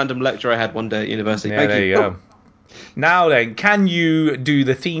 One random lecture I had one day at university. Yeah, Thank there you go. Now then, can you do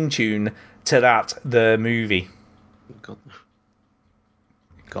the theme tune to the movie? God.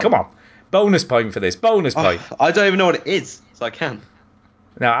 Come on. Bonus point for this. Bonus point. I don't even know what it is, so I can.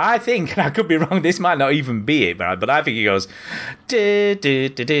 Now, I think, I could be wrong, this might not even be it, but I think it goes... Something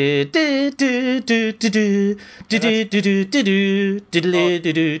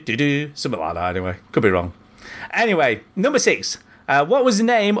like that, anyway. Could be wrong. Anyway, number 6. What was the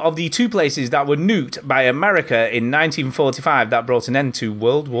name of the 2 places that were nuked by America in 1945 that brought an end to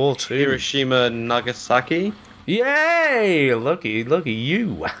World War II? Hiroshima, Nagasaki? Yay! Lucky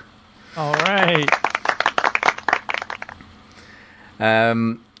you. All right.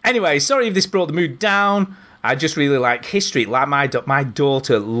 Anyway, sorry if this brought the mood down. I just really like history. Like my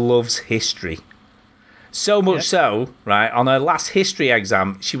daughter loves history. So much so, right, on her last history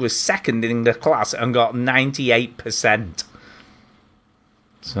exam, she was second in the class and got 98%.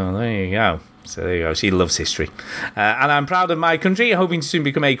 So there you go. She loves history. And I'm proud of my country, hoping to soon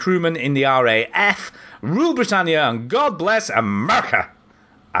become a crewman in the RAF. Rule Britannia, and God bless America,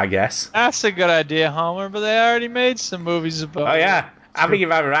 I guess. That's a good idea, Homer, but they already made some movies about it. Oh, yeah. I think you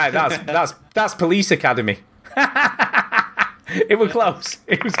might be right. That's Police Academy. It was close.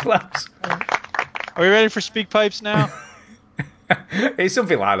 Are we ready for Speak Pipes now? It's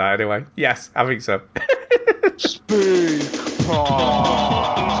something like that, anyway. Yes, I think so. Speak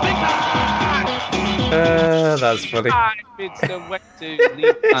That's funny. It's the way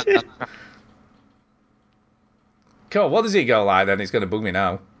to Cool, what does it go like then? It's going to bug me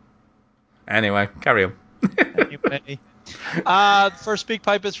now. Anyway, carry on. Anyway. First Speak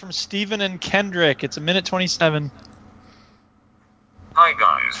Pipe is from Stephen and Kendrick. It's 1:27. Hi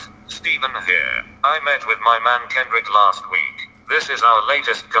guys, Stephen here. I met with my man Kendrick last week. This is our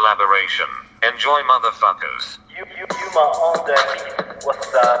latest collaboration. Enjoy, motherfuckers. You my on that beat.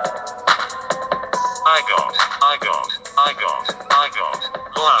 What's up? I got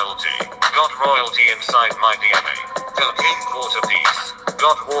loyalty. Got royalty inside my DNA. Cocaine quarter piece.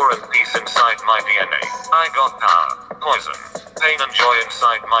 Got war and peace inside my DNA. I got power, poison, pain and joy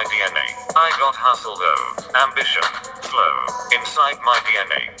inside my DNA. I got hustle though, ambition, flow, inside my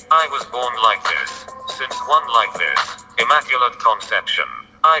DNA. I was born like this, since one like this, immaculate conception.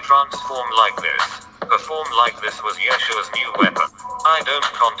 I transform like this, perform like this was Yeshua's new weapon. I don't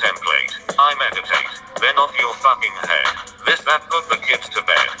contemplate, I meditate, then off your fucking head. This that put the kids to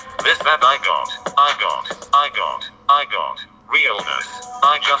bed. This that I got realness.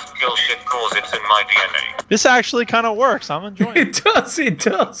 I just kill shit cause it's in my DNA. This actually kind of works. I'm enjoying it. It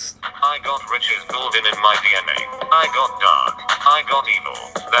does. I got riches golden in my DNA. I got dark. I got evil.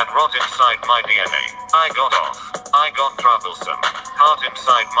 That rot inside my DNA. I got off. I got troublesome. Heart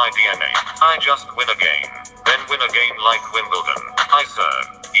inside my DNA. I just win a game. Then win again like Wimbledon. I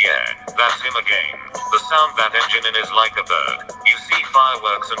serve. Yeah, that's him again. The sound that engine in is like a bird. You see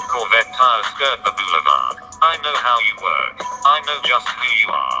fireworks and Corvette tires skirt the boulevard. I know how you work. I know just who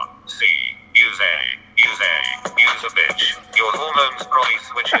you are. See, use a bitch. Your hormones probably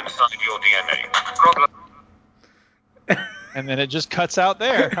switch inside your DNA. Problem. And then it just cuts out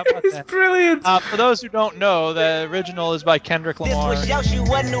there. How about It's that? brilliant. For those who don't know, the original is by Kendrick Lamar. This was you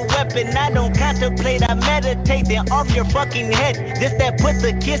a new weapon. I don't contemplate, I meditate. Then off your fucking head. This that puts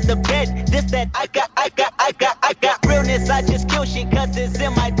a kiss to bed. This that I got realness. I just kill shit cause it's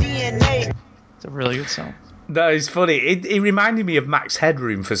in my DNA. It's a really good song. That is funny. It reminded me of Max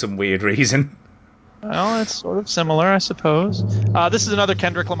Headroom for some weird reason. Well, it's sort of similar, I suppose. This is another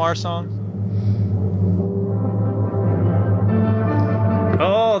Kendrick Lamar song.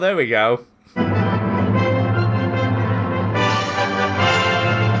 Oh, there we go.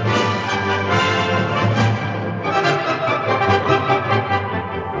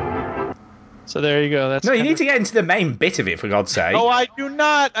 So there you go. That's no, you need Kendrick. to get into the main bit of it, for God's sake. No, I do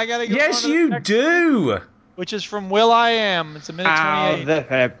not. I gotta go. Yes, on to the you next do. one, which is from Will I Am. It's a minute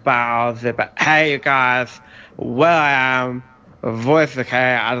 28. Zip it. Hey, you guys. Well, I am. Voice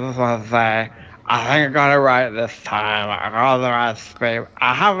okay. I just want to say, I think I got it right this time. I got the right speak.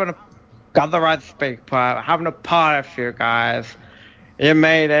 I haven't got the right speak part. I'm having a party for you guys. You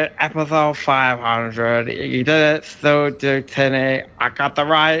made it. Episode 500. You did it so do Tinny. I got the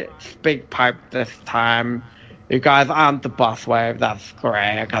right speak pipe this time. You guys aren't the boss wave. That's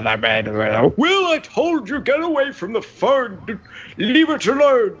great. Because I made it. Will, I told you, get away from the phone. Leave it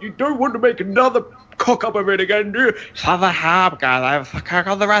alone. You don't want to make another cock up of it again, do you? So I have, guys. I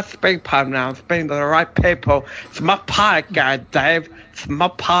got the right speak pipe now. I'm speaking to the right people. It's my party, guys, Dave. It's my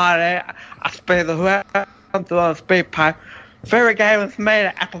party. I speak to whoever wants to speak pipe. Very game has made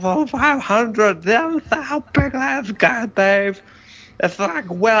it. Episode 500. Do you understand how big that is, guys, Dave? It's like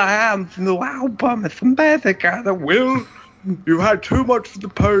Will I Am's new album. It's amazing, guys. Will, you've had too much of the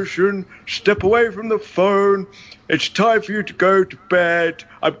potion. Step away from the phone. It's time for you to go to bed.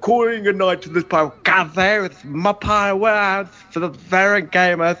 I'm calling a night to this part. God, Dave, it's my party. Will I Am for the very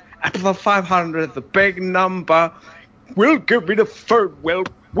gamers. Episode 500 is a big number. Will, give me the phone, Will.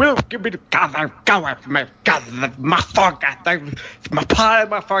 Will, give me the... God, go away from me. God, it's my phone, God, Dave. It's my party,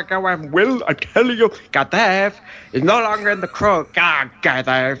 my phone. Go away from me. Will, I'm telling you... God, Dave, he's no longer in the crew. God,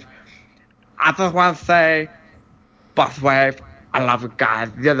 Dave. I just want to say, Boss Wave, I love you guys.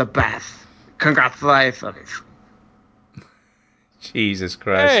 You're the best. Congratulations. Jesus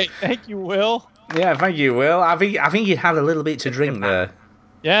Christ. Hey, thank you, Will. Yeah, thank you, Will. I think you had a little bit to drink there.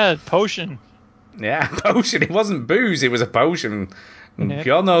 Yeah, potion. Yeah, potion. It wasn't booze, it was a potion. Yeah.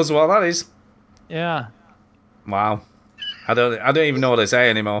 God knows what that is. Yeah. Wow. I don't even know what to say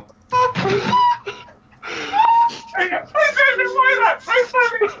anymore.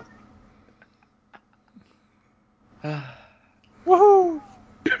 Woohoo!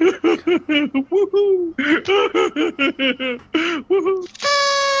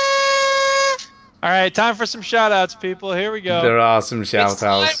 All right, time for some shout-outs, people. Here we go. There are some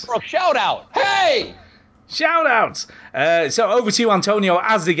shout-outs. It's time for a shout-out. Hey! Shout-outs! So over to you, Antonio.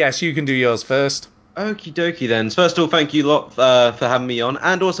 As the guest, you can do yours first. Okie dokie then. So first of all, thank you a lot for having me on,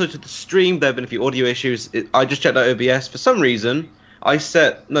 and also to the stream. There have been a few audio issues. I just checked out OBS. For some reason,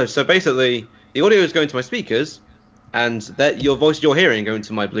 so basically, the audio is going to my speakers, and that your voice you're hearing going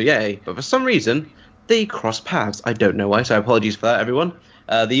to my Blue Yeti, but for some reason, they cross paths. I don't know why, so apologies for that, everyone.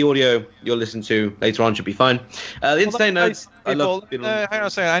 The audio you'll listen to later on should be fine. The entertainment notes, I love being on. Hang on a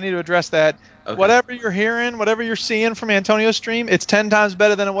second. I need to address that. Okay. Whatever you're hearing, whatever you're seeing from Antonio's stream, it's 10 times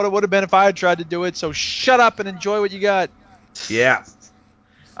better than what it would have been if I had tried to do it. So shut up and enjoy what you got. Yeah.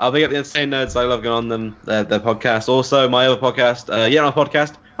 I'll pick up the entertainment notes. I love going on them. Their podcast. Also, my other podcast, my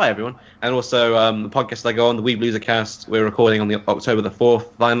podcast. Hi, everyone. And also, the podcast I go on, the Weeb Loser Cast. We're recording on the October the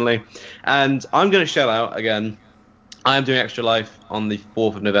 4th, finally. And I'm going to shout out again. I am doing Extra Life on the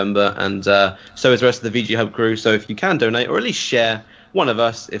 4th of November, and so is the rest of the VG Hub crew. So if you can donate, or at least share, one of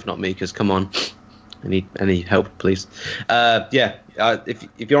us, if not me, because come on, I need any help, please.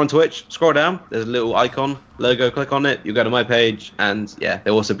 If you're on Twitch, scroll down. There's a little icon, logo, click on it. You'll go to my page, and yeah,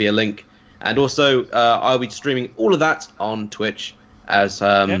 there'll also be a link. And also, I'll be streaming all of that on Twitch, as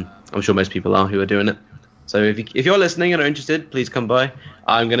I'm sure most people are who are doing it. So if you're listening and are interested, please come by.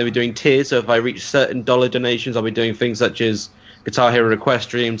 I'm going to be doing tiers, so if I reach certain dollar donations, I'll be doing things such as Guitar Hero request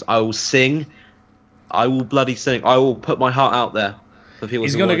streams. I will sing. I will bloody sing. I will put my heart out there. for people.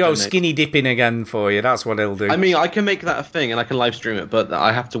 He's who going to wanna go donate. skinny dipping again for you. That's what he'll do. I mean, I can make that a thing and I can live stream it, but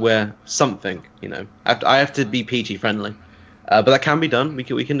I have to wear something. You know, I have to be PG friendly. But that can be done. We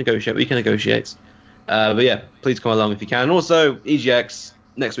can negotiate. We can negotiate. But yeah, please come along if you can. And also, EGX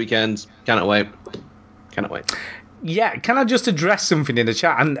next weekend. Cannot wait. Cannot wait. Yeah, can I just address something in the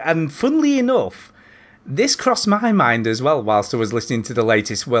chat? And funnily enough, this crossed my mind as well whilst I was listening to the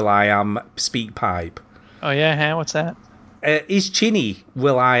latest Will I Am speak pipe. Oh yeah, huh? What's that? Is Chinny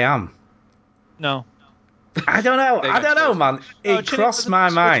Will I Am? No. I don't know, man. It crossed my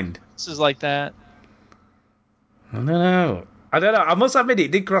mind. This is like that. I don't know. I must admit,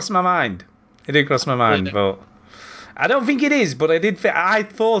 it did cross my mind. But I don't think it is. But I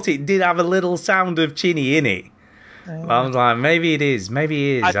thought it did have a little sound of Chinny in it. But I was like, maybe it is.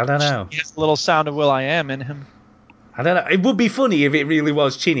 I don't know. He has a little sound of Will I Am in him. I don't know. It would be funny if it really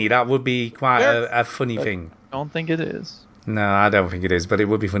was Chinny. That would be quite a funny thing. I don't think it is. No, I don't think it is, but it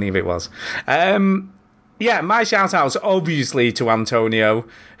would be funny if it was. Yeah, my shout-outs obviously to Antonio,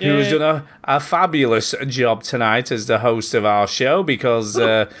 who has done a fabulous job tonight as the host of our show, because,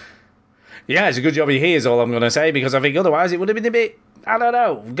 it's a good job he is all I'm going to say, because I think otherwise it would have been a bit, I don't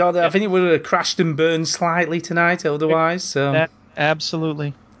know, God, I think it would have crashed and burned slightly tonight otherwise. So.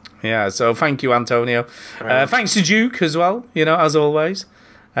 Absolutely. Yeah, so thank you, Antonio. Thanks to Duke as well, as always.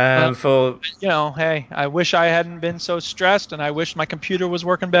 For hey, I wish I hadn't been so stressed, and I wish my computer was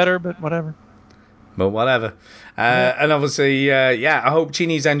working better, but whatever. And obviously, I hope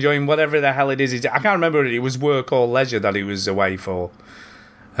Chinny's enjoying whatever the hell it is. I can't remember if it was work or leisure that he was away for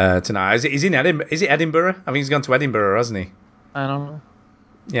tonight. Is it Edinburgh? I think he's gone to Edinburgh, hasn't he? I don't know.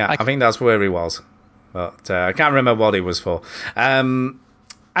 Yeah, I think that's where he was. But I can't remember what it was for. And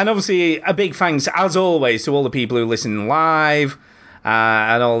obviously, a big thanks, as always, to all the people who listen live,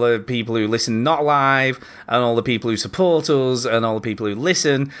 and all the people who listen not live, and all the people who support us, and all the people who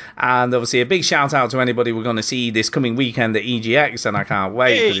listen. And obviously, a big shout out to anybody we're going to see this coming weekend at EGX, and I can't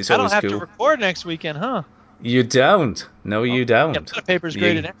wait because it's always cool. I don't have to record next weekend, huh? You don't. No, you don't. Yeah, the paper's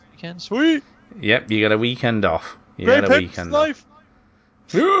graded next weekend. Sweet. Yep, you got a weekend off. Great paper's life.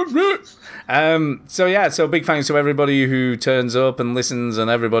 So big thanks to everybody who turns up and listens, and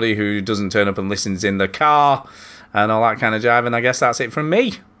everybody who doesn't turn up and listens in the car, and all that kind of jive. And I guess that's it from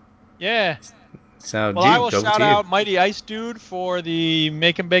me. Yeah. So, I will shout out Mighty Ice Dude for the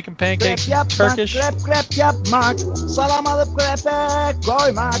Making Bacon Pancakes Turkish. Salam alıp krep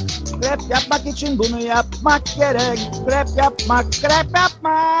koymak. Krep yapmak için bunu yapmak gerek. Krep yapmak.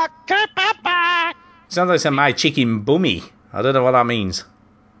 Sounds like some My Chicken Bummy. I don't know what that means.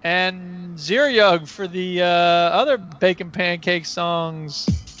 And Ziryug for the other Bacon Pancake songs.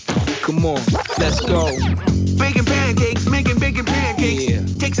 Come on, let's go. Bacon pancakes, making bacon pancakes. Yeah.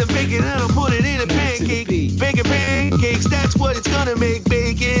 Take some bacon and I'll put it in a pancake. Bacon pancakes, that's what it's gonna make.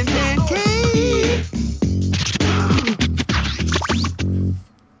 Bacon pancakes.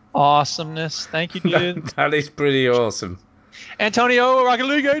 Awesomeness. Thank you, dude. That is pretty awesome. Antonio, Rocket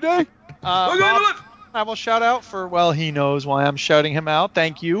League A-Day. Rob, I will shout out for, he knows why I'm shouting him out.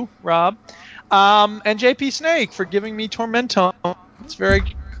 Thank you, Rob. And JP Snake for giving me Tormentum. It's very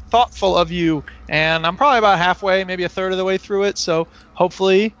thoughtful of you. And I'm probably about halfway, maybe a third of the way through it. So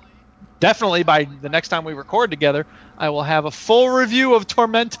hopefully, definitely by the next time we record together, I will have a full review of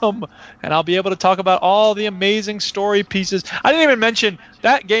Tormentum. And I'll be able to talk about all the amazing story pieces. I didn't even mention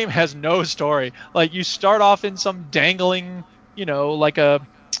that game has no story. Like, you start off in some dangling, like a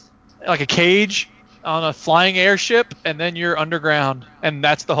cage on a flying airship, and then you're underground, and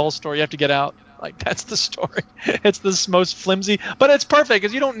that's the whole story. You have to get out. Like, that's the story. It's the most flimsy, but it's perfect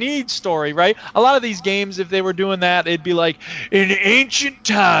because you don't need story, right? A lot of these games, if they were doing that, it'd be like, in ancient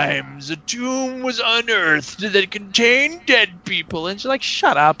times, a tomb was unearthed that contained dead people, and she's like,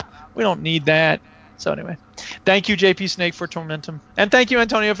 shut up. We don't need that. So anyway, thank you, JP Snake, for Tormentum, and thank you,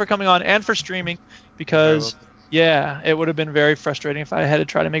 Antonio, for coming on and for streaming, because it would have been very frustrating if I had to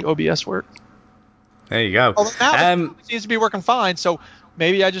try to make OBS work. There you go. Well, now it seems to be working fine, so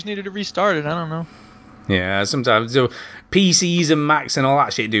maybe I just needed to restart it. I don't know. Yeah, sometimes PCs and Macs and all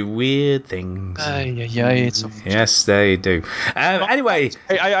that shit do weird things. Yes, they do. Anyway,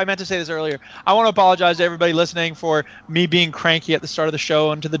 I meant to say this earlier. I want to apologize to everybody listening for me being cranky at the start of the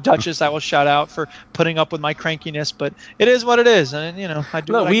show, and to the Duchess, I will shout out for putting up with my crankiness. But it is what it is, and I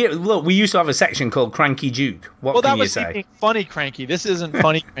do. Look, we used to have a section called Cranky Duke. What can you say? That was me being funny cranky. This isn't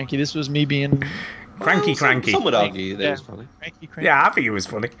funny cranky. This was me being cranky. Some would argue that it was funny. Cranky. Yeah, I think it was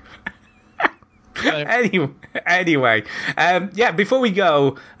funny. Anyway, before we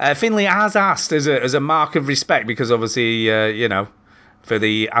go, Finley has asked as a mark of respect, because obviously, for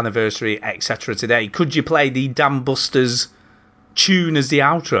the anniversary, etc. today, could you play the Dam Busters tune as the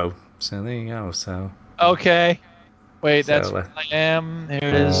outro. So there you go. So Okay. Wait, So, that's what I am. There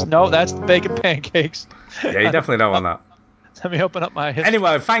it is. No, that's the bacon pancakes. yeah, you definitely don't want that. Let me open up my history.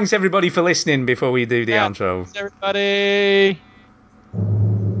 Anyway, thanks everybody for listening before we do the outro. Thanks, everybody.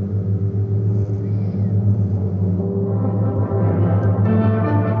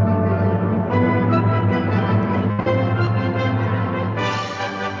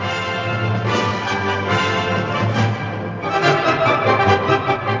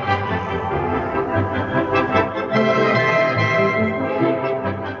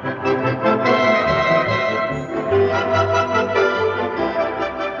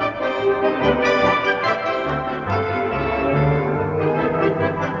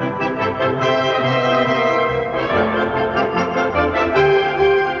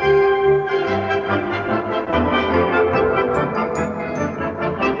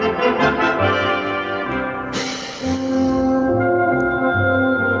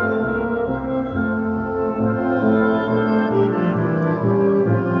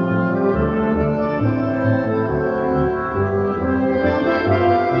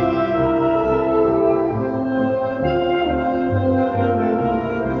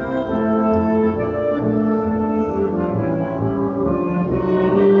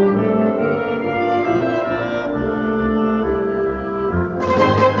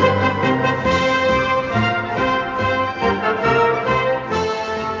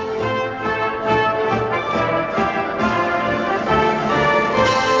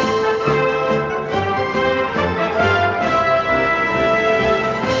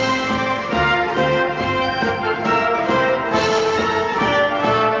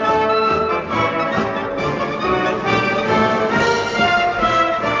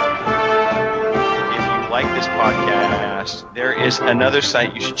 There is another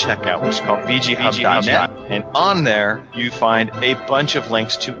site you should check out, which is called VGHub.net, and on there you find a bunch of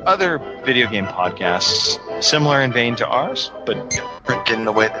links to other video game podcasts similar in vein to ours, but different in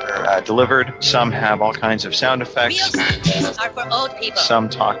the way they're delivered. Some have all kinds of sound effects. Are for old people. Some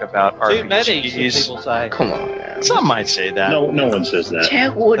talk about Too many, RPGs. some people say. Come on, man. Some might say that. No one says that.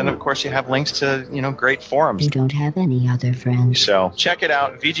 Then of course you have links to great forums. You don't have any other friends. So check it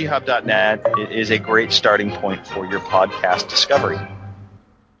out, VGHub.net. It is a great starting point for your podcast discovery.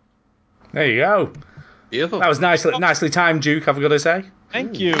 There you go. Beautiful. That was nicely timed, Duke, I've got to say.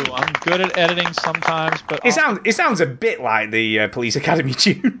 Thank you. I'm good at editing sometimes, but It sounds a bit like the Police Academy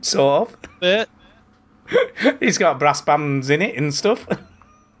tune, sort of. bit. It's got brass bands in it and stuff.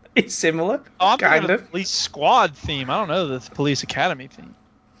 It's similar, I'm kind thinking of. the Police Squad theme. I don't know the Police Academy theme.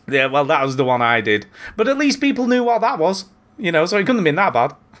 Yeah, well, that was the one I did. But at least people knew what that was, so it couldn't have been that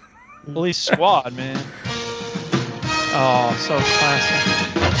bad. Police Squad, man. Oh, so classic.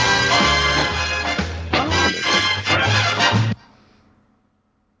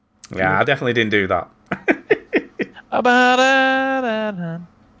 Yeah, I definitely didn't do that.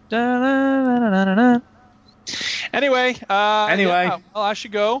 Anyway, yeah, well, I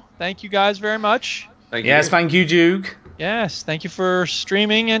should go. Thank you guys very much. Thank you, Duke. Yes, thank you for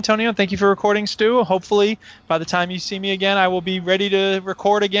streaming, Antonio. Thank you for recording, Stu. Hopefully, by the time you see me again, I will be ready to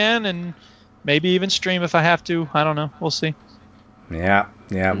record again and maybe even stream if I have to. I don't know. We'll see. Yeah.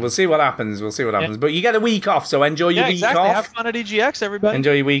 We'll see what happens. But you get a week off, so enjoy your week exactly. off. Have fun at EGX, everybody.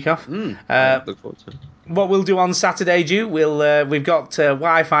 Enjoy your week off. Look forward to it. What we'll do on Saturday, Duke, we've got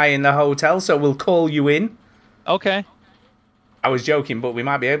Wi-Fi in the hotel, so we'll call you in. Okay. I was joking, but we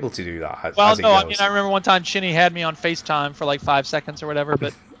might be able to do that. Well, as it no, I goes. mean, I remember one time Chinny had me on FaceTime for like 5 seconds or whatever,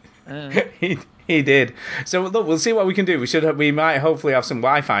 but... He did. So look, we'll see what we can do. We might hopefully have some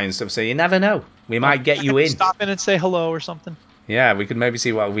Wi-Fi and stuff. So you never know. We might get you in. Stop in and say hello or something. Yeah, we could maybe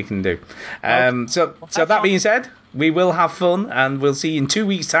see what we can do. So that being said, we will have fun, and we'll see you in 2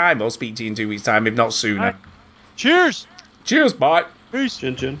 weeks' time. I'll speak to you in 2 weeks' time, if not sooner. Right. Cheers. Cheers, bye. Peace.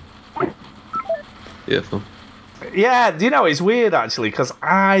 Chin. Beautiful. Yeah, it's weird actually, because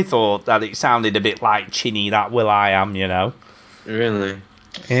I thought that it sounded a bit like Chinny, that Will.i.am, Really?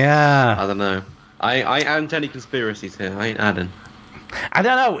 Yeah. I don't know. I aren't any conspiracies here. I ain't adding. I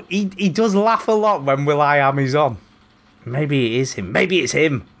don't know. He does laugh a lot when Will.i.am is on. Maybe it is him. Maybe it's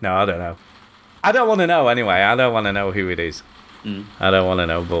him. No, I don't know. I don't want to know anyway. I don't want to know who it is. I don't want to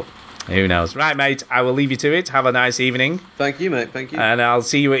know, but who knows. Right, mate, I will leave you to it. Have a nice evening. Thank you, mate. Thank you. And I'll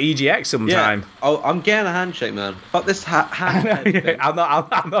see you at EGX sometime. Yeah. Oh, I'm getting a handshake, man. Fuck this hand. I'm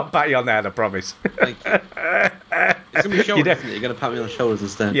not patting you on the head, I promise. Thank you. It's going to be shoulders, isn't it? You're going to pat me on the shoulders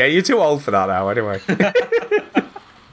instead. Yeah, you're too old for that now, anyway.